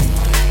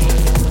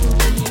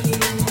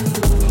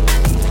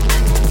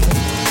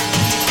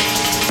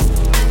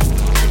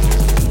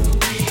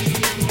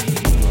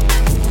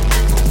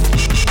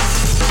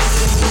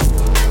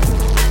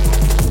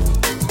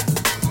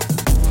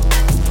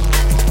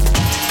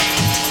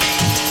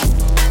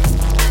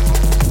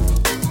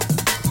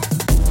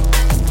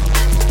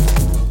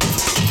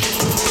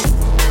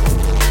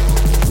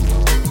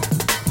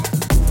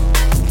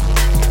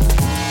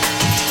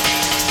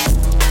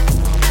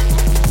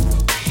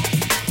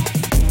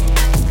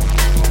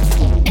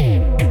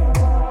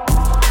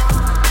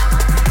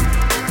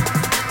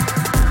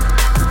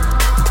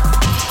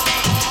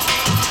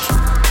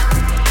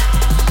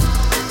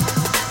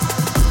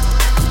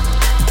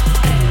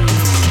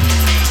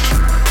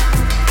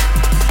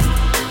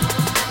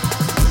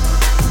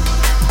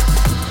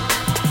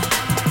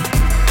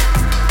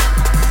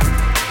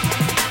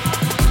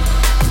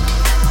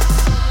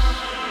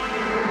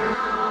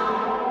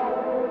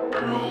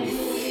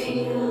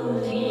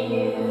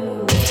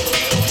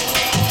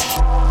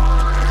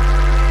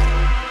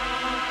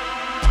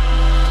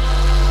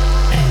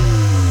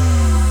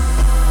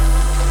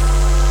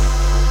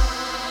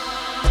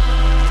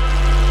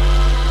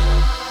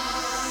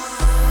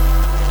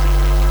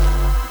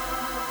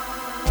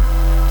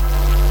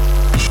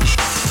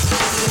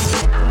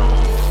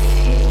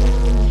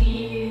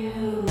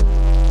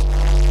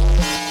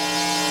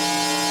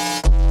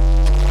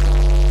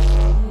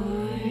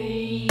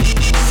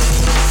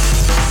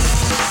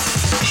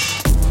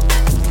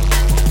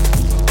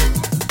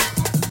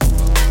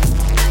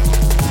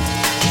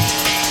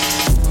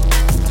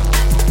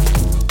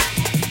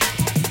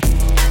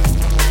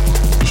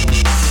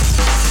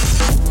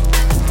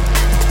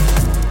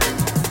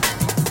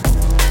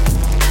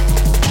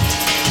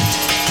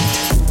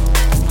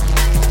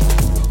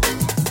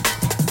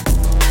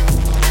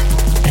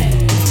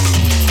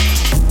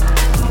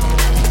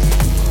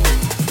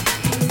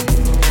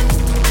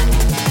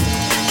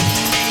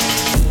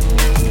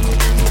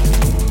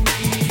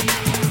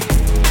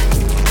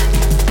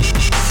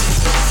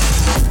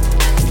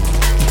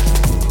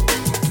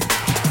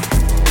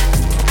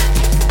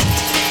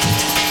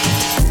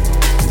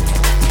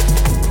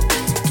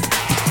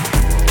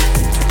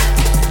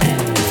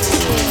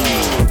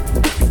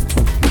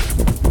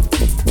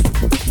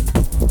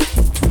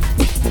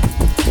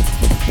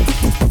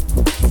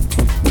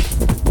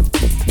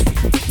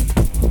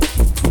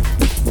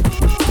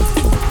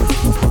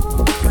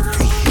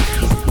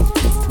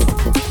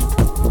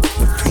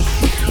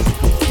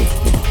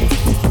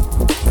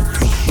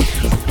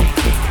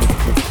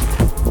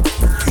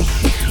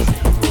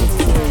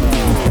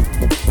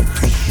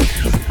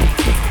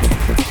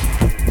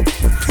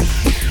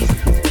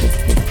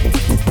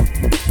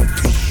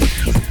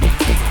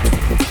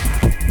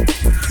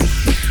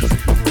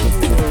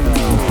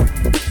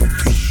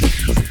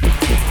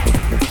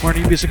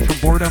 Music from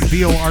Boredom,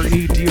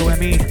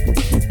 BOREDOME.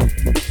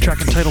 Track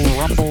entitled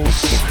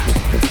Rumbles.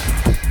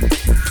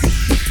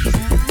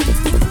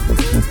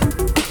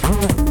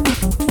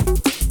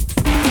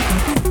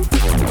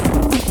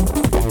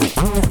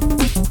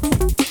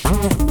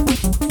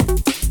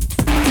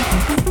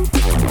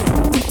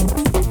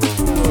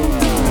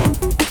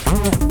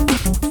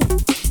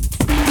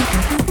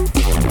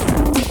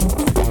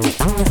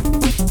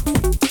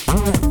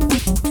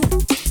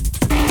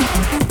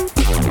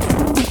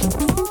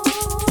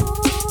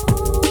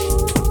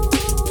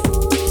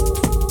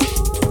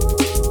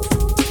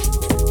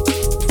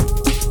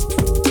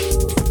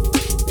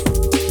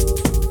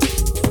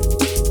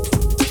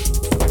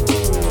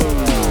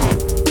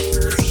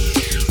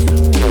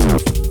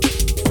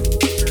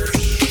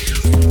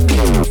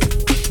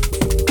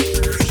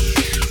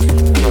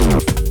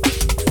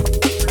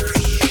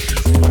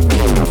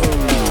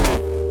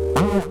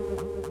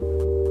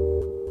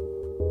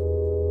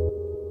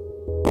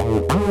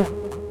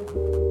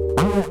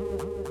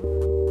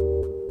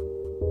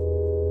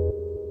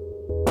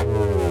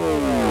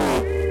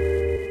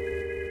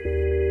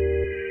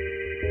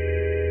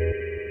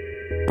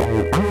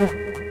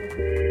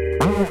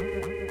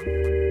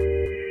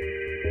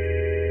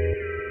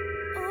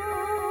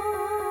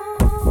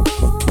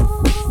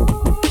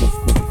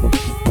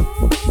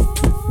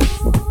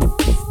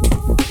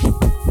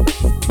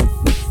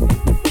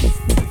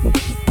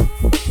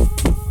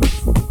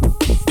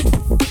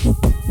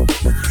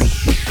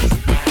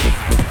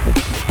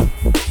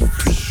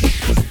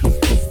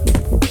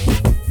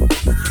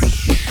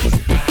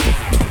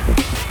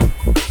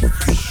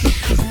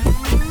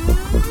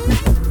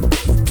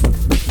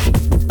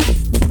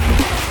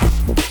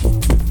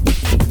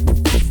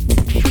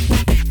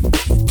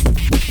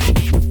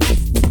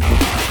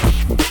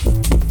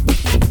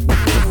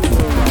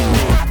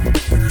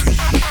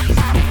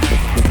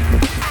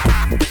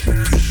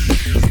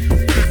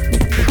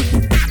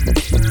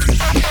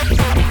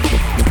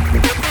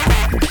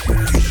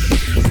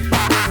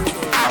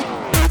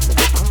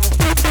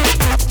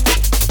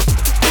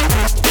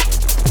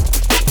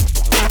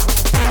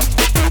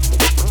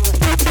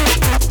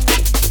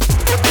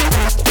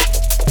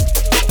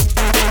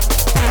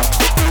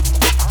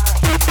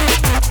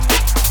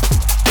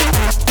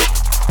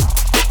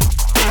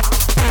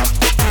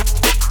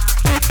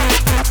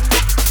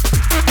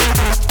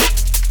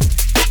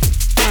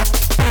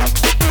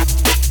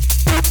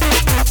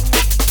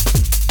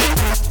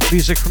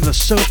 Music from the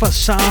Sofa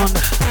Sound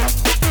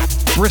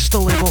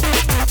Bristol label.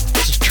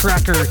 This is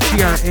Tracker,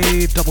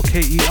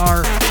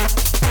 TRAKKER.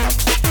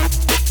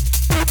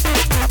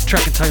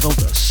 Track entitled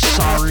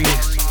Sorry.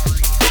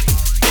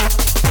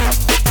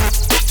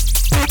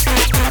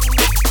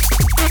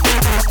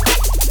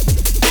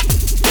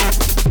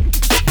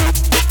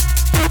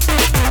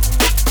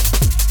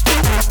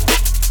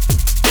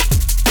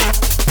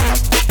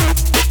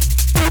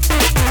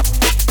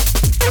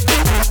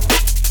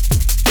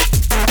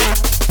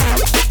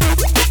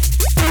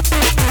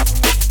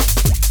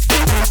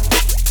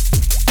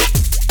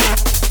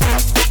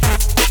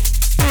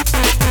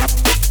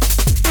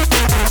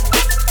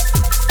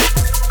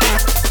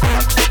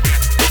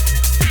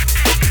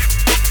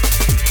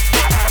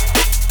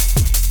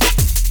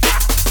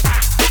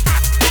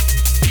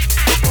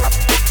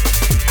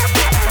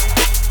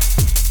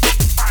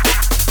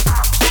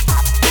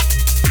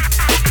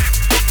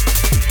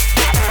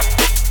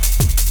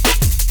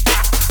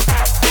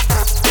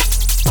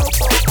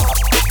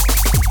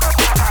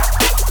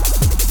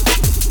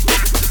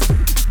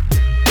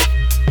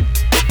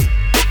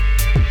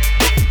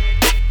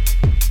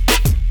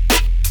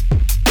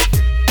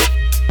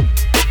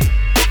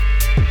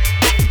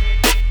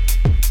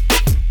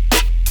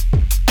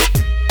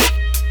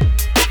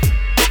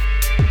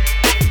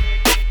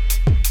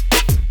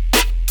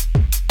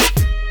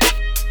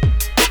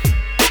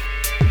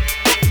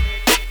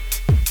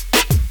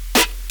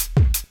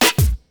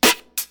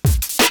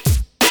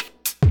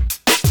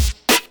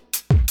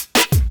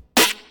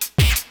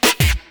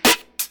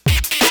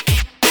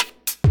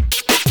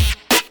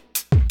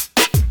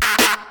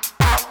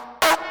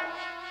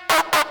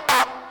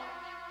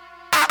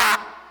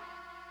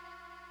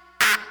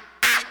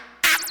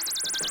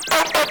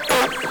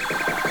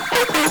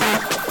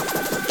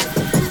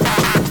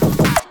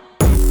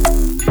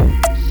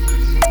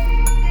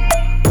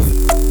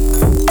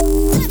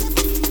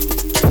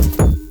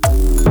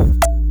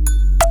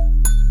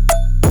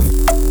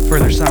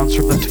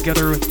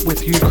 Together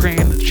with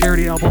Ukraine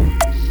charity album.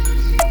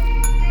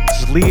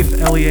 This is Leaf,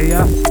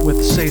 L-E-A-F,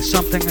 with Say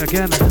Something.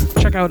 Again,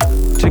 check out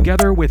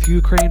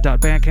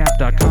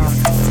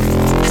togetherwithukraine.bandcamp.com.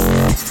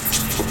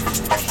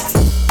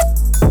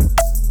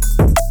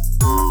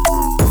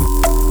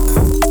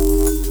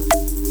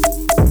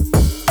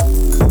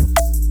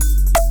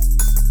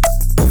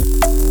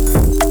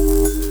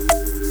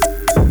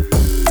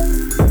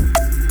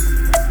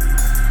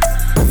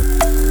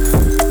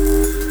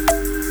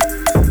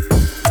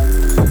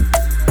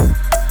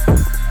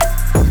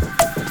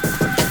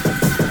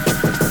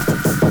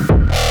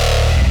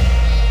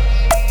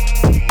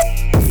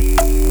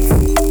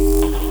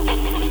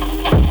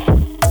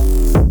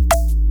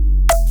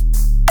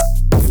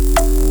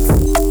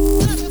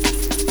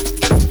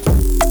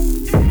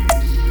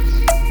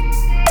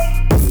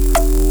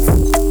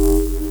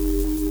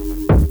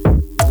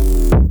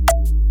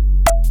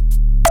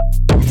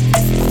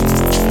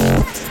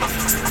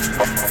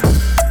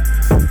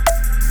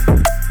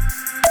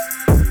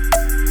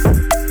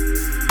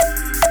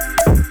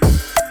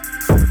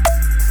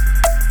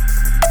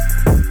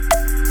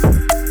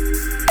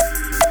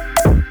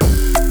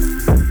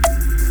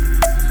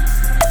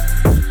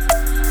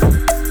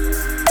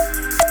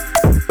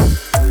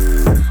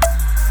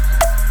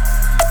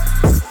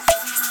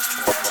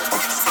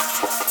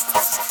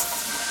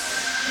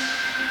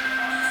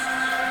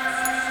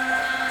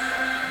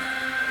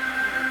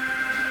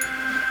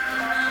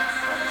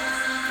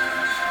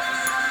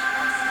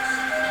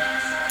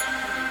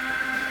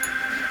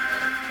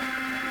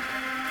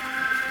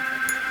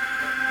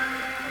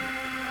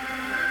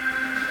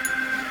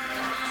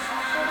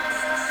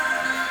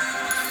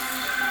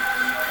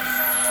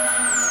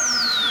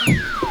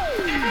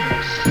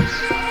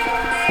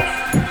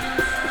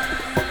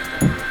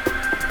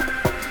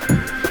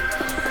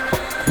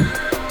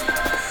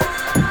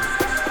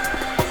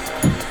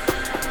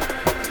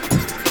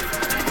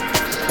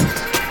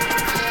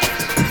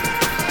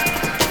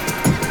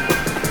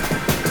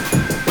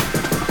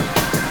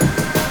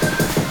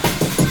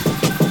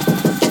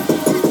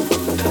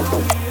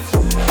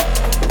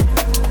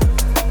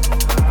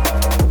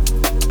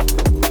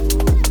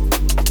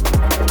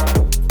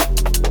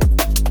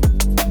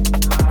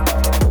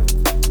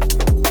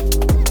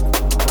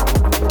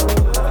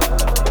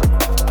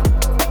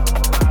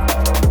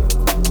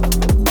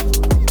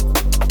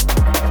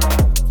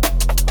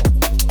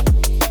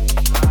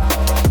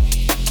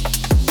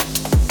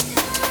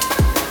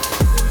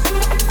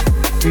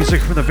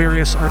 Music from the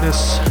various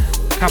artists.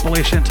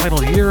 Compilation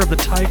entitled Year of the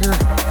Tiger.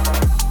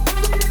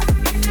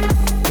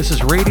 This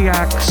is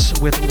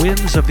Radiax with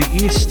Winds of the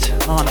East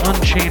on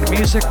Unchained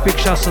Music. Big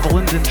shouts to the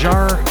Linden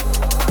Jar,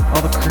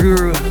 all the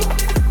crew,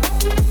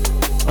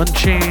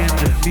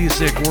 Unchained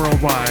Music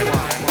worldwide.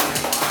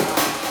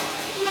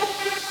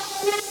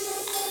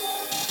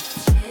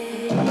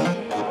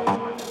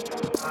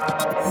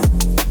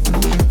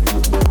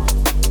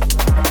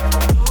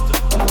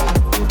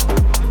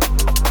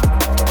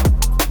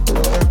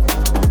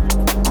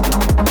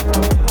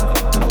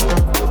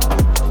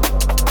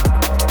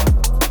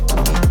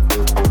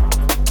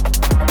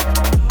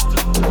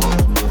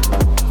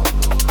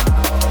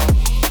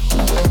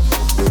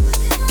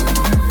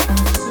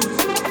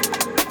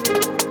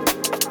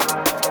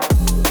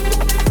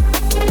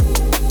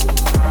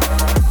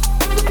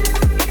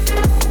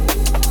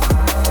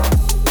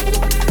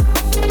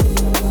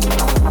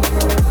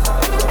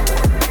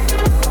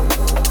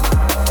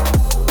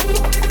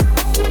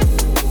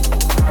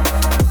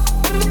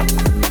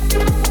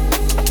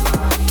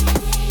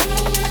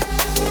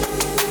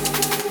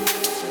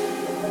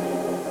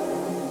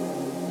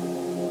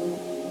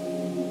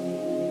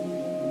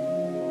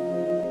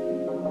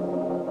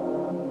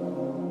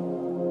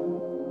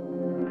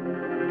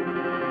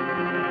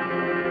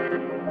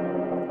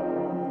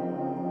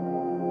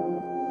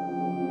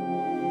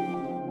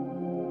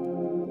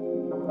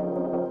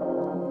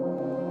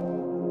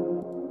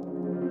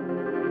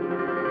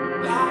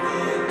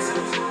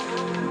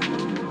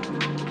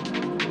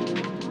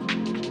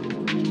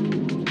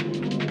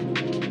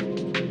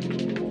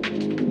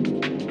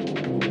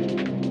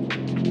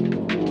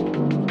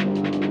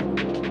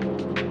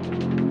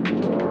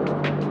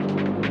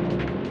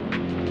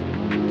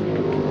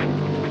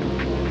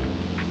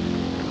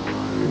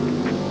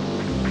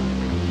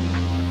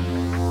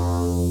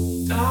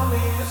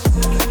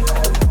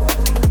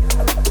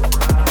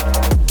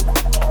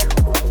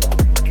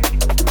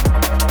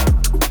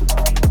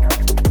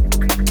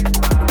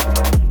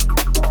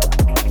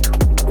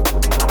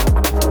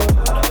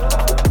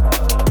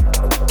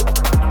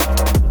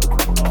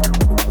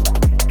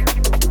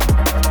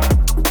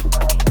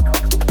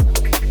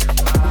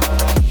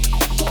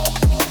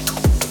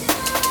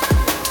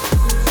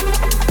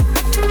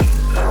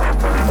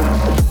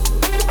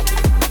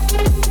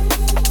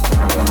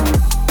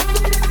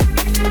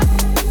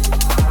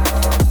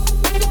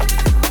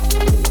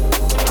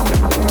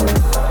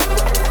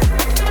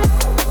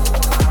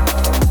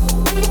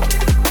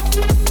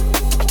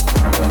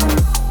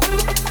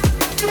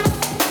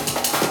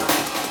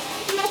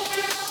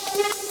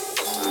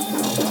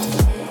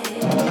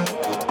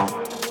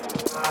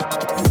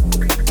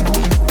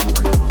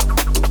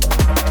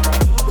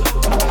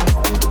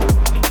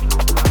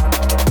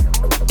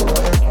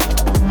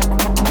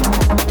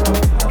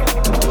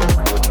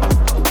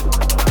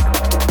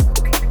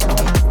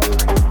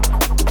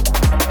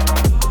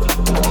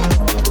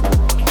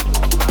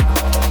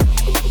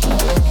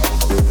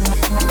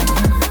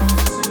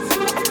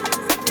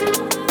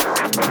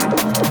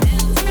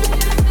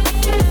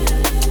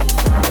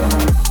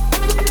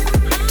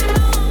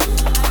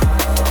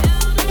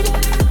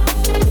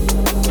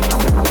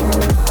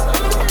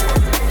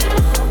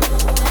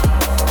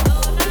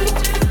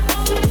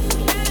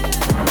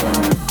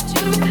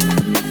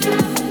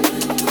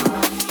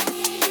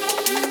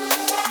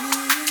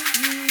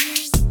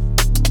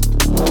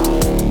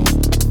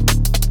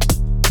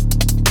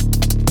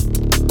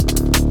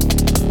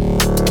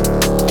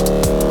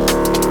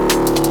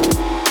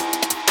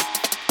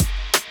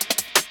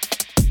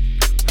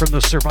 from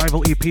the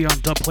Survival EP on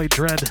Dubplate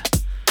Dread.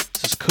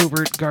 This is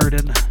Covert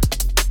Garden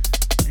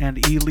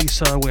and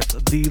Elisa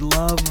with The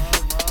Love.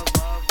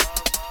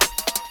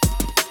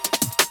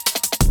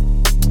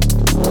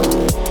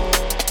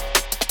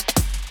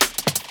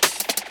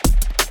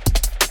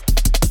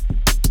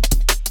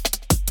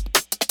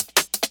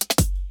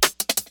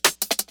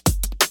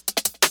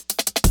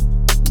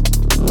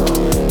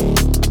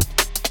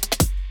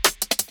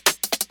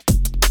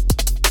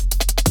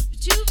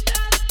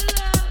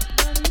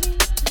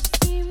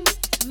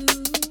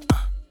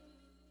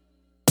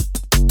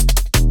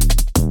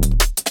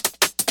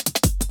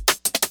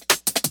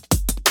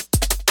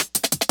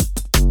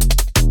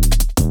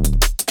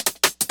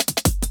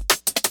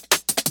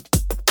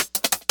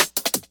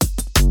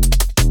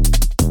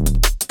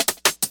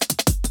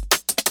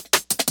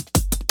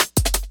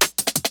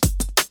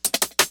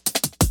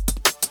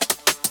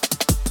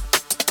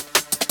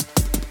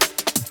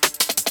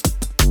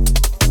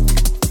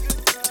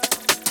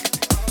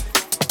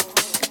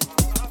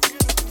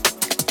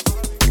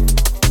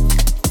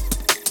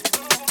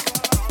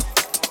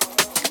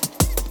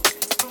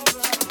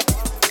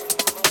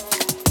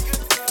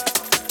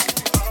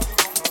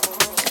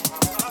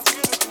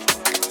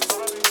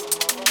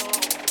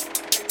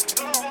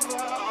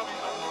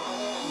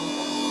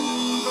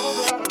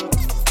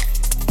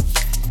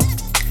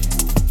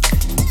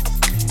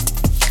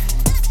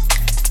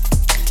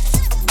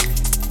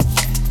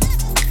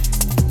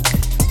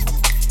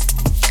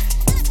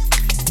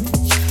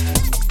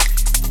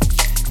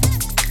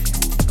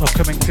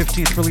 Upcoming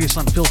 15th release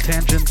on Phil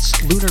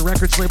Tangent's Lunar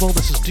Records label.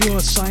 This is Duo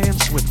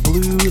Science with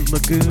Blue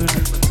Lagoon.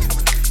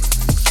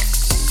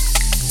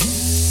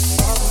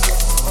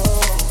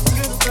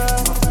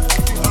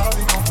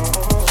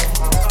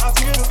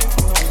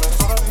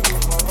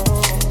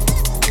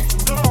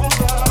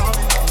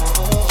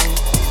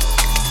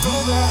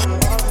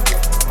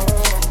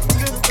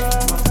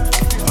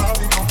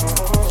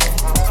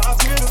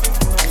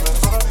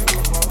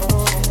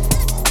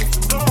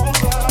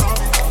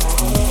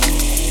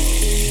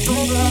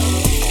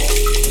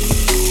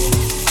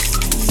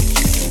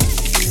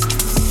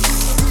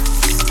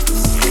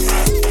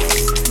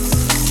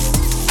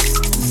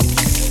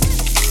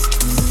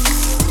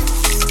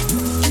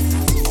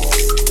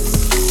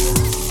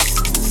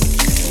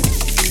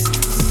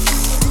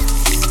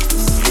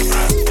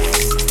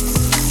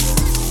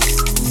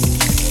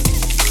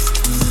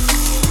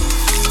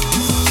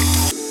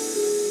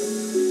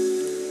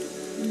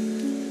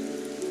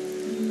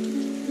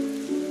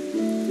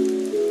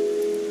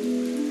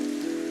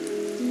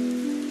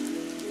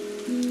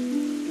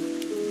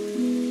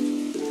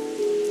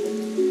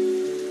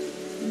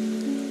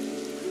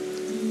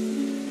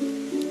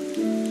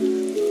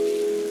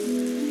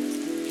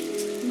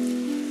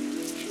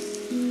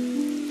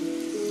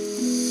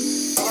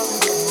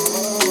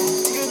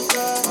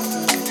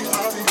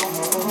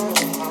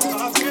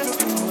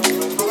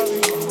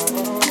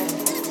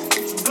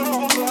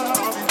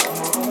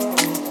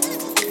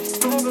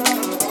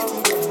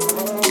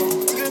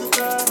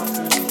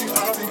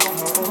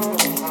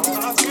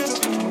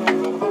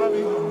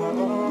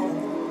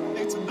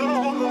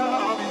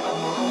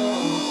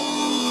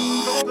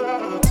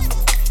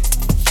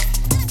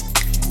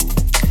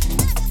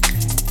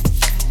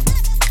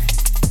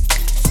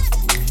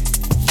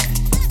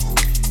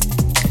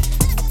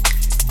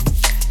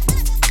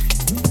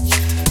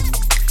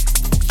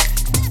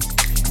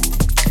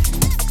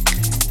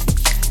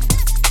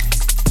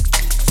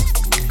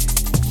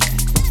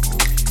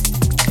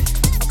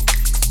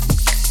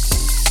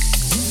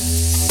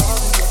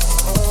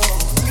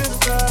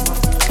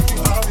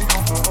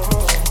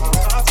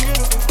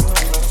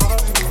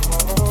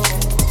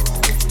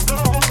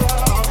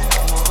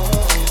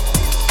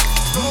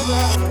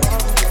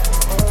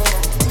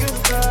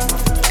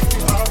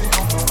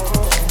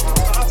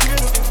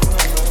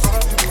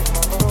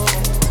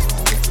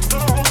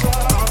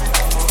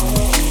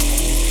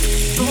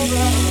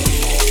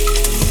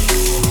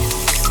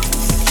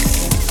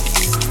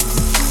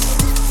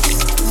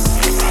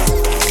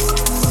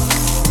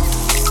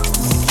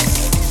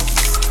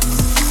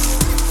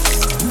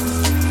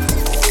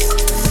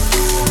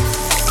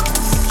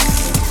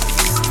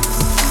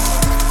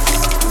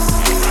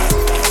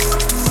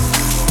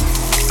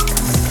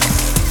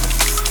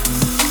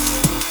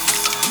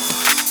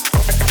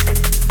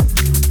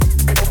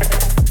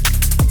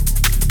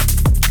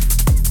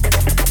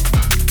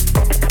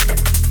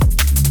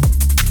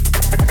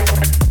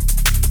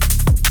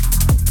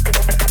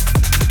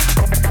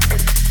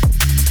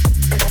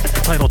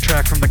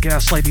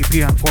 Gaslight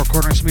EP on Four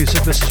Corners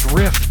Music. This is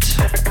Rift.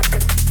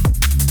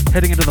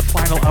 Heading into the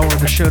final hour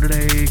of the show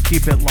today.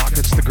 Keep it locked.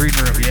 It's the Green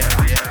Room.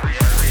 Yeah.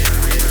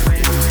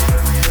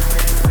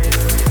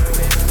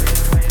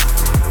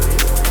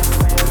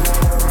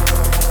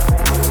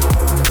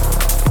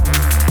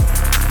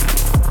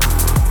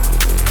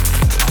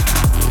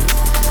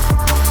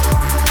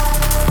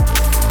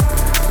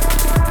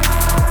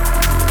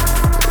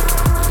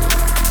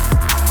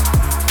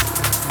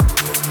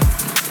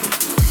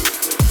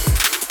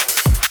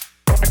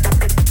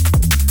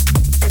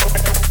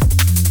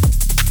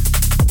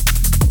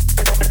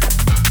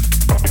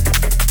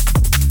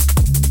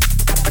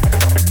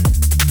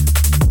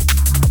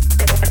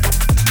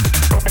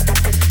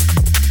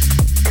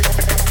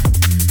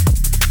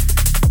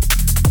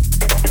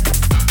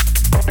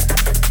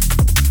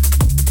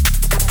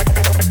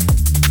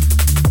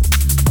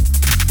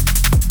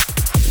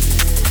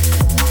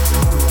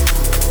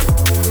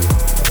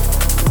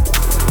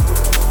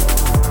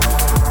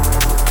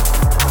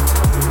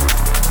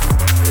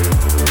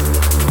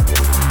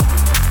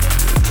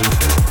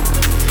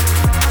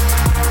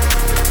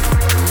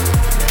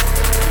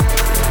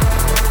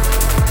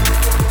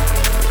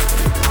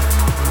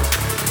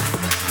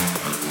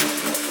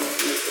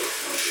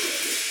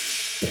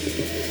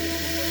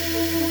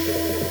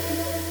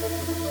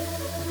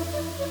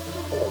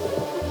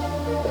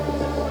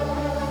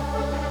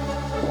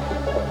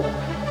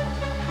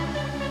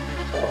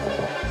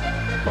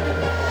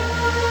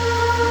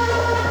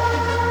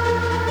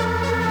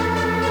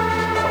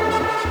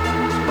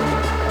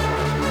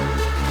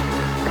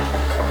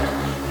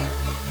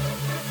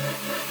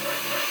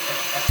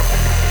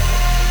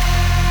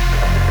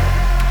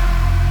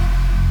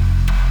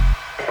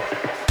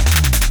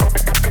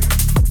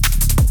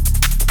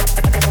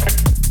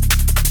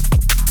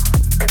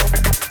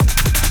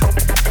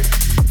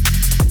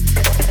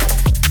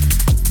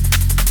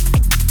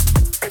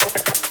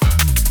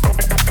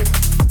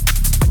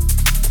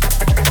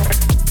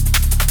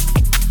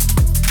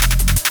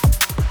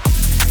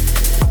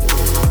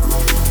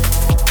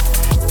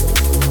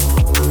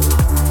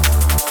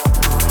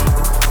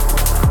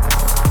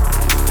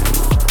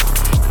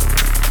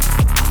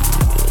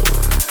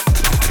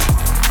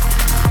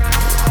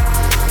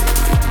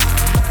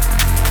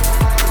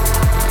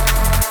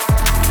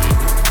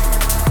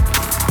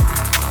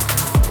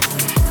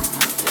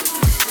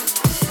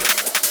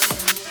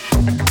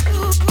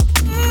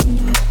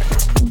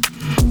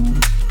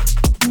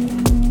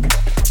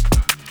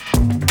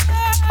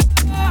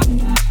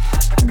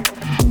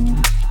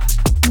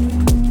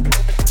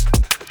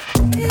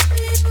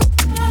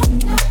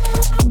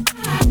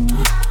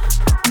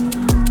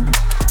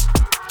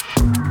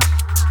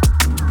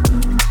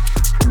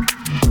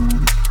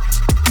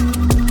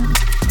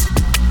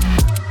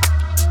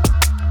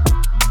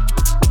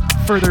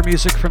 Further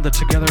music from the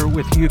Together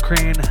with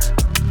Ukraine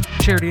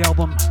charity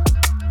album.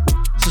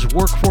 This is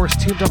Workforce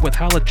teamed up with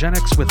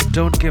Halogenics with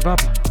Don't Give Up.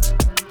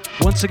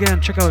 Once again,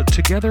 check out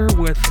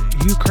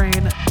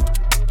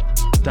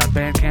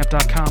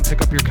togetherwithukraine.bandcamp.com.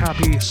 Pick up your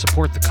copy,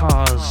 support the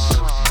cause.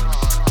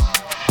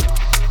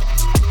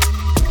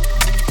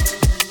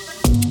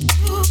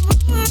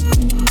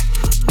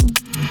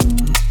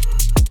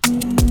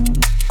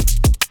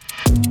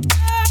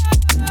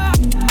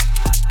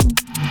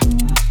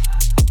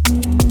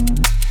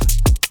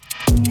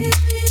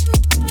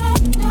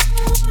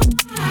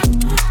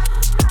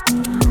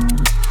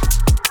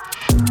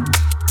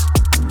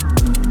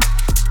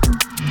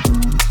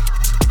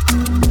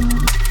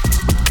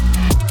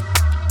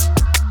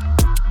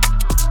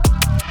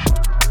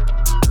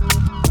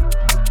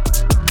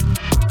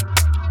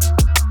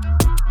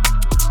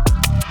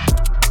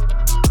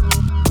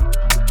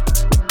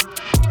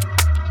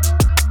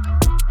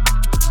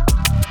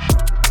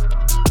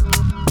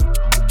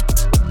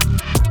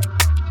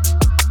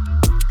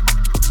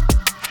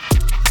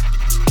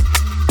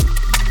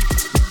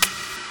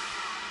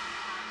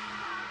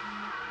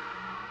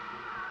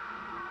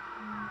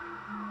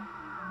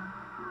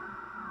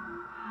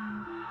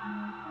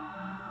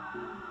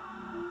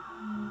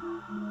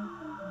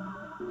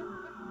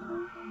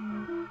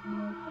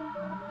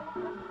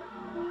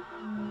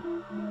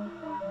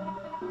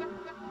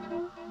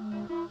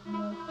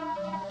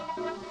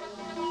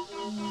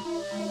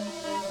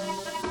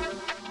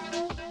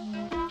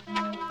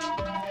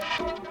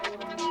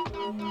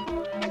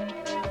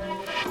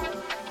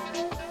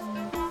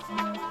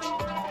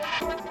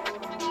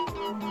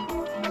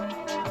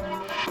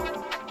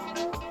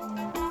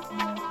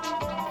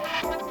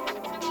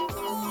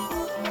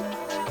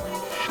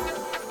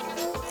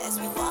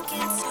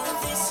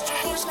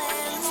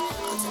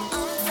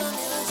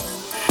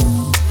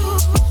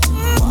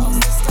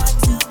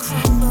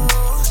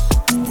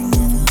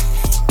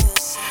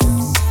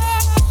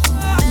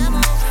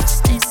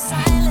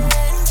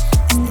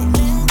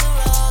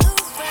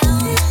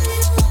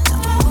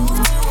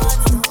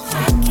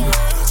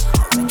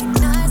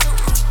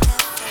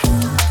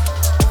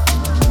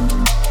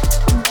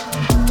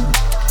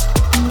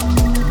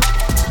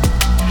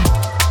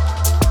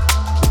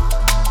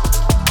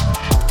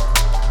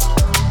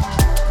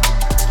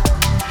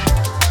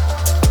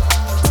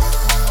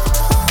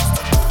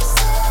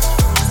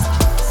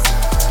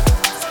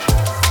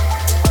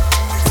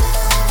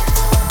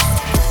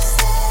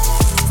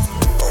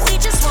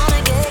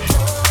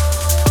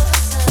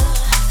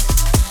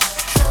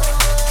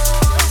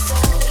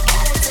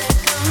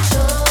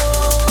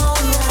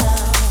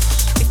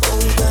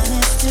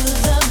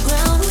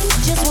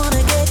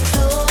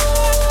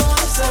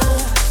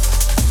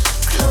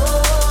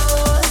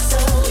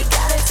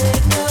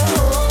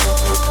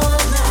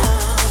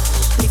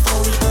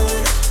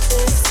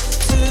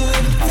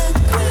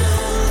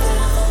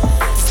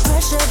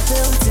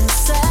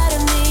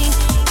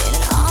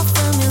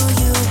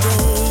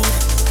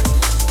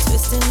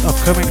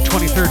 Upcoming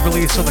 23rd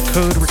release on the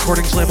Code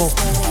Recordings label.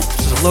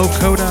 This is Low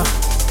Coda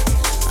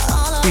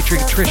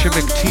featuring Trisha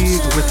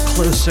McTeague with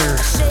Closer.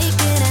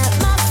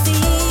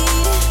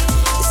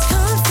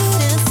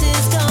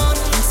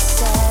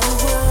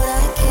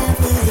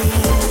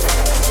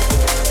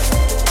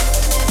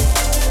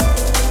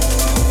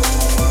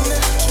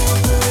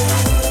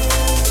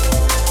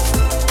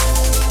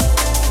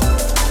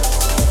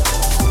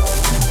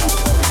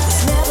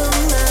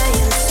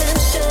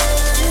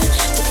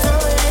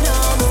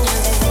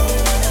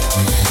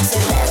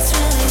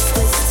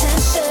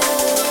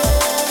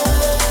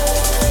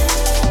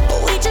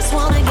 We just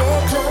wanna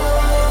get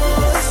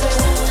closer.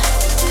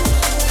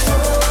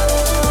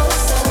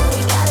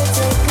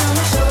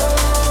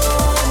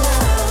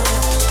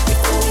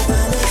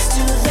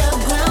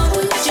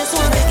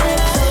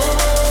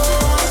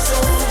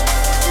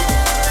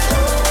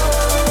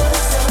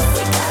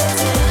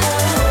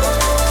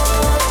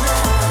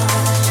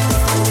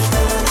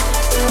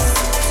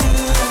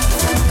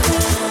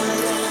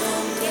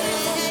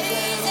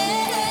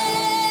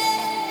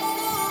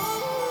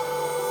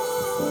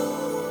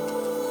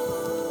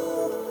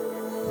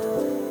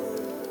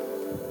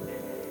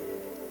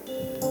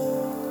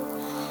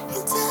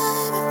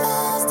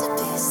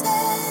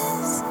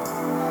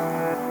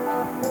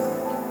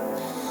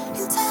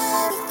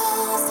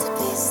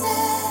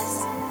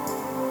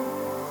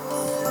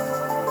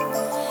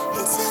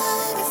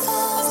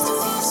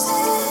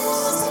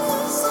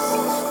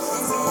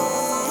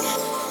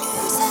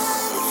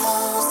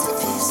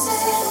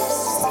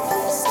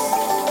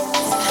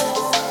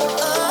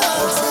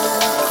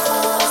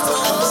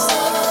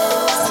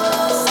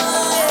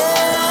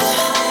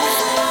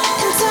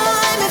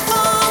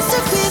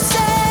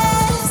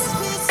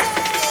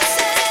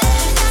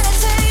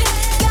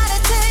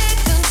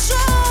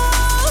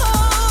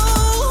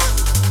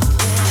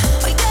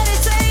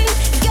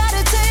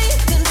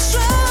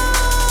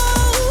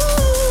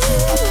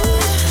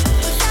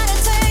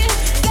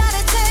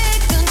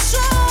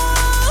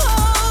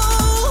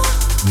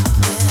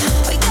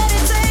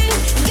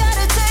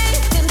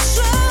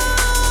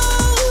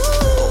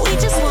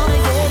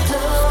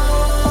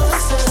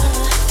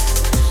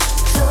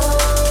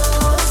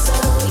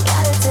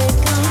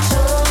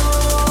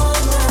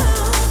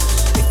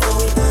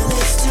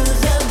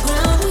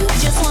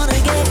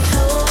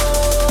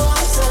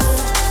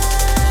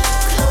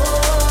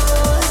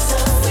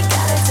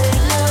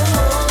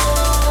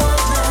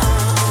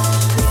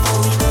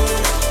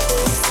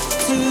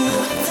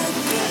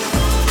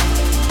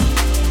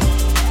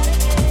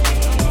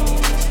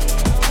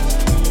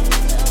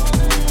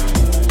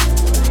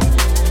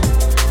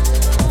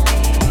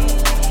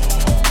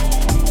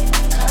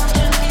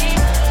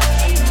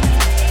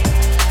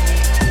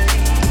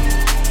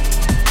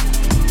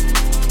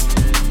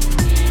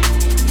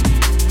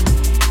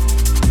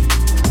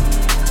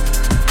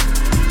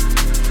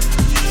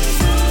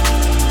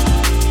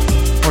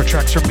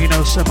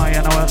 MINOS,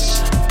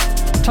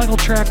 MINOS. Title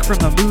track from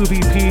the Move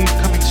EP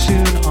coming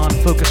soon on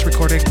Focus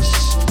Recordings.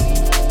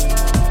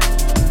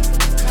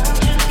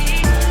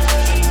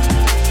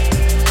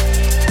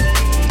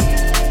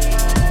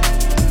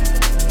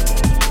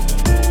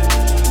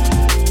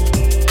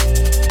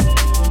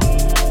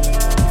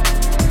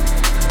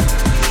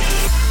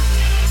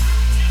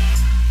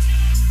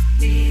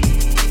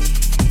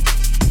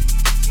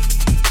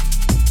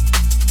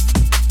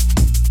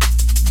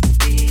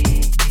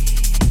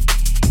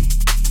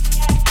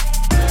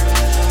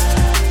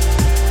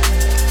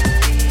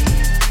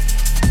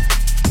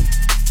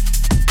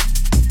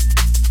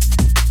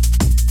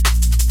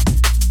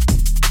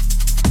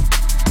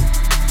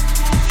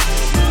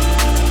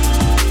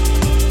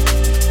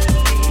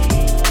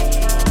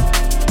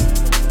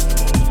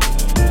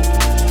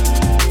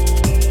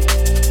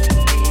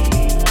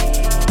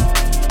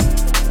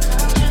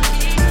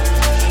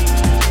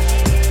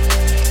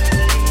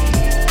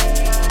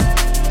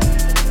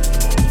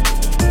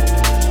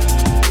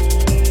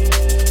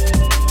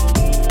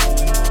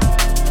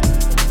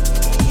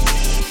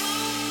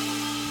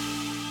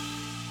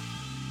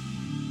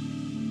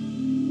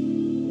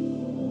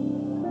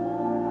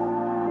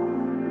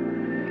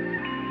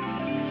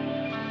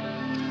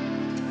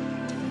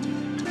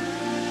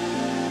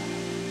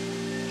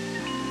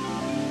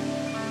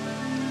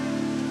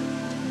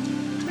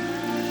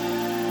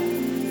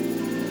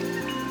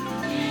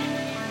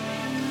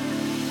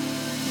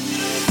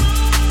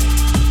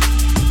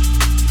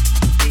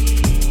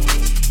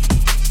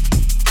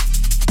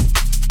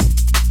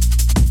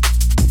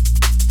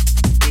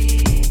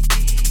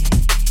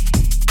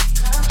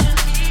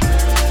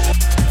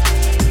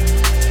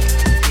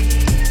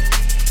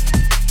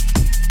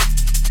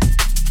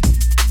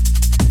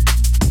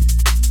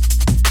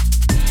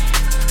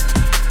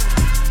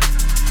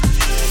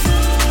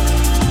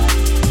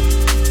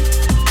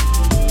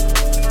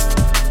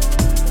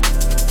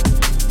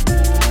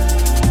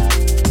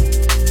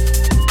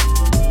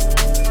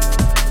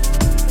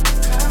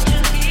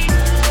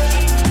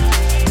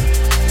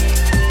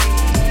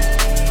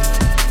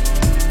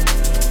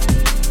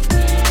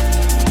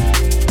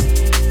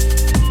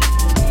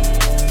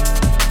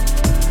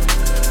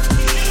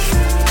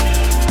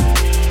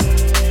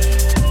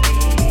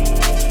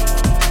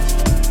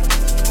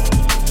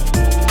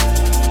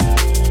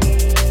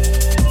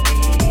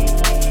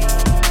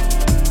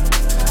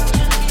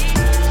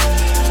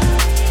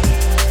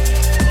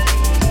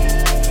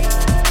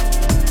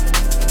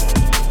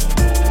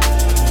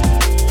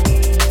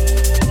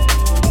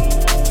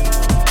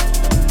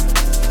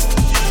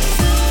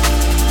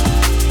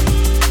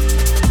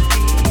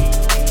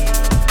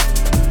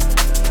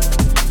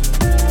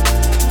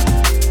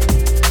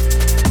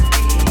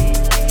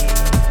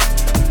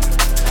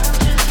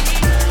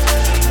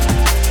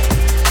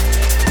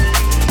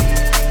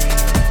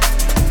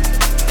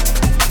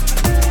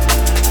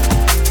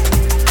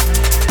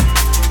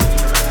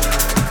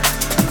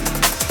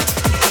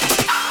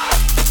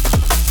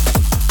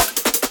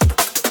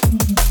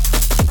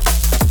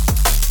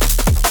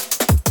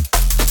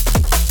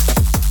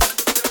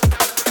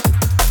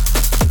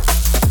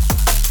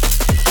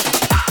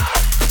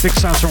 Big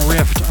sounds from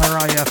Rift,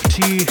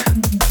 R-I-F-T.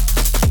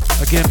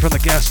 Again from the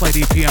Gaslight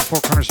EP on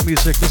Four Corners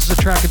Music. This is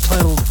a track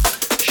entitled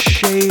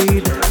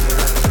Shade.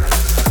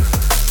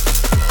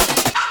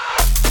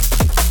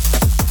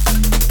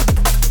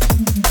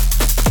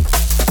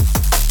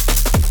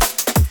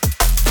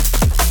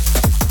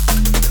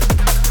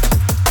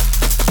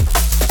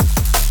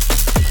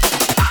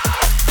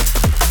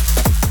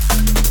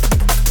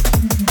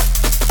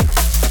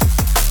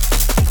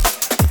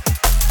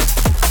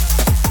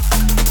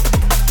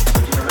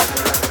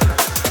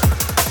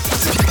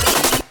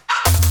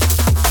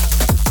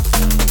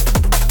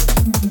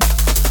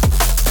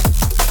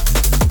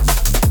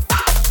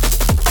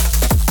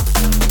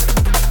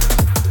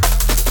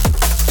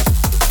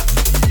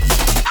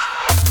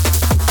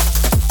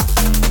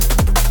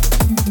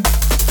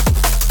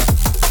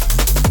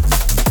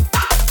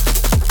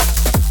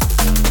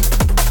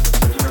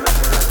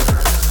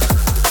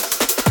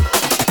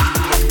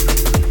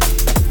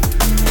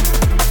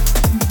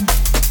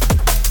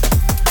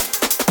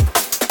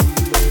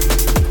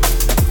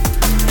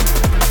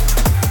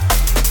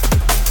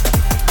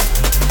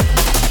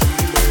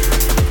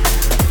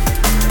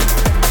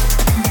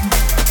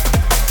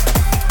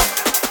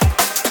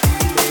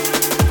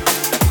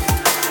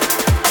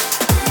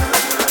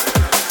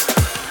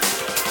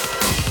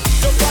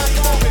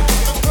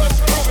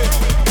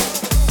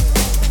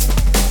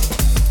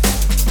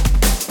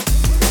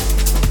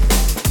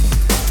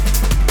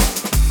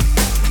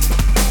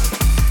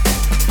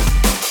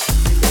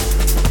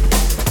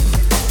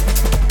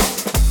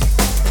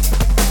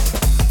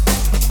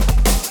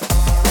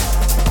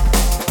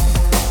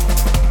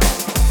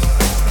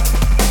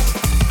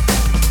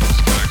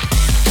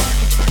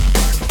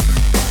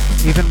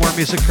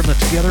 Music from the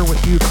Together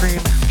with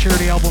Ukraine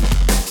charity album.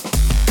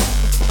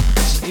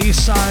 This is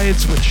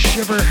A-Sides with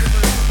Shiver.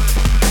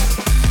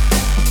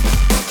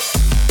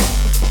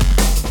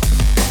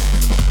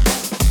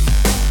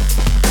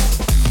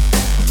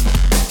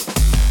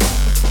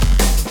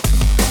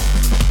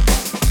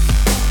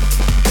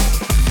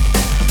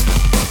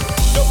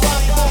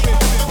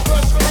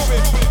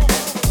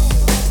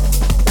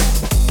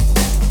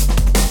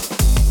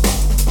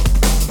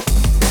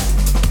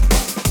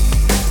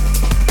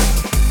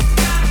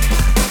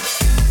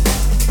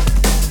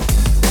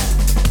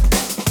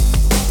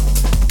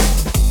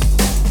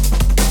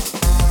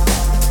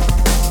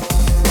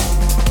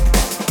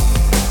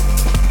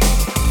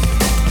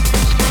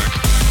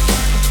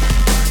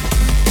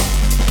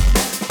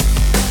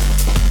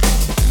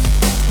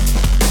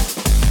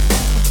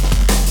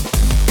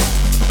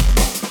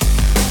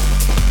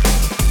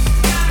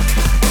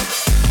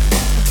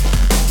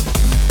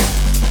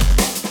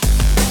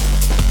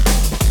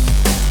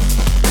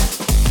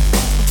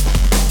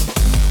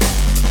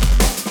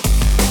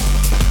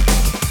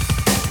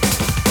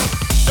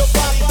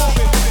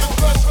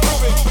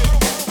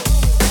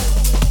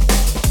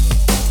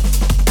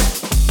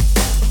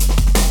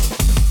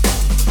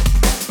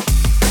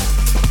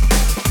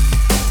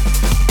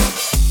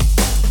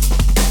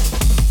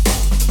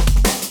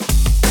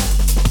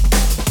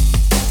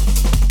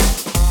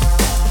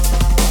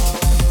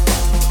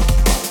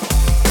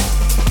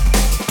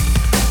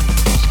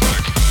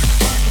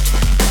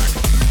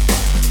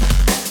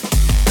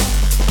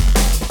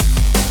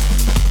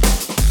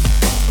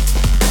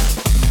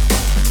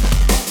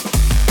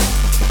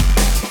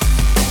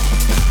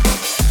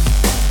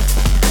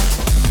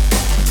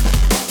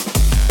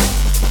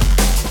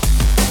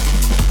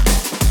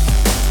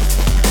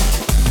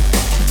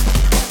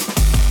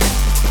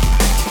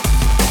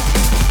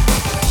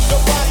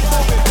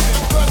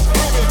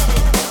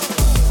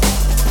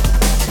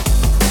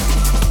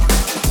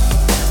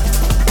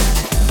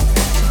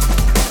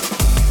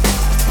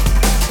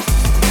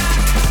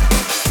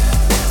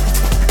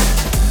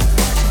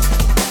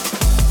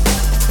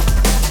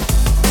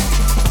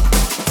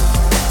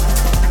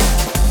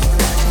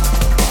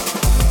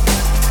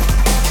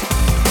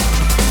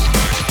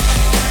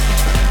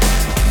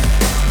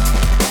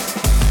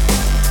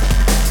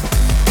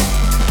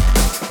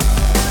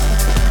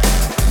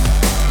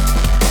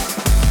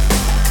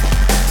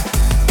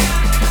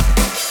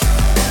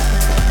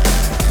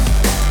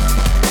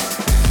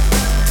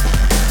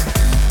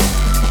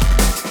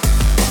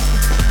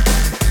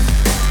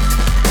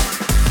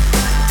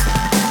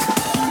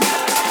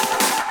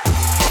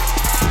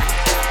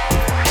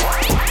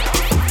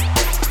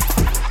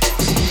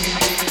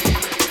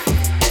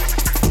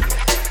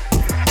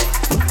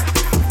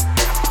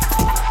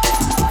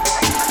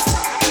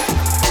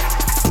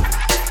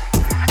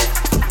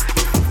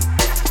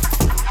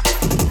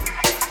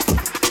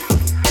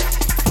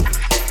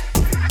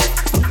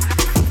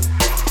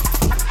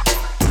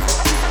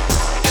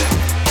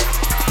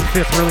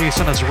 fifth release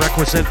on his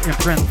Requisite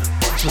imprint.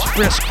 This is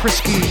Frisk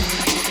Frisky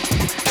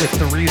with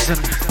The Reason.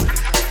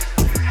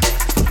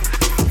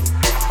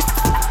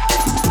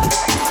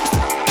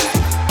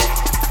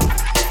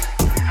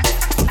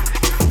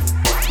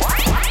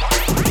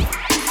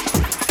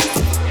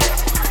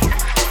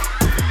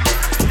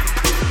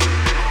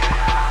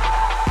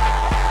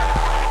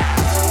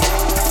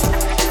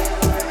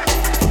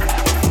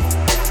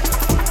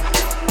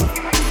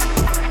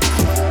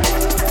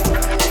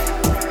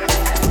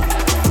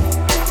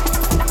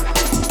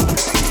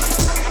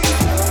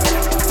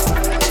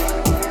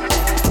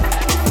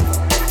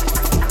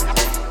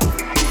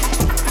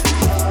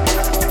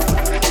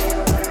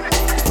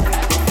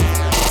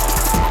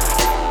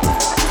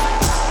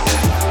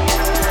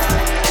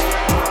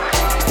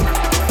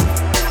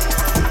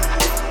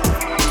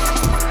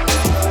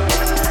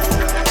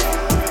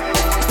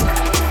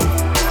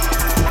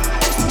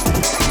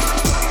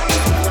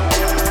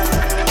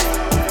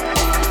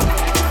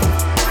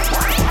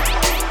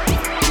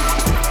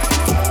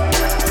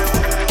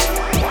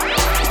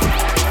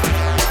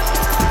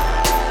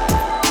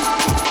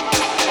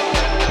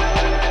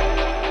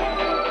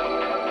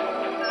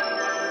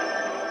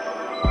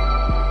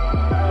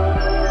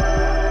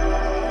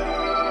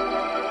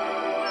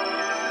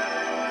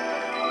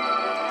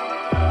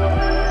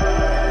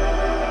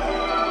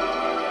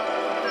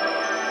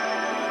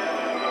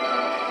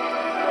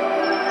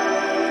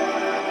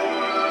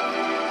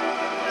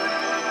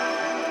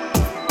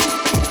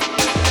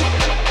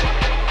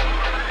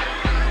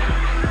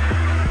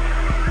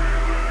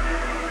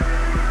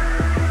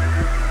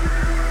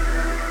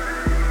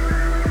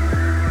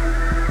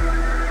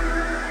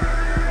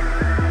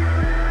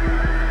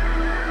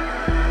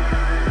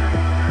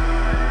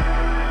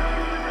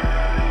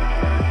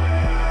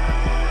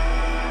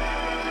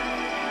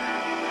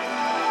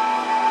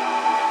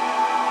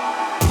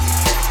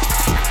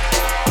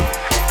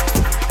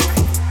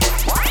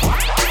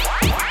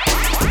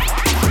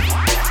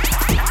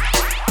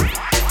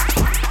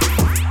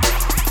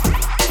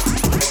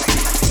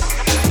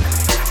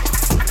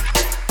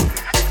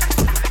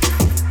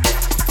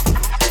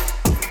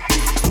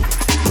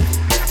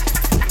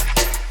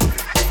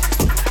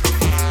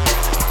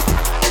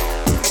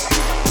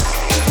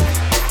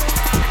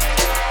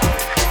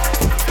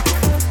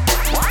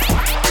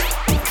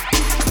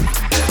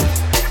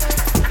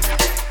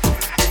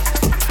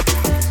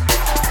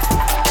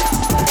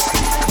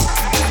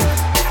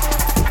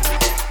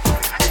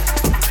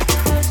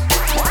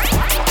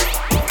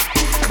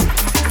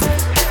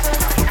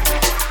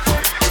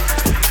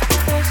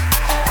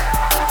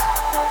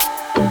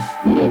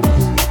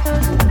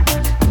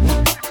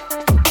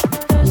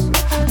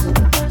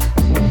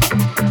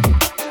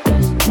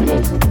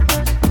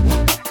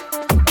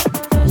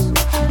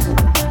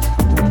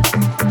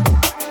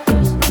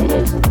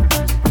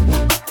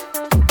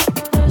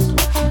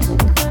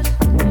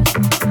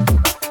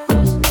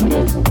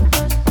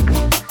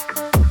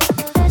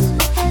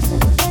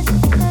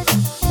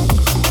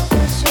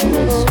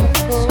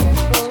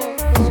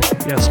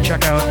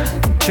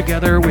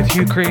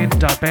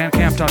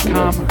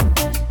 Ukraine.bandcamp.com.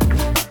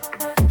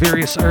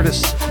 Various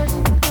artists,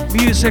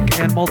 music,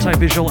 and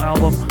multi-visual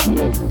album.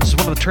 This is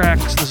one of the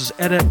tracks. This is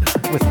Edit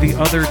with The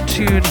Other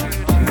Tune.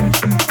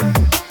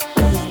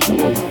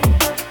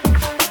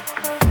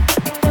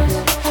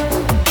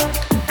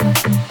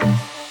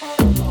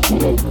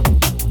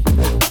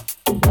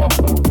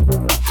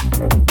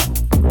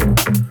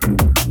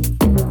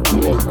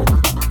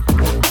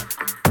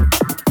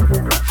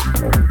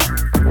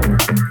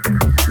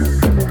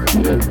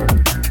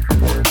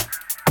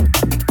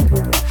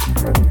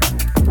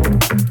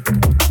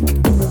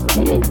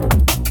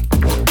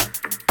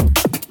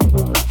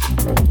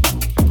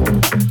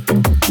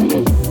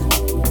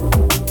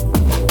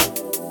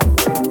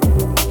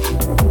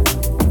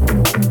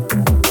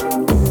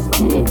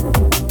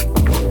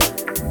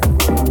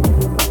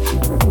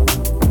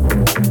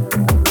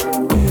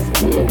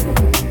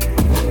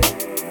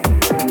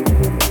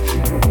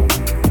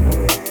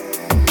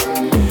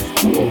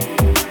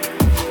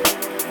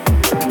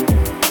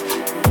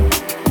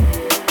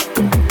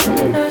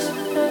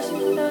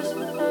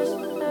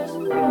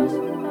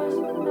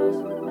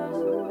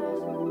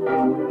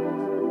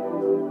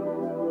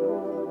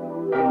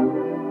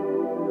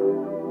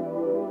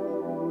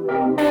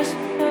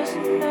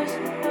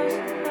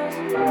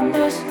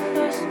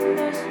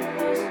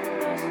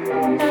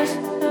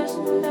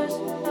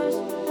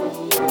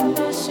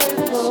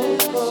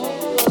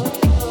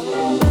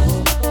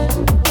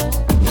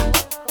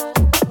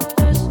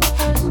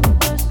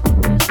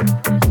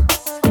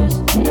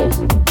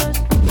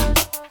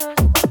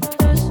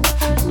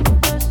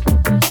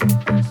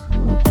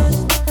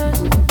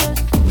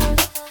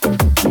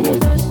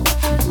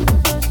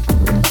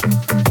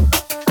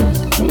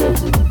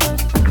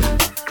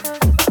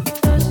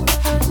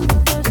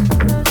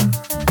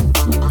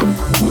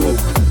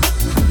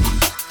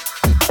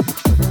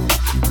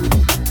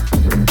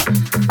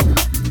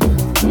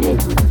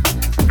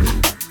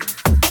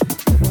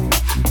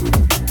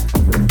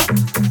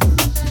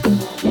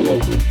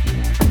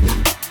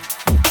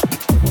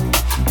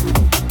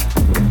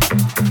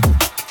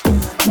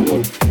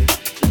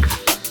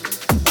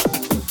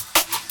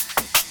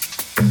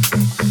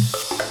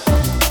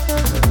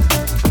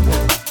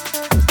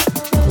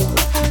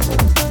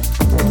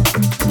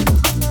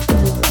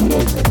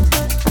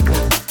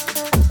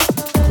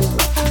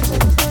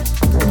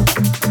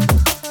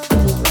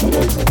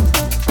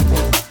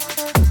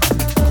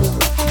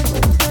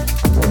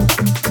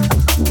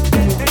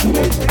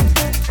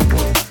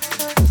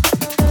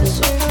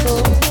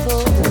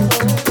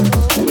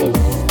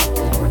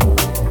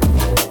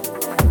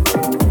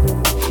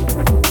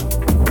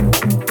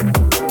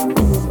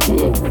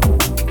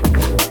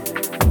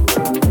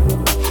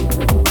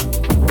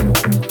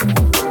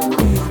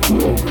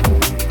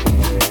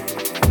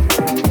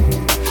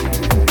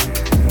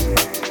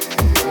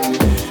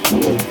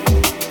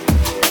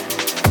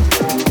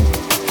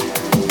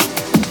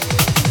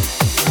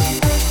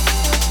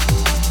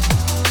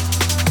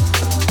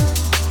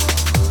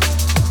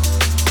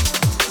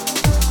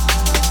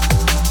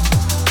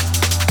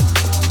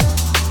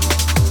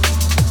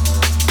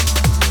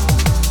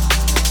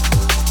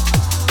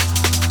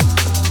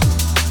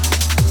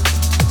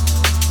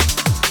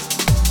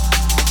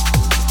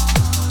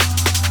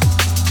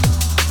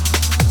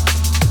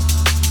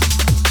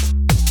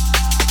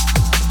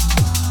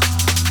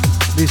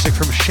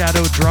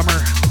 Shadow Drummer.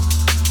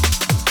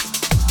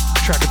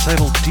 Track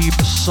entitled Deep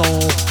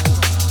Soul.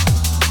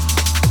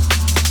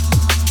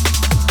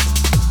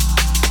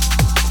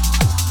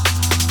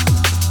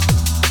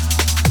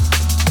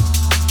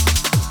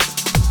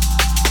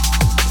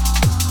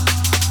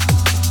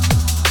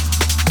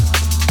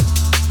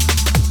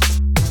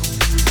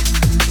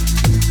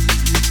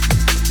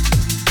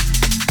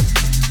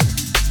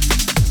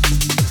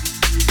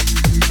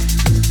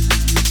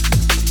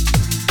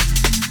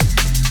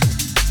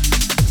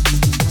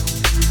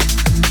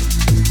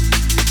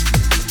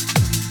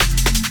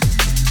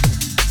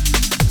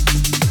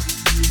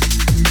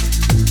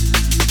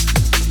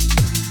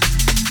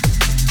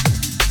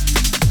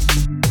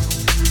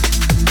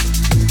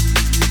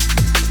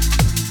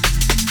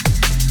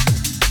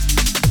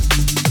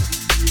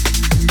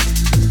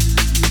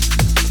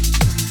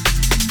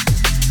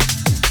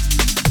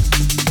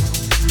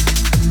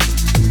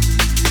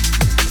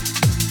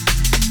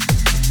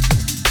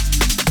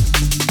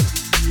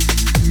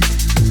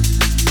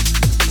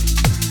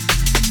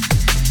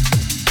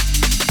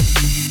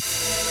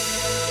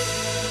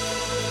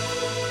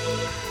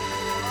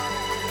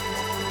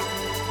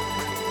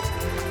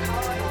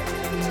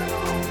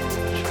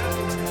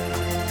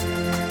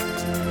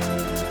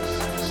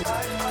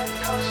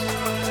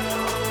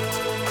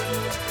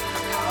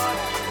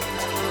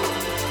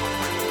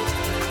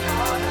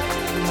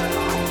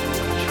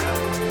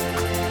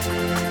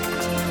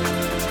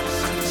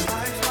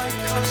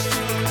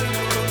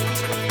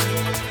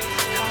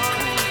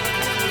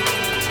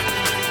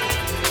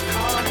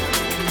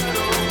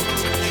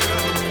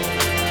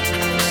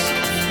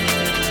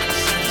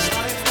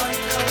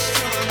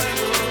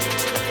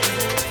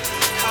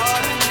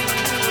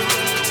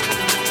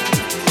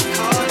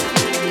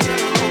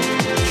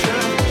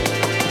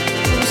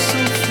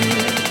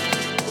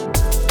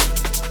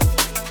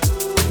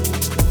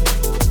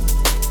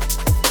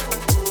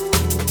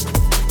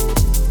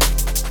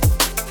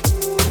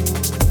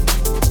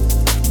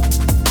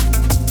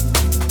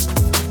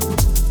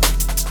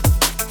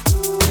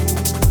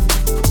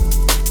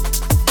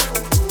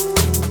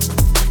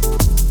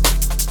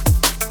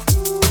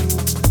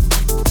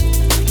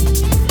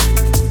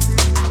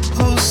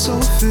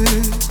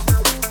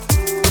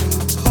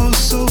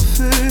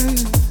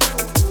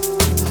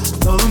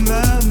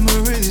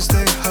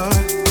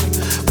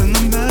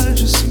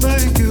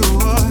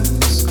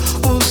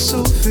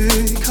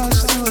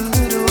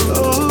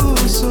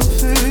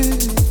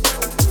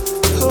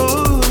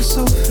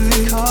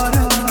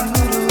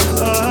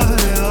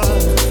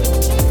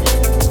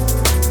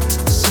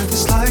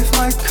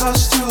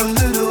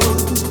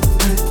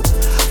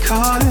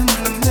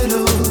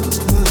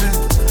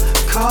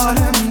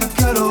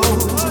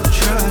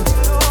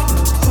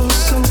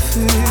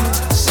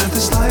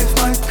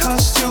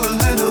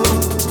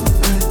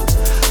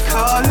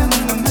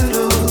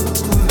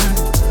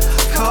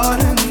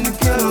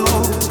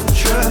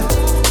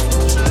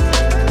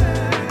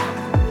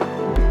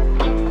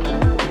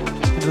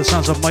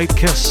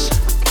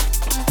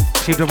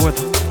 Teamed up with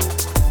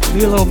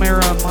Milo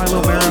Mara,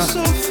 This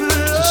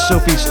is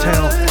Sophie's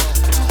Tale.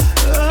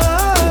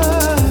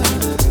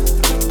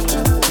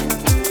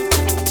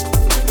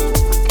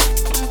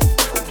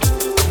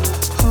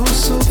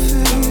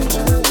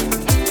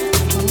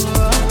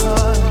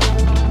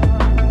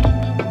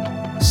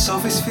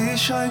 Sophie's feet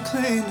shine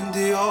clean in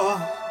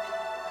Dior.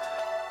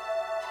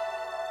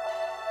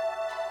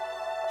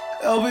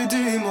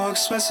 LBD more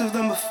expensive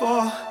than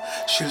before.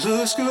 She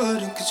looks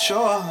good in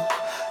couture.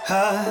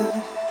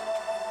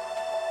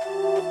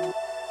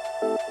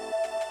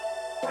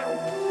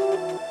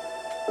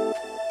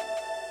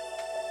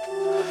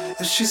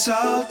 If she's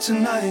out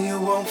tonight,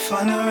 you won't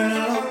find her in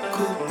a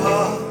local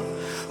bar.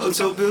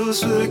 Hotel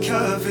bills for the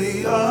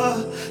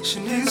caviar. She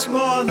needs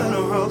more than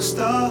a rock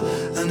star,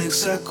 an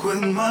exec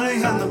with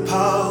money and the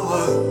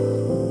power.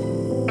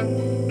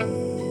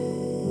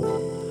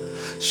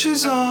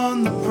 She's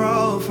on the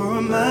prowl for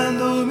a man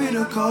that will meet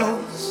her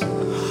goals.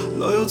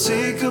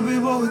 Loyalty could be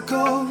what we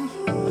go.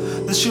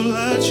 That she'll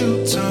let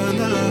you turn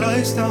the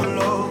lights down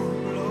low.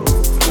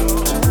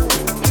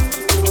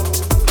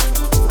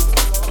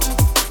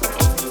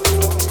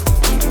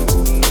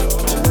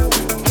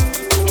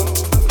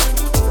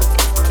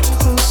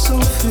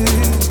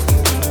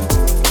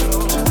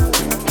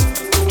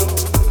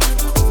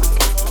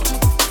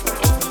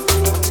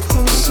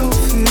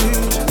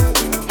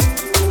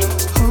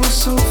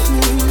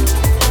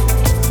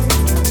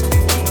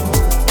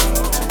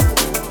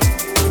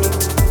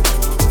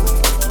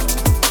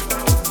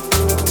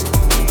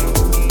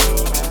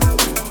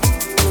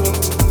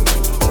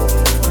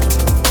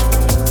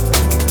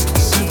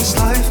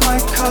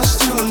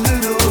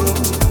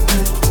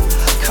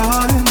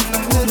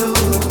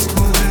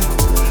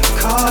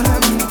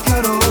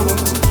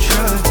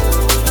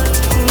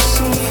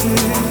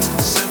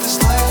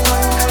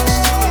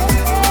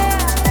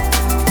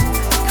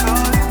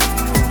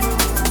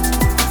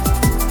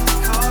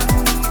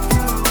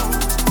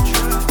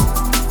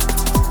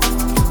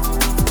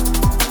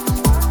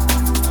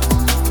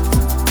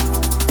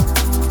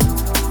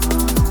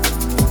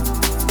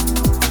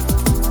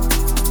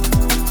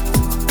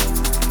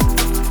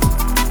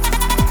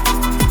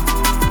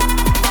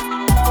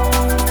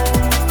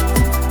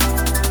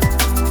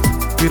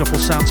 beautiful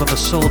sounds on the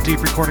Soul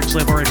Deep Recordings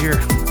label right here.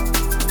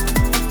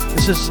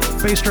 This is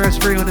BASSDRIVE's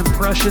very own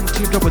Impression,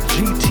 teamed up with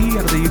GT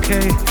out of the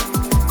UK.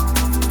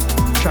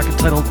 Track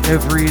entitled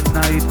Every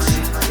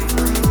Night.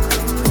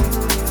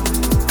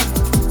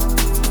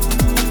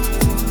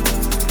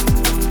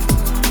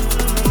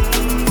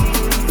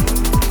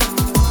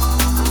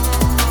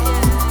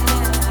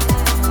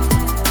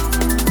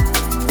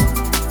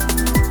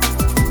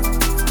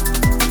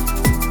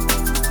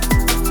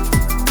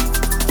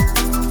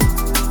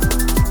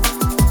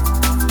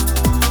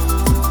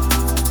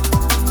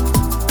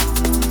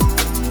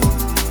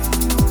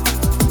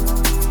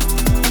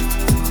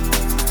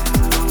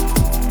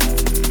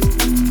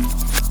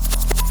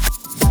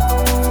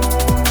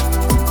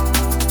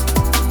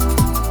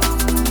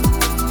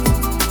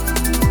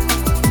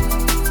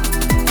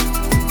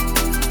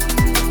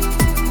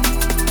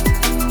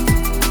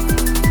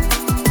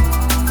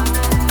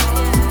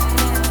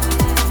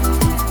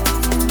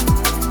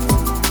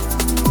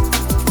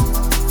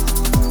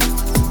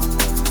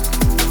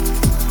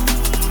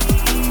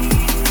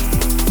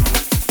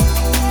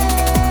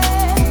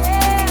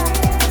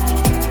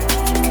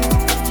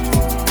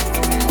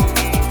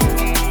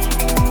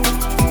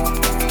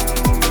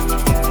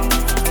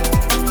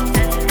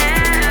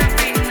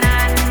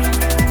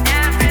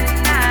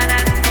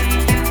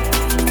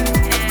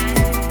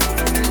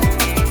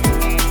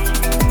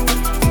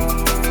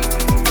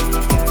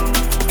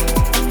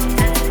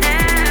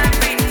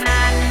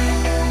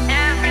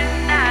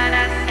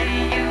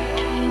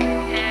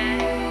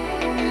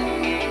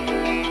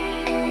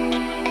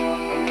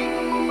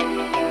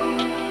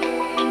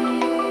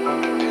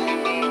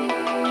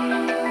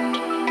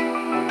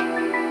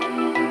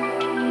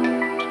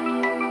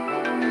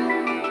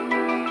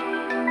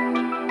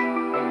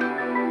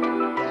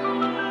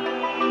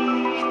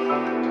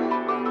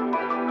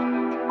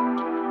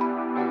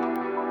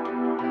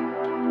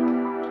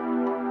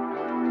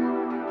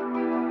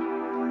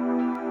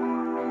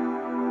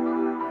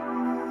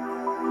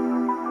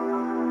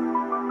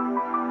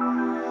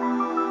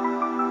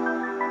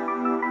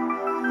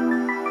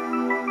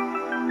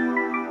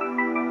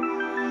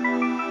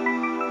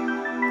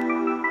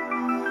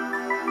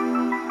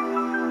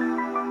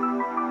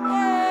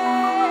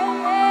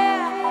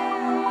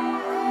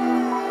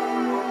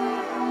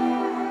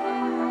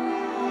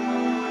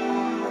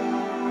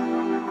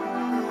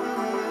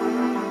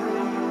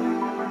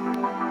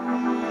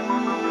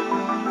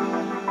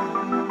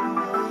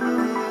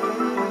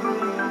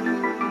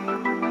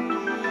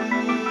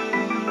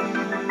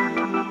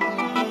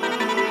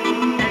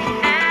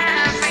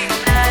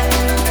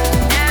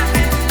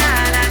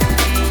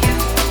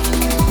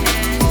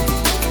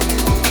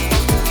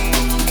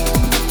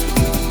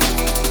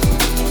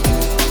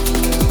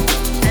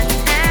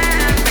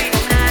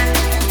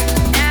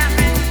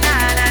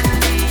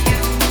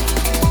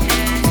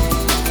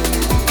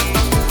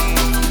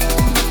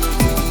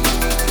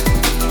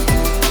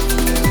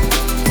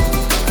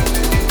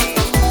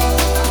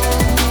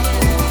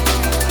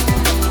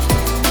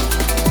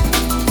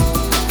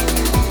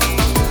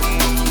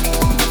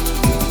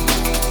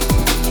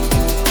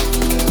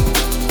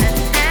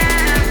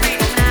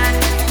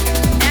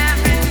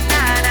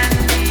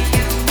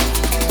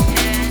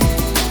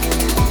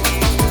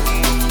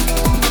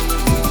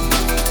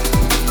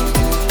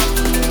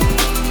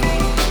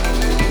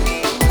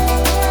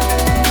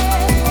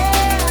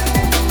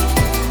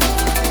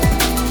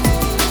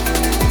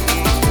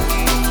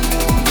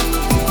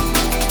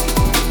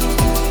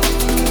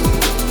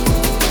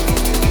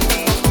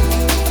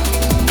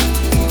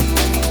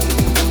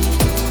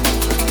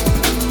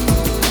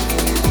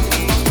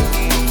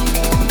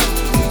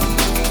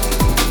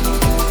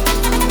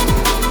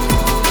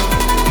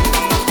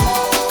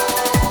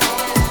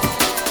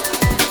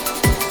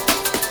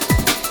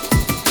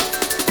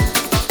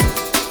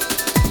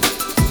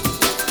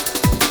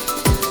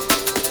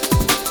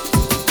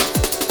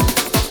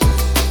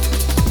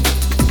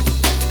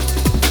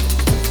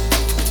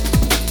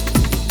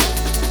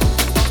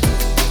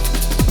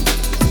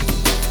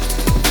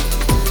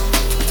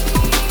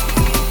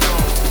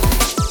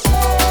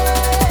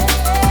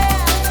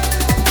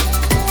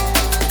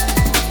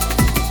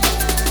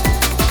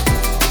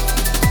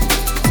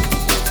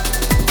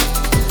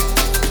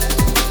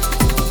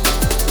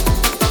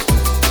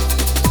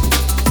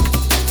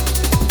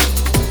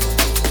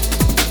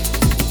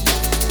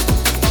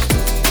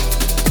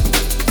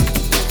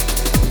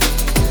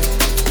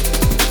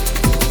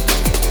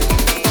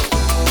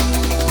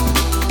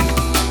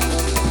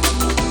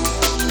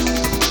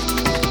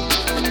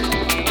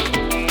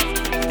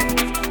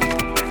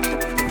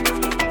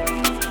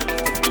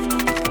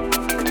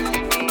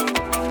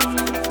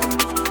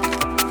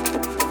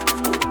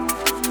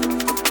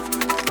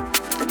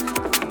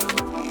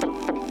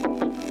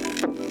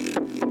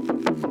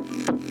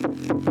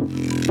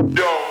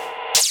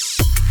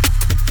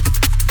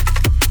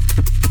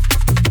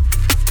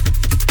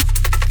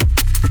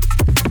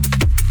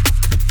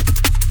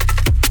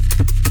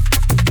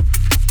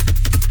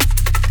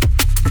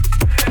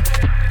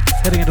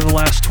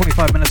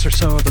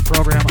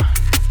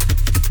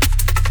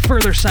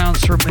 further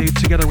sounds from the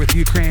Together with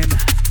Ukraine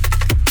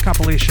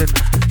compilation,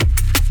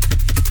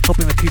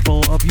 helping the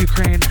people of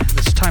Ukraine in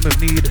this time of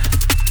need.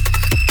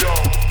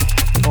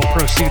 All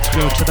proceeds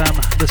go to them.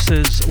 This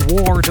is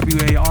War,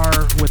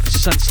 W-A-R, with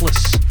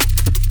Senseless.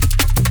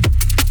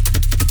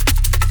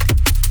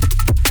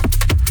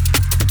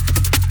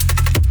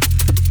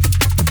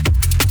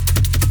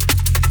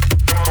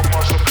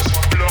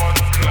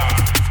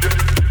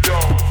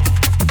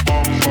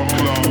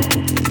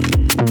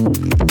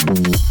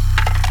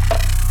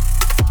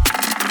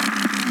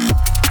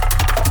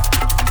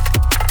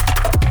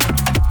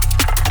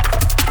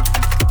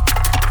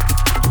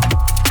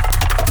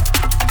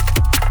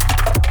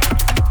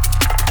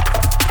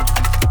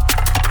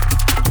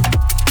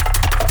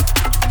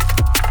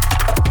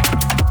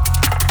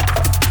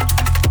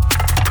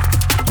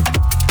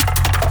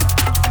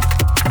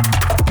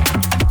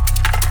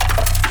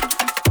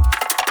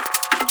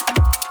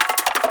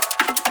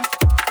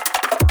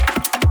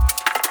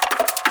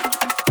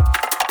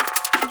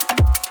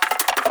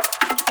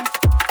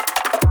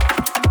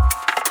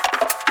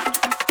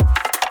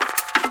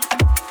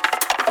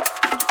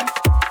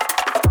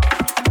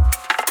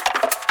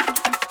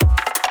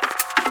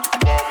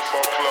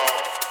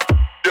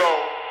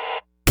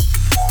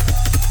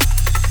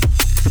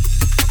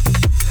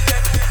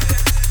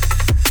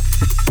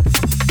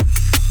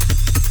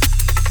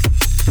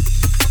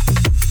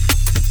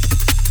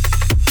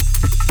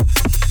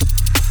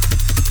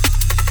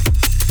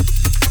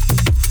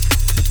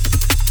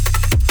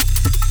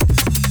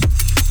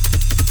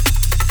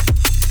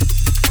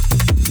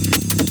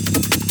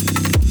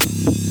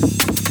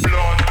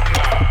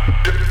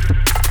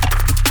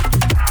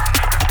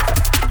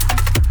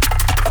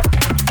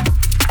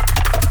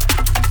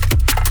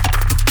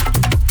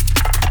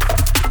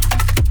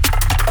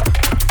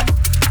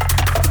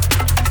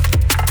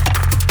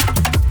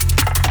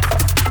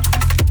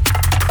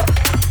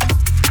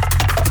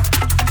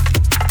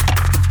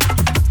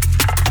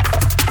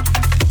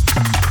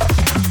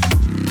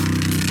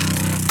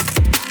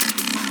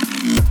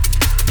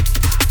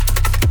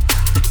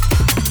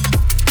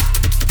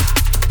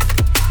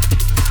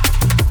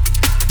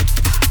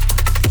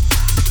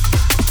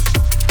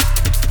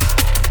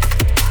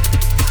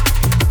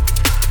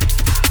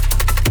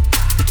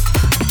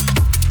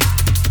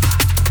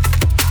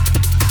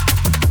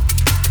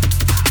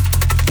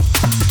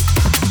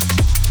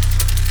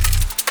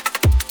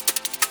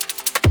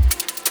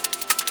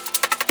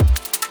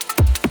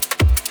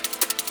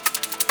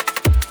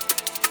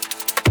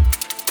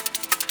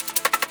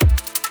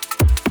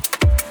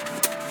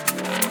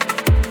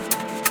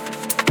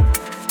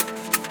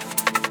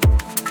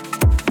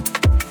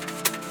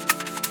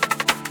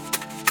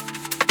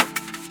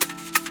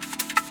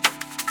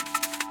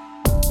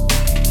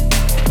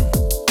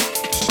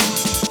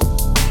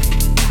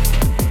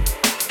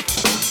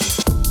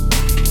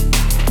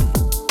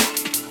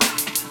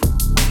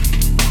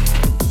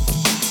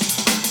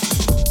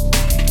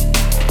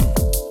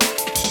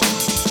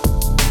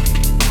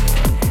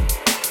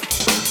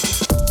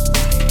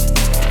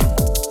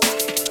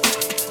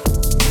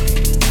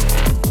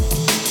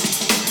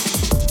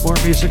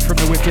 Music from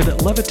the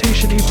wicked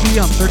Levitation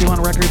EP on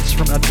 31 Records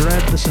from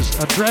ADRED. This is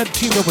ADRED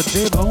teamed up with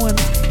Dave Owen.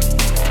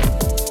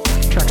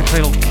 Track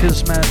entitled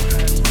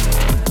Kismet.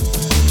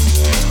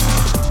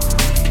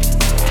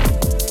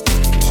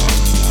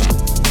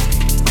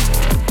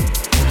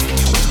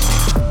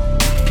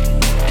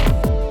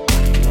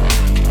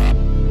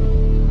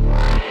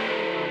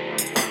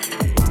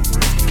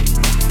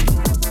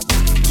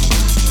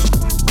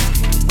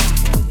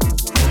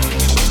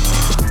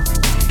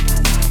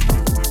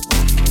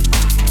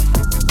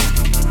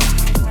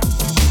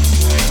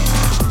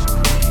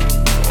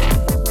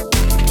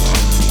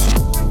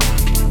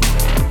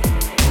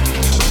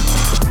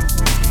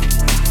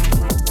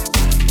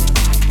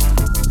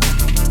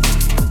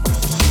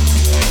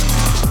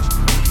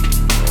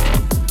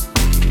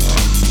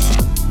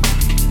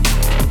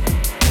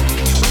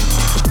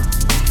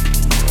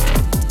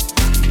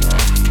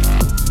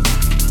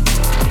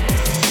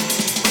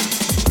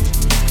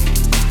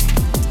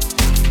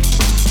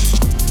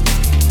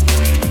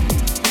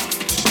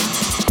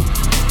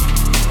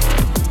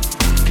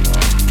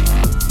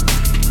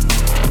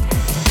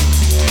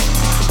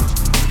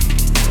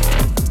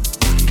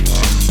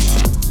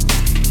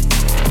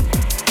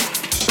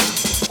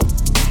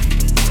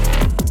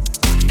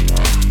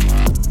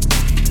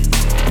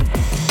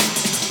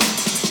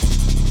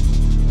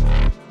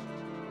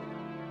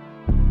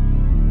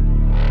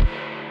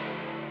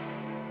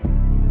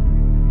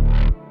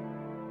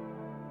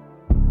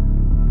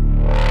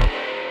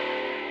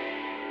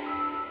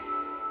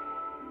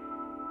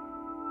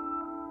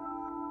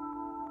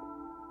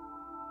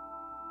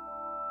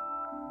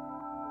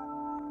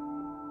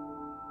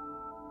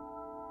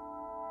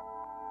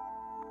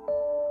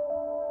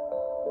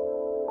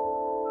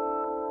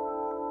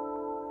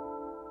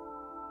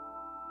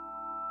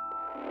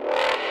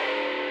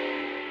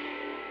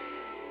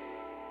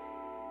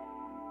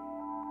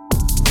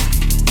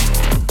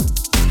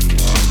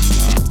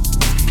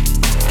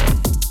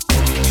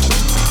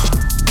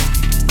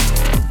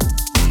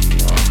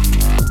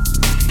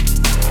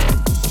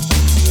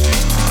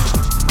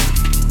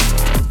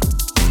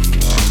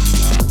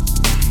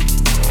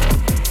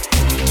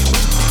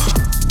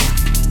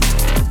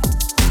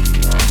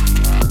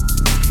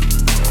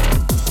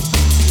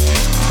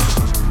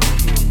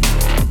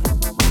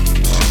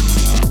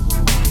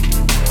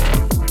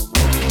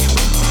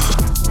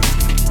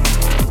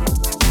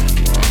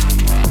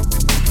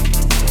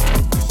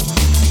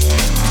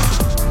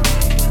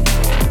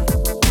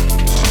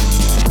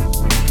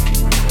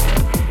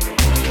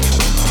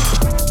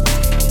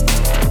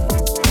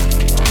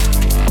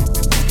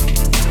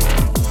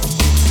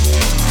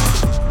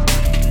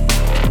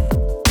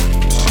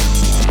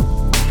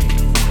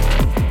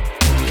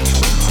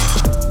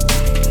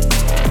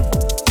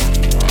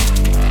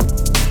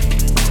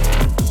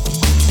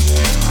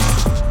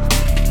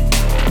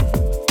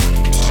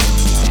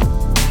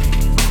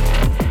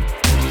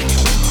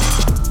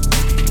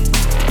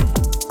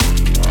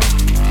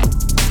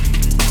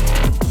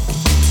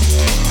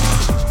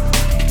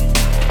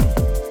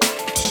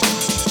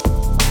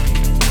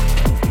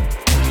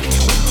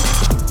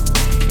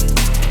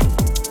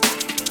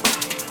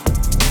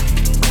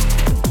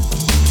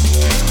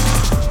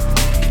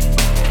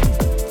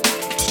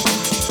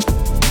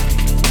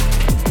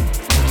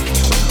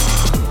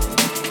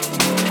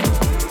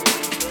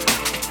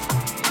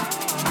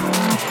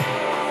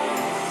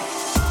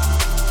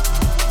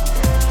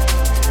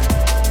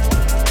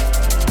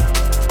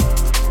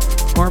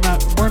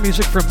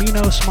 music from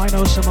MINOS,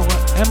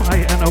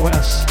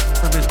 M-I-N-O-S,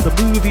 from the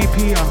Move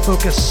EP on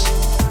Focus.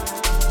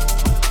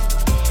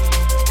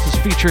 This is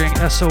featuring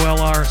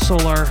SOLR,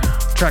 Solar,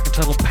 track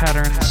entitled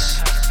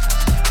Patterns.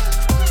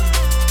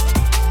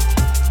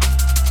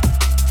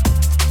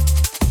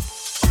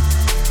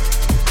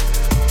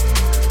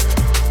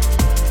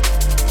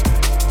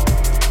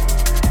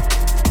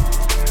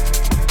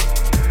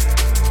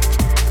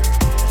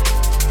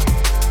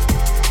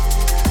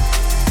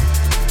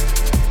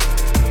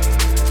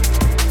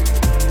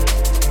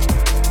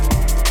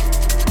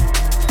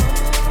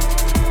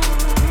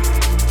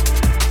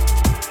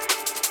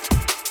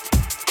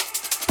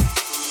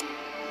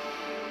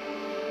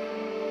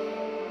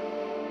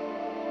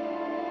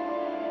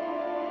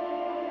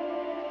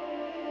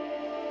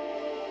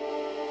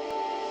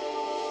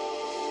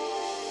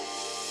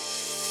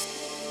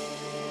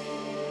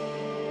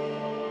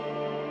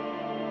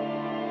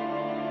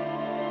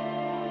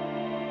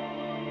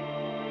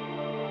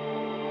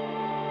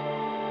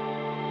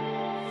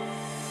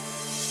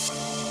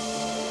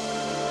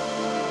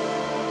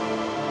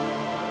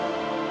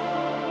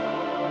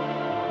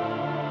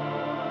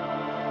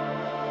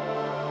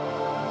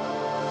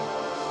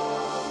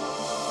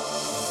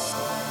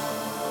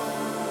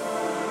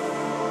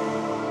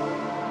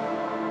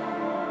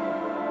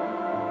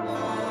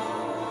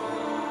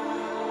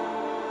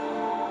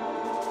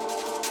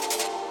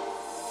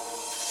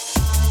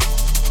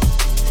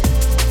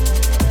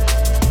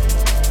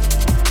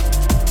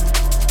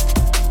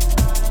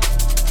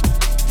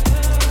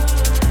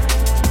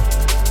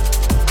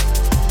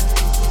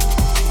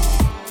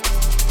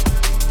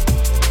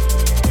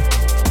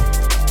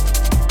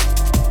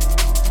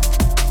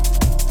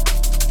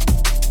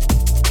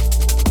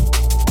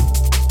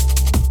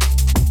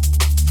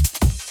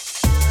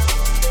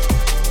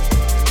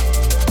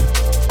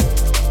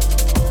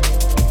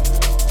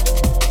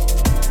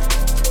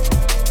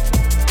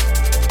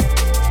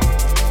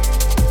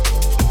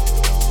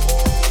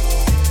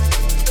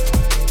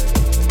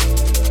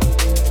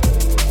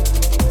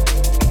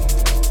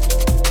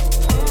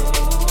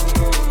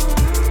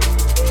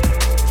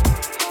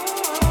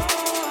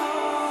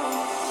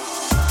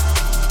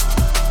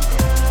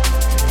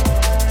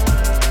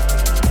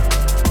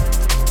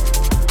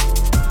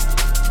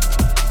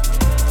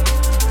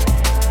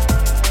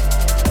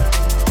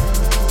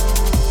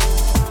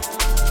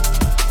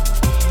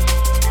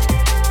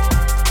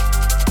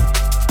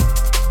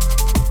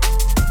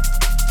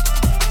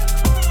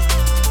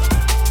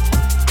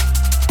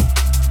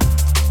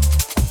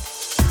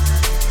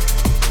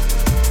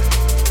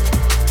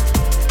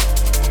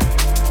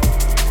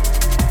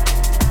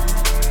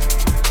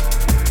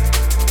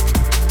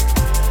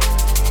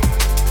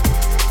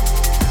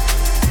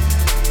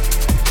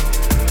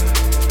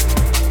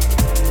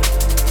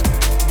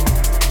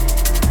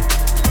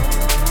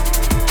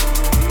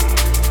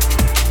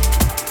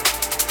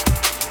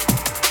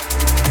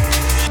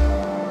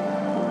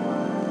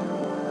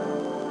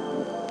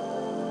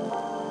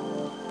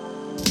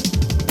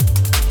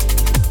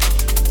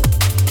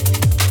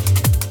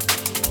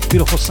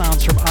 Beautiful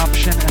sounds from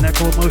Option and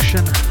Echo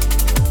Emotion.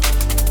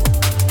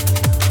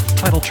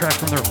 Title track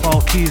from their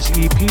Fall Keys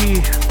EP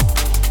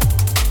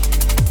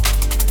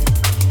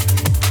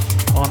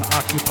on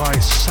Occupy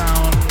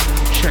Sound.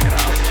 Check it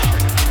out.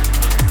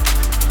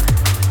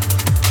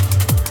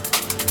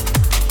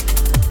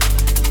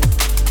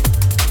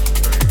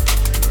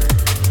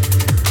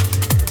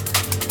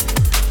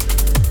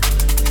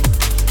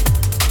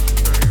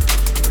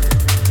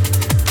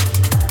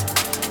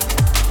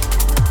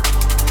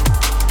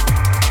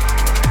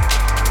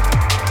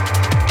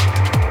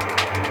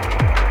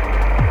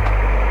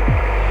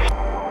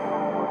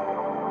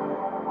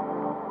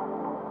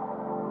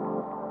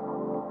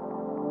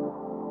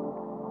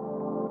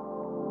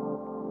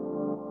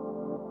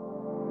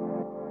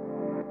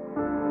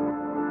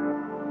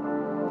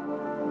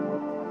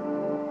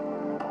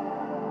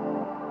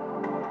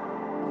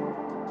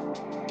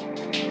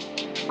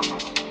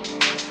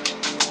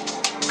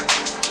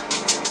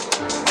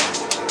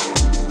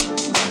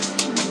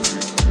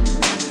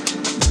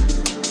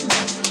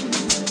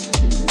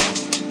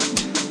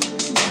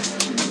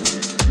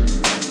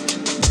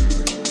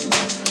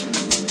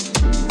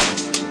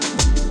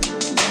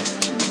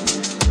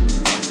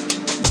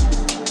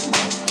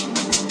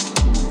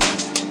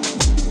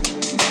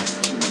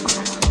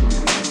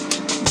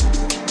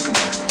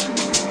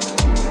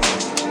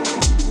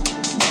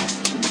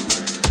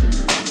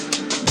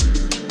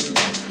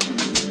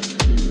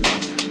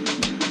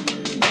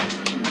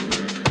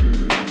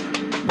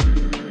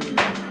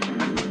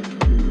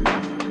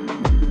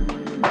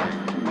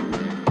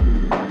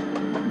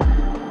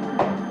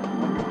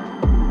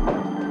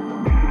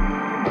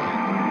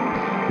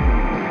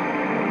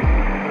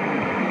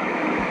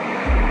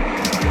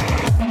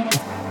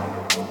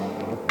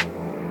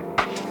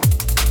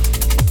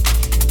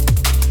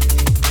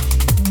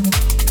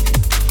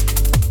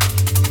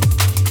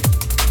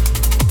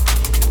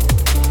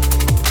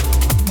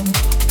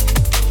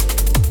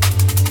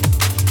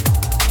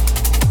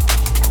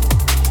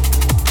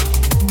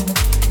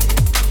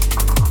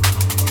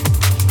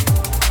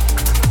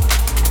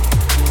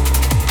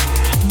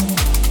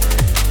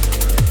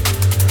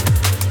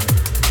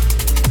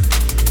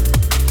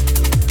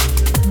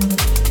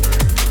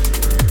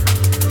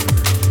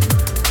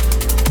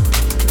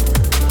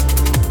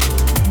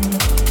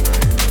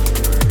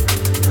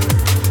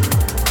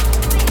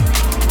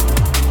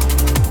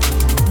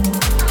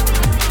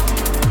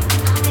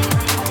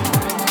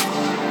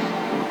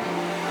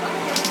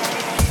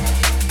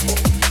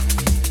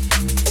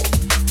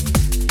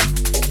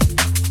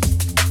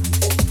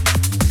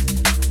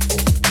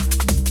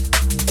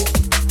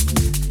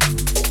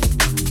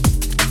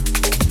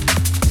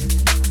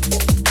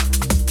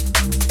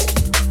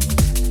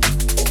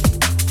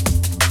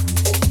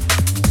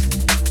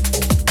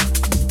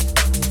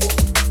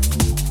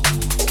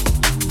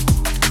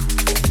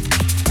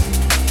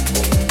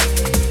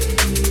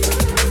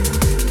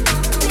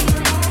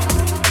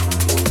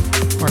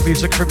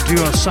 music from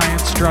duo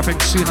Science, dropping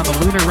soon on the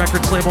Lunar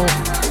Records label.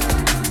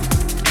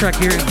 Track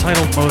here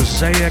entitled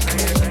Mosaic.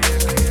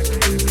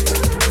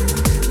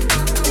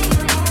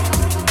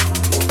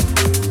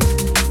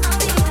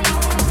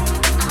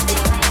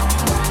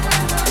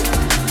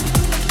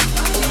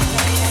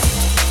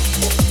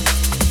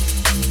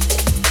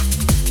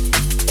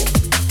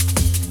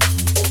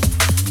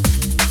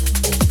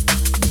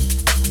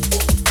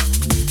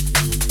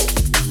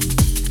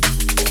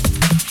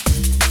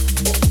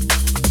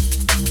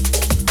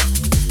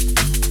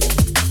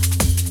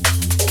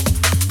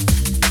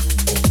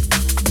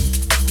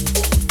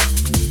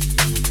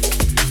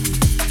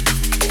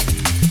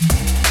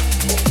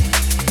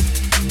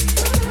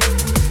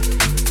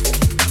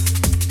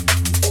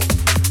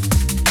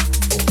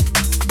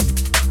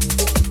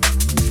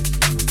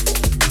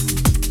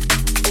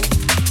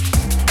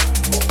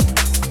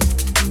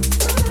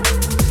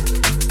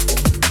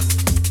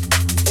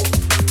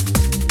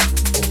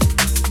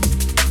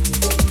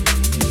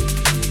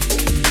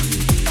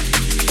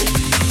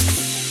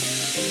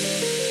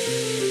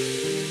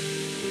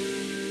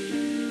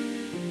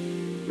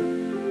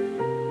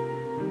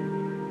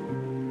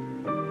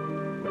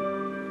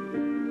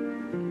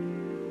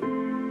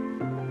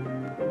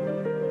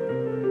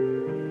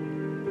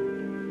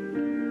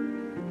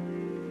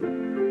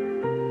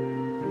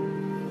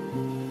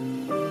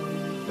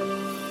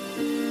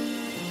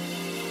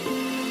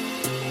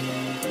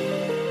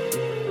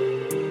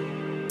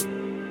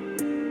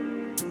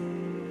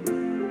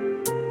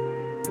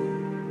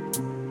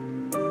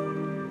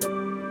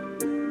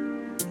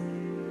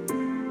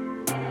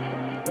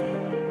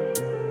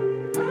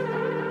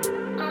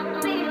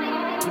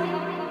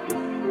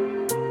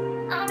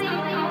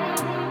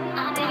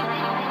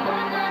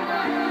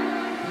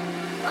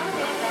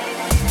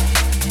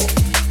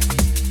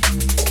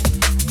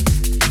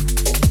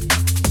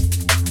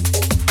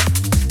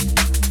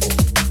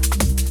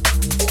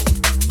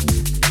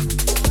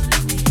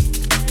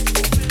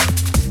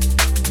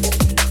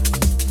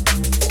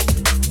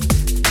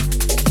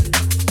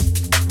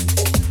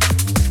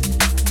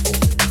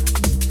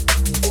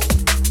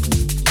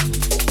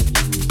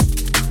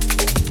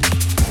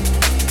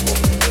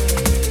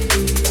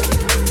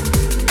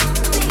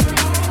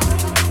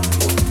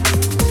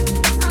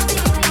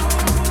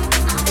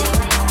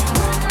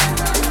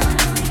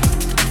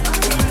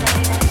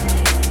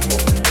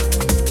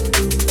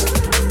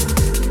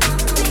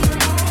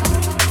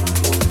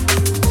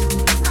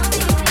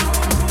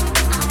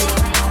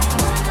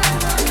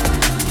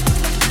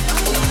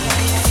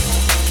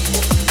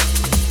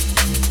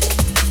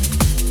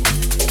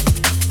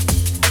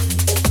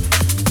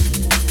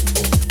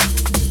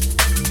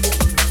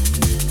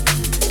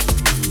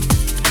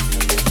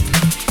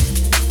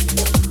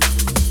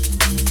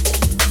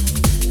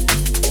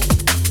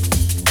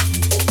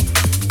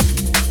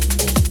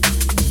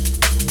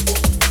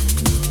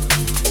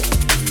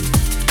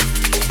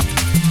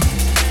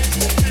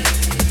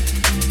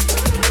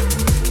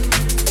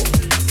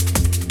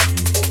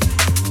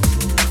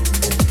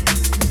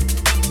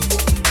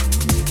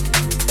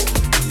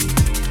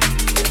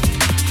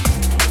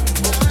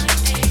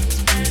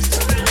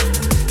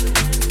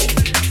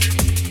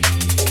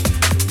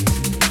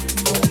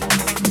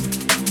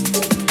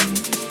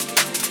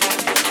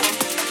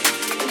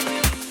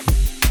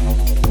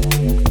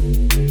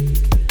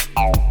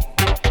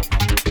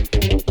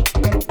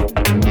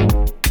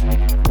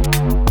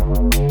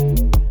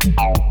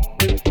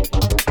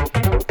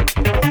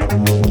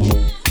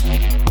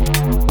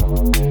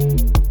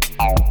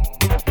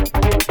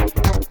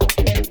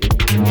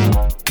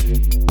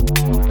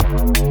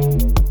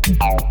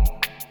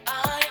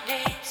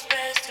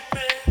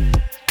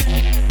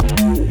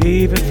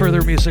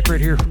 Further music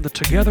right here from the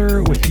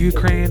Together with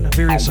Ukraine,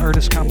 various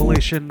artist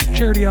compilation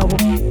charity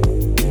album.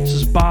 This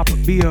is BOP,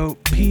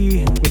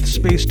 B-O-P, with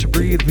Space to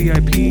Breathe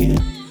VIP.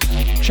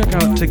 Check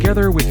out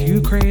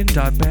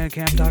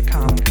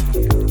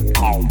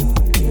togetherwithukraine.bandcamp.com.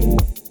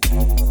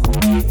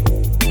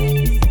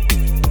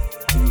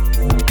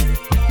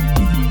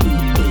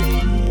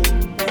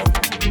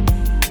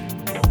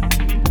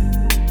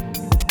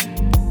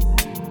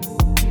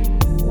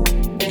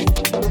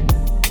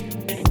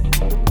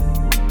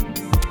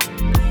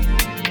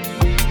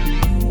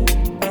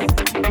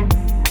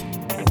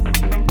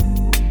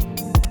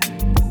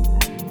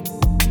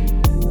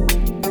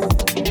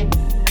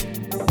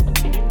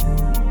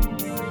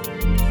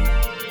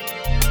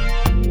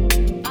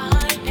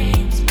 I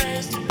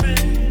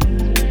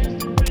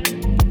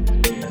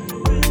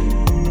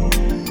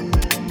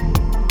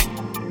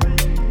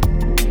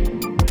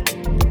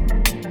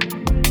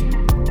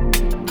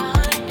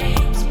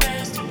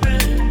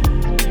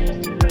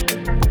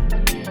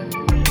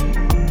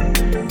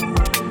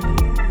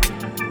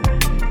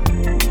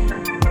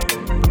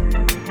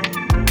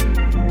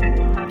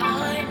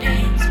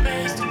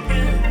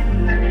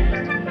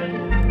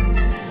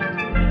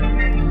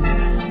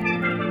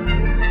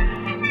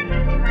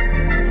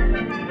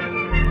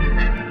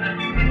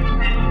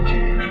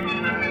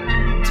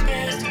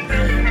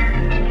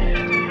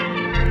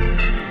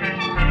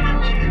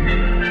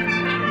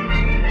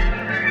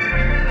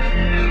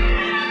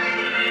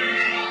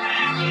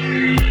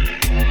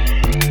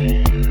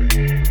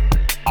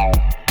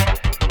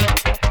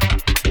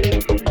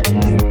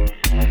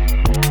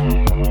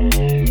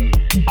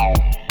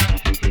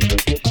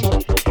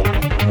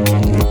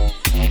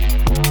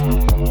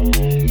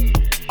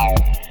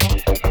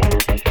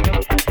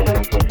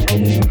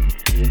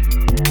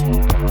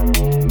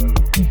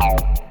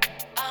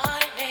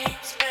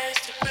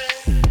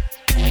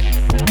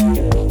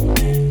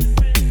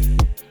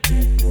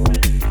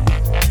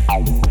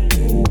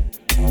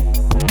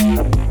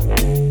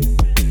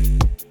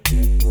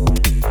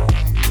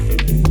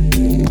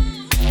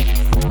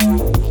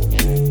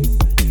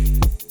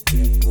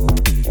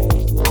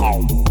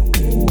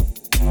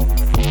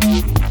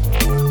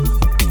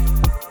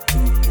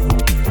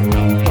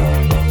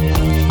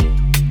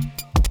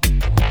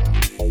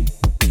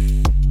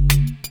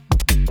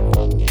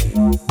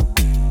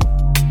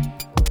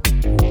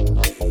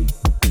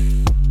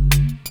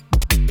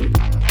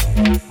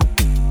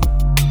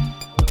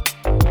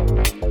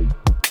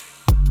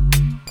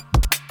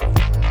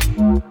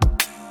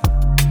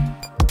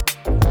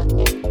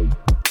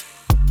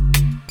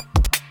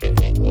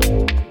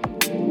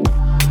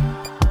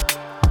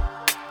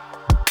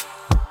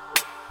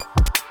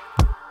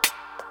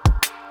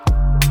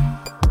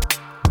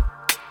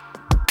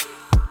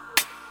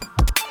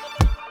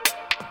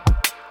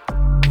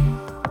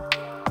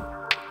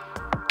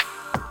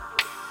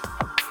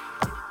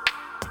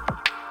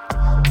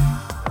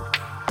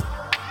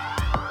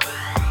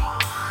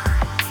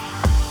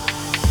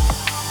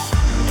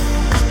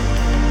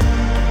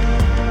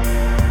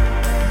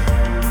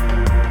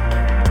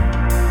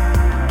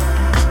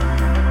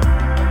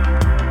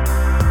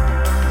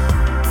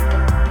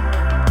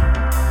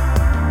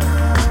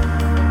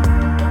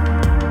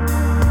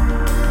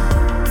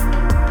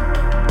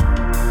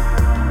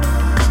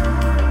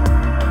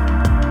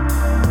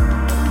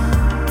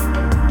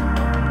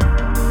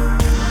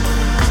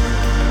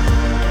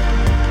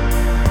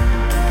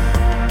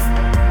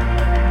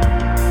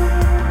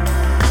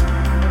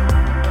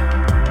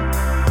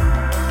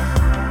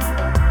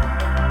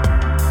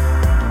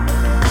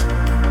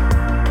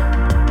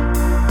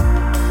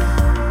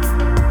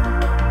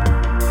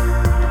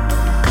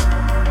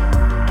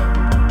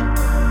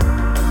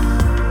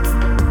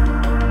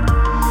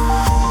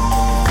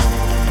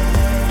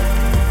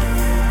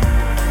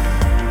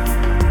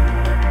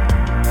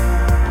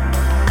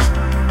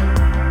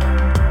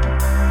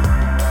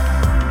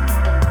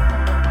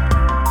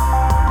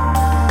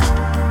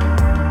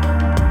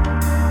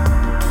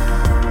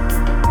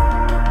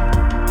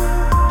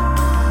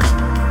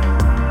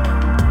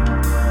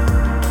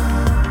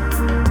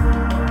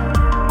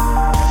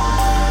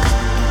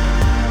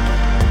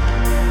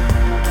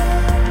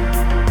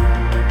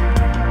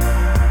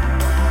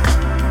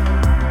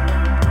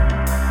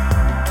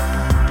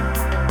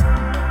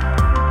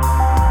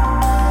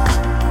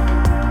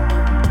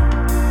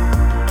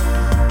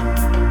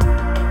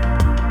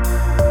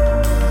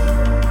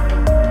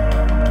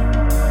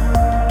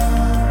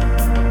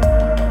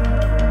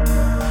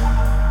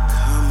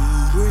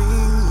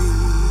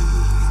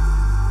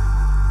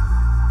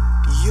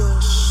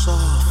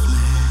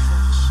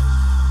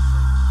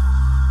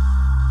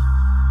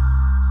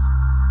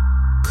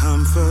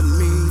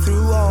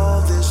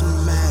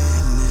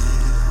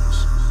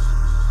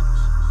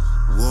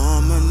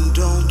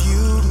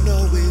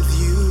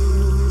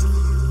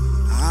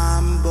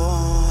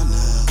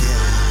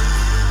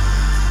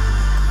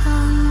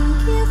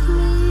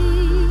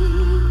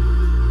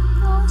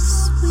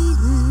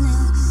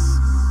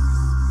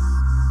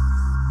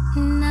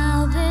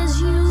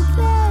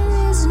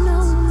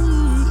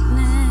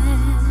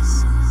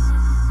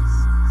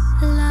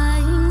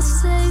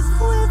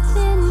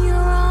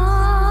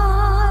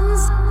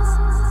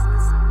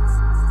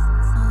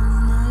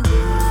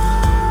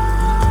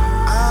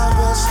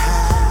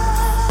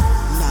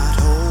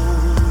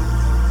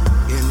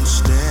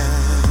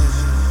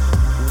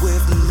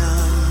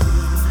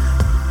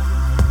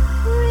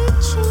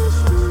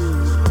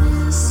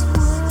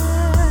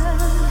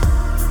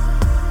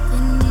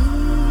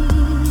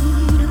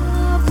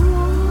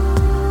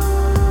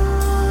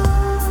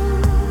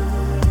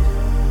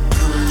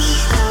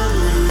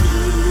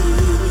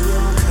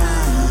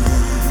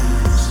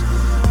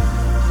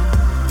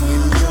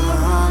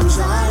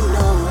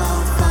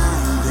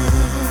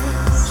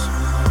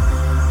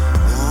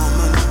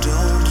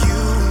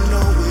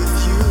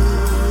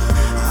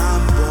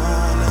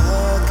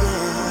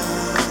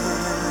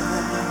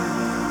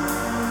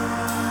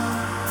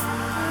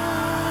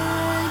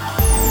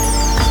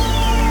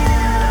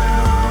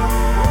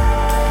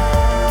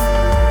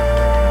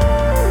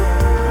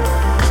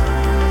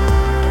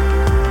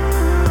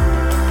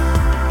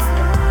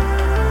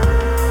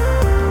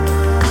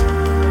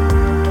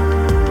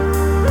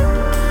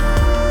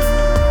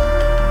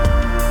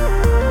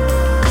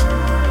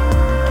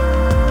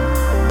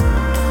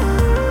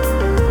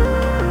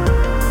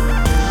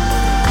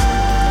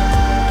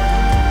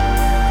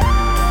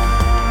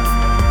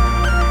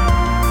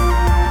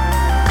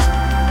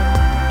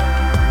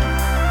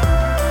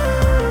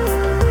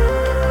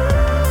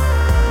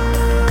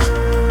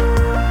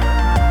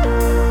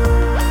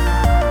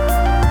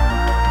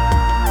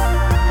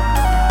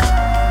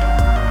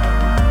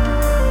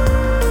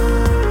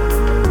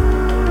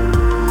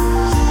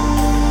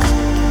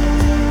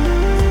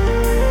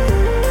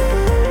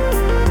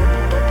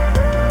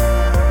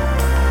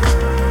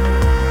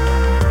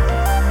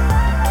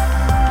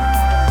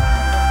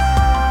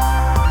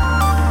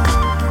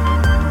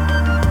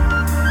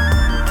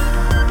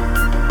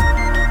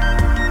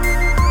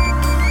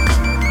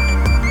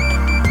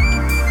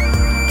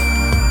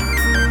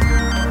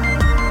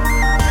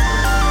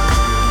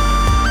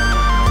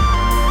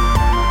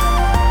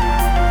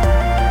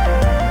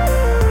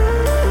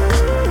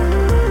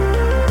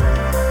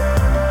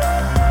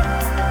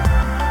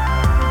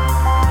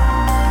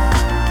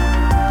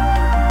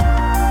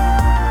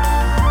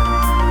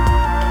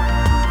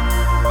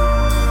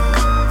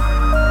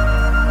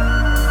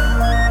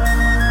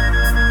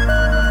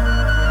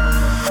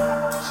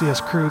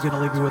Studios crew gonna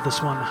leave you with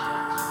this one.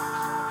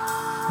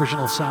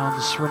 Original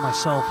sounds from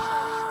myself.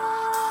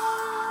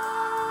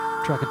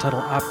 Track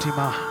entitled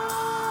Optima.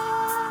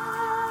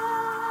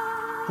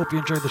 Hope you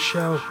enjoyed the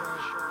show.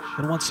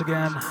 And once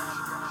again,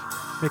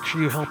 make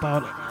sure you help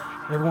out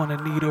everyone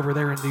in need over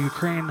there in the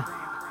Ukraine.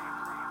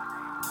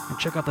 And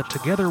check out the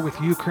Together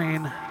with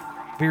Ukraine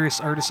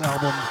various artists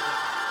album.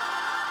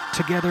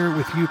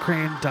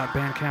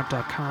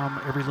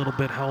 Togetherwithukraine.bandcamp.com. Every little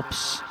bit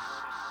helps.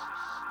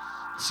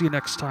 See you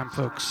next time,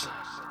 folks.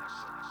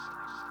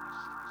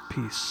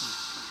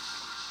 Peace.